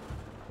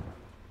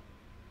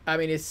 I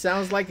mean, it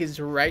sounds like it's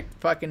right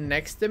fucking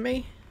next to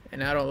me,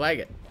 and I don't like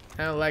it.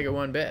 I don't like it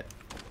one bit.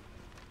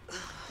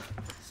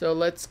 So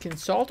let's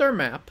consult our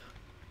map,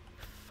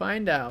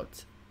 find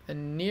out the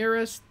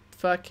nearest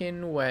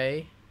fucking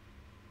way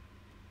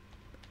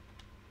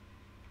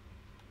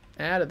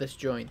out of this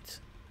joint.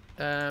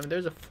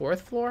 There's a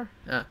 4th floor?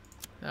 Ah,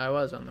 I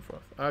was on the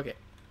 4th. Okay.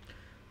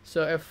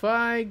 So if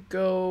I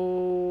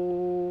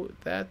go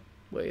that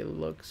way, it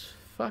looks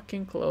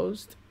fucking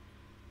closed.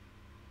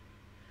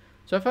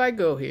 So if I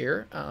go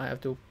here, I'll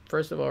have to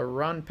first of all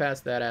run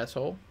past that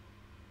asshole.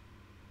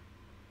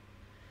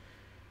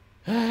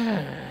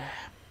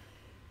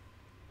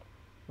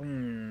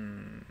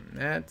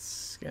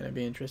 That's gonna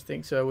be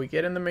interesting. So we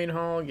get in the main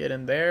hall, get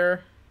in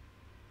there,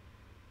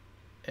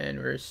 and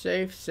we're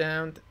safe,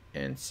 sound,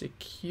 and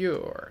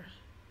secure.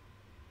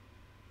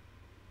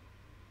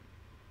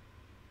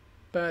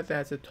 But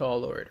that's a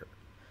tall order.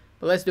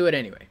 But let's do it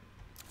anyway.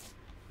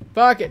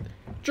 Fuck it!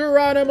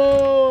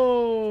 Geronimo!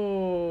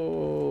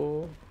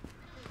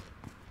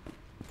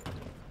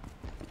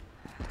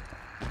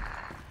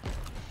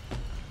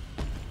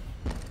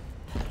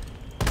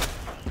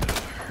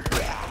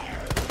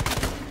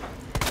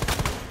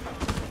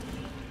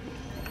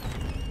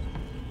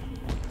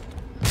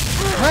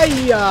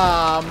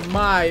 Hiya,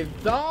 my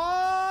dog!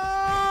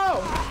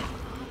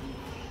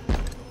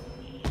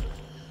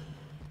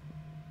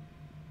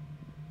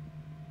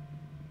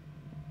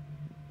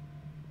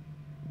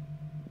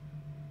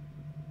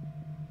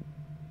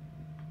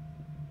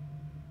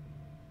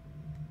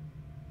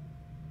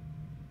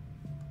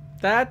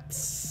 That's...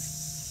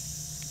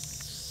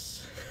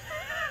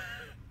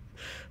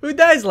 Who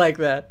dies like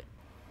that?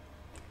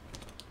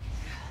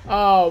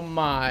 Oh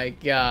my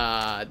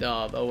god,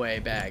 all the way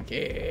back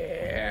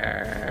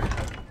here.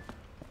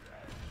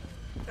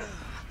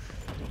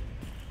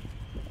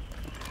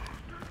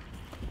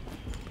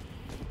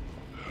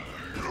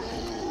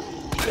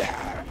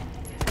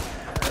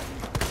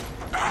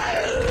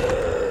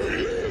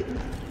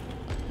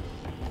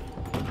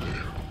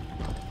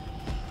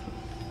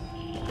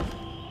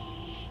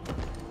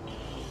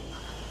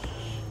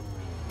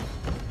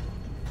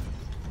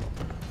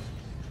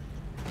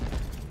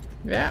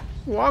 Yeah,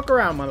 walk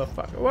around,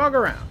 motherfucker. Walk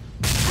around.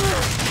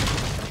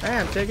 Hey,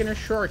 I'm taking a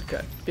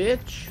shortcut,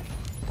 bitch.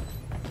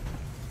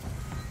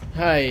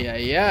 Ay,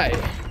 ay, ay.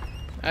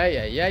 Ay,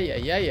 ay, ay,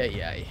 ay, ay,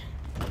 ay, ay.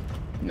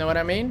 Know what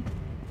I mean?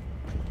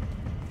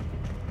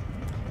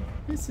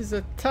 This is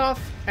a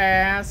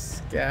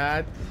tough-ass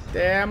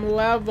goddamn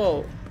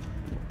level.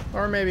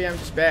 Or maybe I'm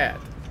just bad.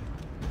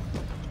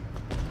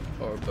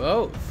 Or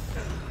both.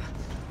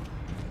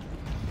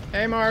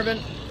 Hey, Marvin.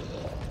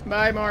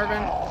 Bye,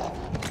 Marvin.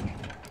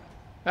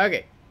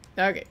 Okay,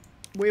 okay.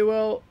 We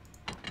will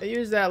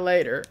use that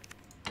later.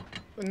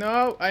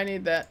 No, I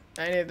need that.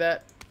 I need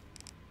that.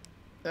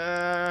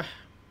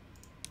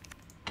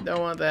 Don't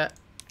want that.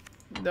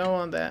 Don't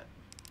want that.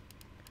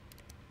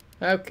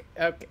 Okay,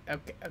 okay,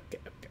 okay, okay,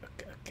 okay,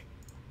 okay, okay.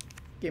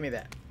 Give me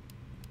that.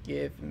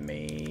 Give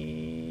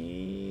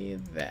me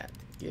that.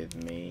 Give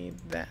me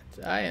that.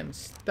 I am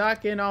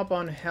stocking up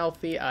on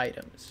healthy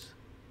items.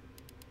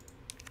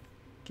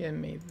 Give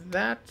me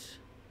that.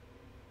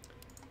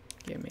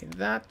 Give me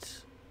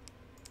that.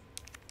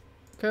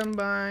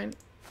 Combine.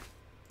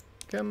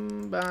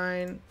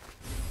 Combine.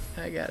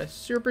 I got a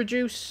super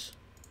juice.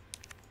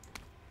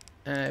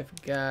 I've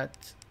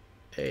got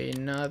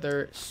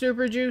another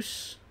super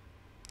juice.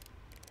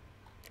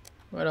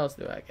 What else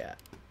do I got?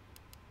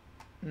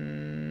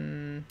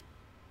 Did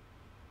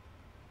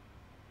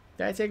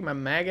I take my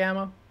mag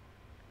ammo?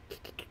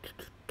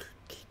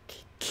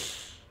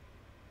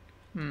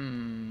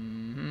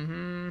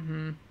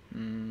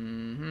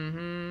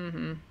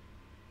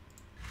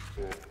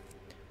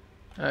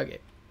 Okay,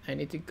 I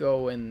need to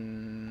go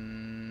in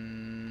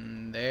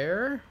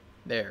there.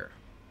 There.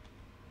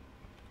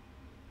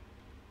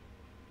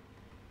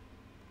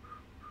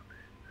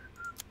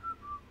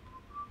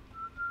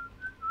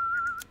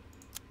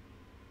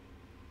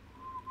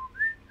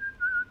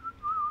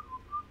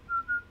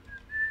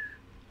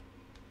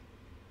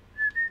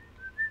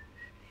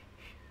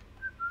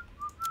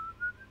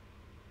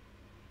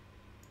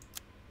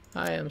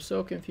 I am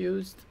so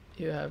confused,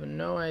 you have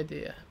no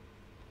idea.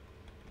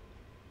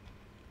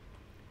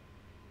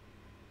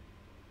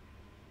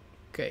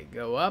 Okay,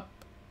 go up.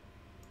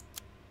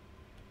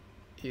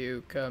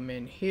 You come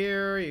in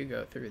here, you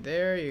go through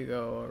there, you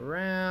go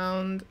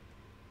around,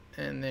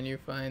 and then you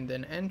find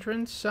an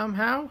entrance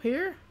somehow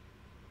here?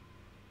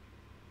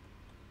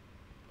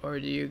 Or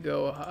do you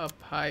go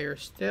up higher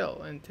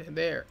still into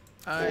there?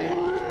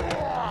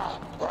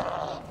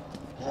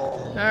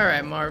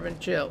 Alright, Marvin,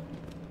 chill.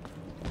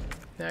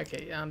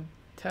 Okay, I'm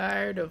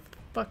tired of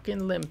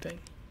fucking limping.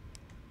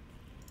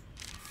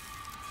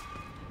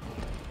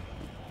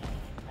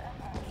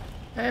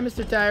 Hey,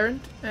 Mr.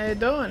 Tyrant. How you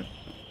doing?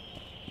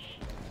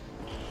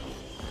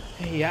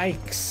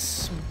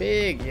 Yikes.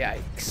 Big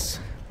yikes.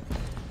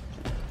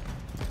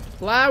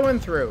 Plowing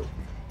through.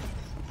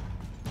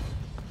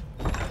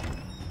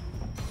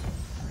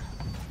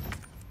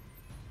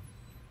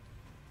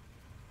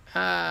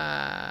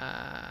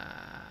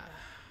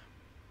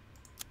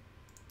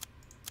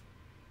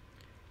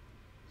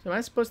 So am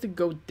I supposed to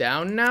go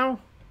down now?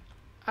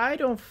 I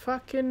don't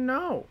fucking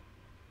know.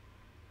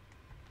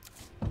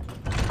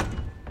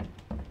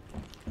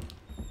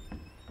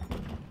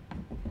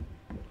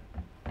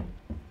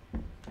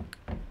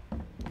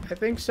 I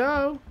think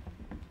so.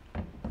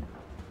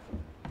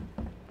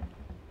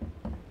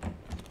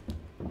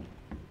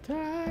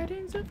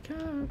 Tidings of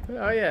comfort.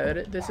 Oh yeah,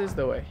 this is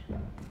the way.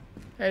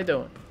 How you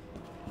doing?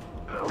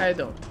 How you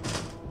doing?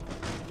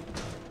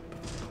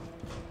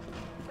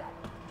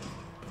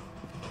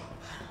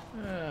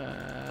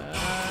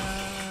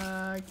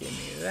 Give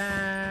me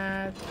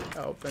that.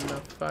 Open the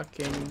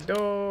fucking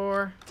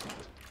door.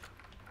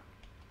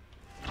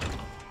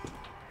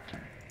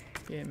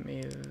 Give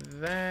me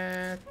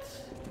that.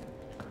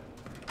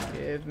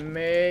 Give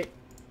me...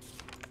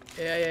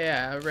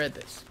 Yeah, I read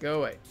this. Go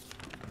away.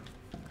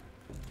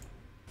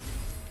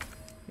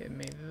 Give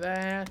me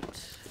that.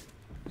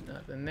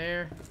 Nothing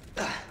there.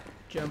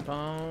 Jump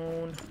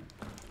on.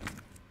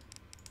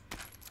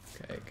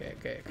 Okay.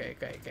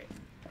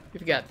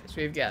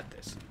 We've got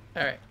this.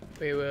 Alright.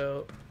 We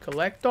will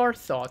collect our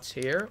thoughts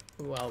here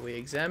while we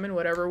examine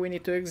whatever we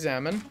need to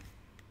examine.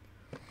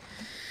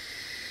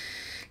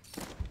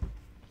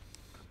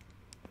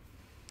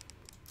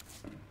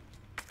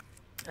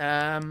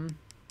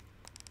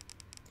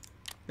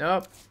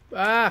 Nope.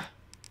 I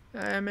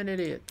am an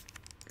idiot.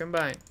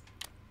 Combine.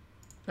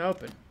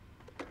 Open.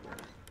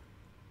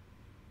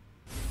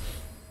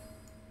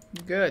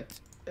 Good.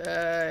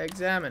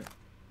 Examine.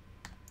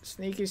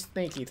 Sneaky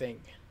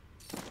thing.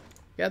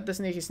 Got the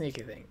sneaky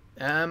thing.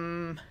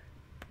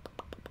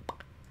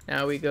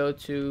 Now we go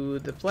to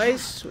the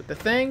place with the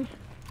thing.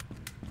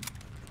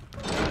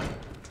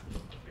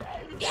 How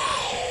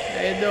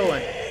you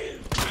doing?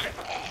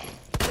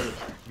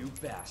 You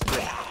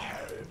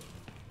bastard.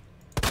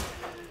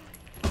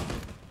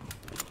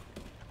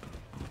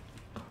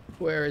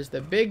 Where is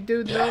the big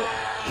dude though?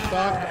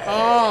 Fuck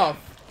off!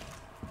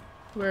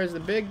 Where is the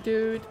big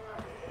dude?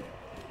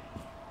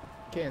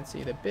 Can't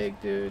see the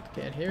big dude.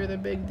 Can't hear the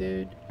big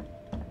dude.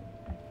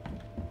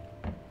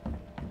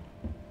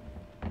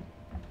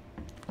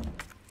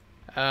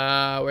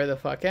 Where the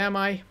fuck am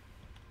I?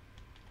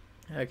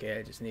 Okay,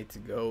 I just need to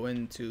go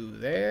into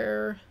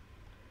there.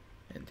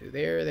 Into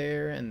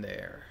there, and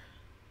there.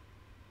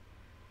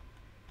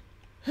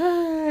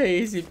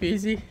 Easy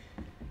peasy.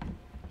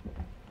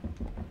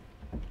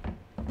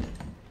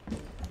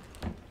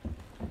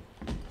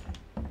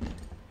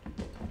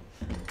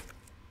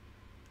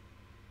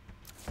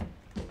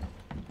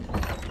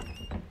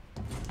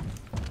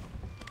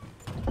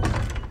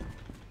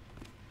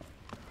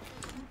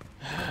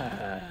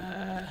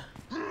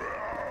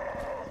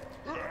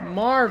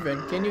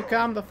 Marvin, can you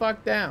calm the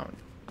fuck down?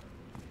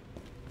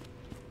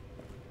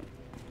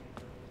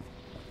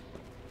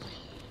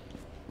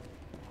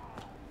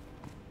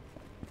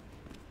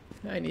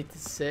 I need to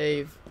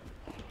save.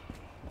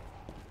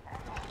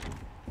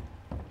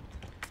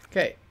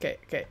 Okay.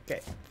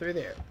 Through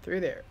there.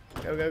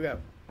 Go.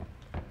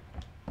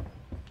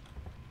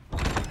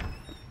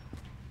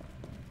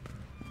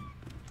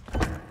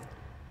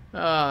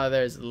 Oh,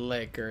 there's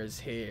liquors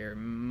here,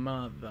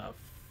 motherfucker.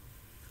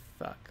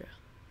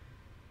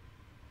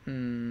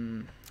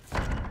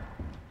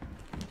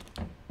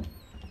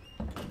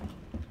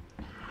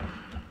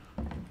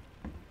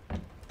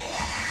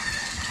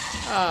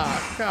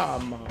 Ah,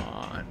 come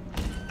on.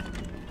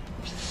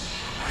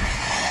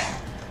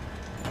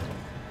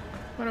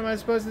 What am I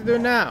supposed to do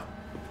now?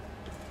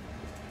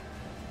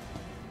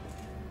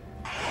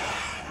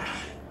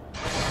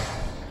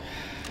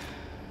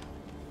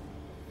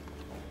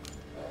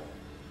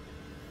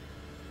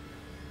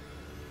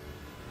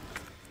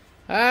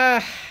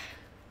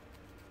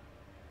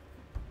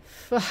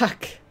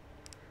 Fuck.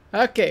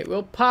 Okay,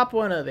 we'll pop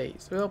one of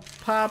these.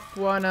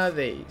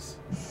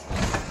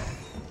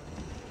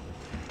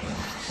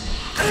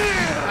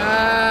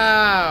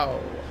 Ow!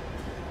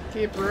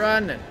 Keep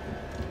running.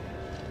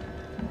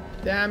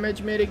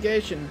 Damage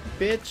mitigation,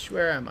 bitch.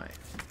 Where am I?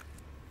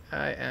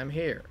 I am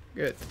here.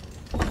 Good.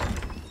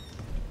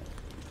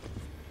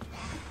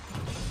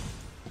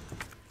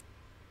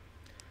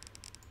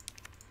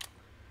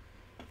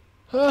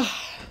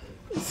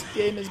 This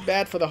game is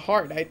bad for the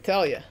heart, I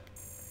tell ya.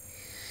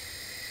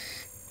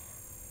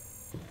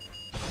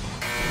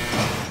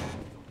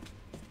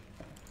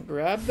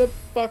 Grab the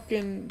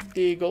fucking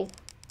deagle.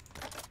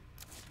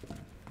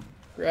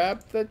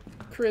 Grab the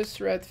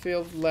Chris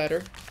Redfield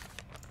letter.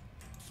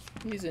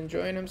 He's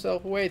enjoying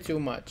himself way too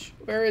much.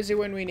 Where is he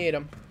when we need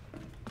him?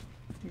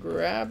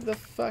 Grab the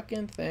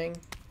fucking thing.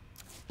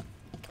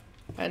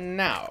 And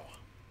now.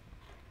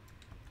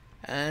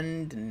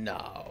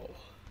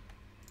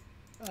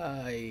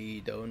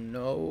 I don't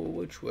know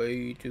which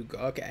way to go.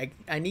 Okay,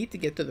 I need to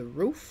get to the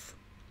roof,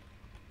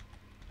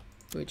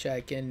 which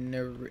I can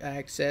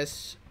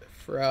access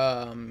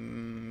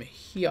from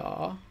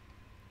here.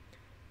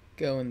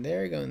 Going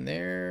there, going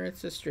there.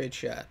 It's a straight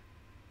shot.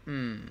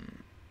 Alright.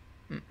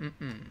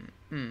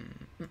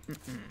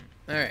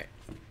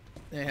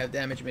 I have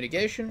damage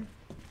mitigation.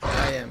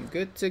 I am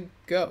good to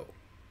go.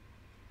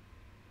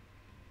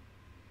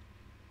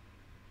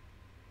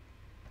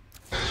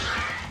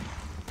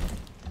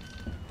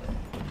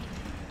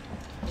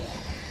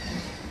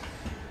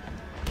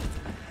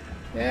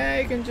 Yeah,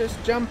 you can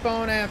just jump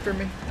on after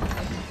me.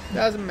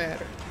 Doesn't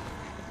matter.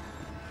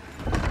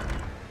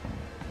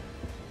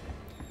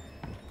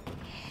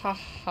 Ha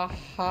ha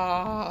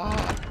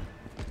ha.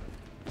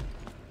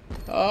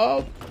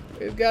 Oh,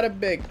 we've got a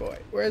big boy.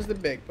 Where's the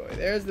big boy?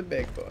 There's the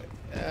big boy.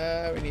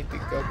 We need to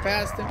go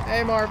past him.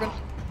 Hey, Marvin.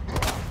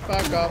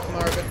 Fuck off,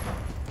 Marvin.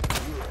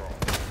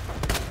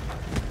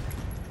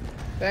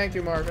 Thank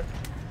you, Marvin.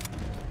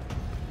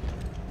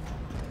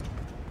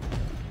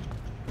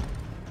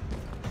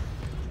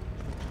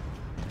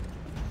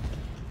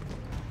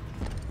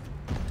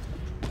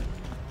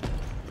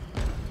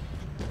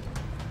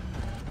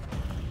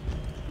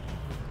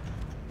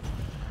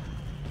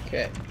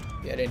 Okay,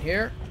 get in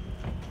here.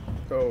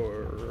 Go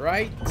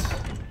right.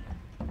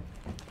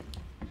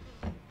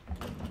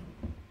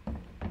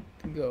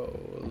 Go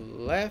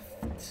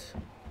left.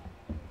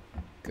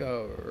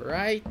 Go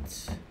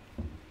right.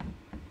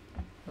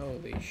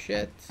 Holy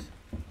shit.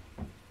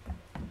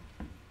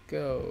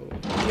 Go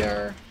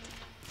here.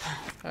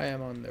 I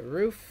am on the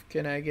roof.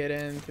 Can I get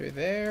in through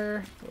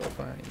there? We'll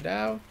find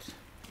out.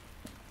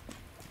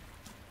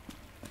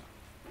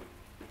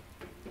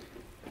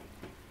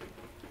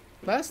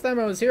 Last time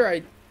I was here,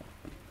 I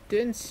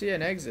didn't see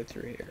an exit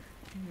through here.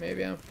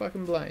 Maybe I'm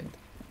fucking blind.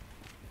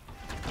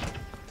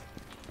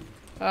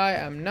 I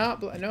am not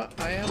blind. No,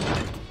 I am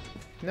blind.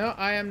 No,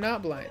 I am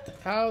not blind.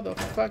 How the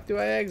fuck do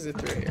I exit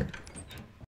through here?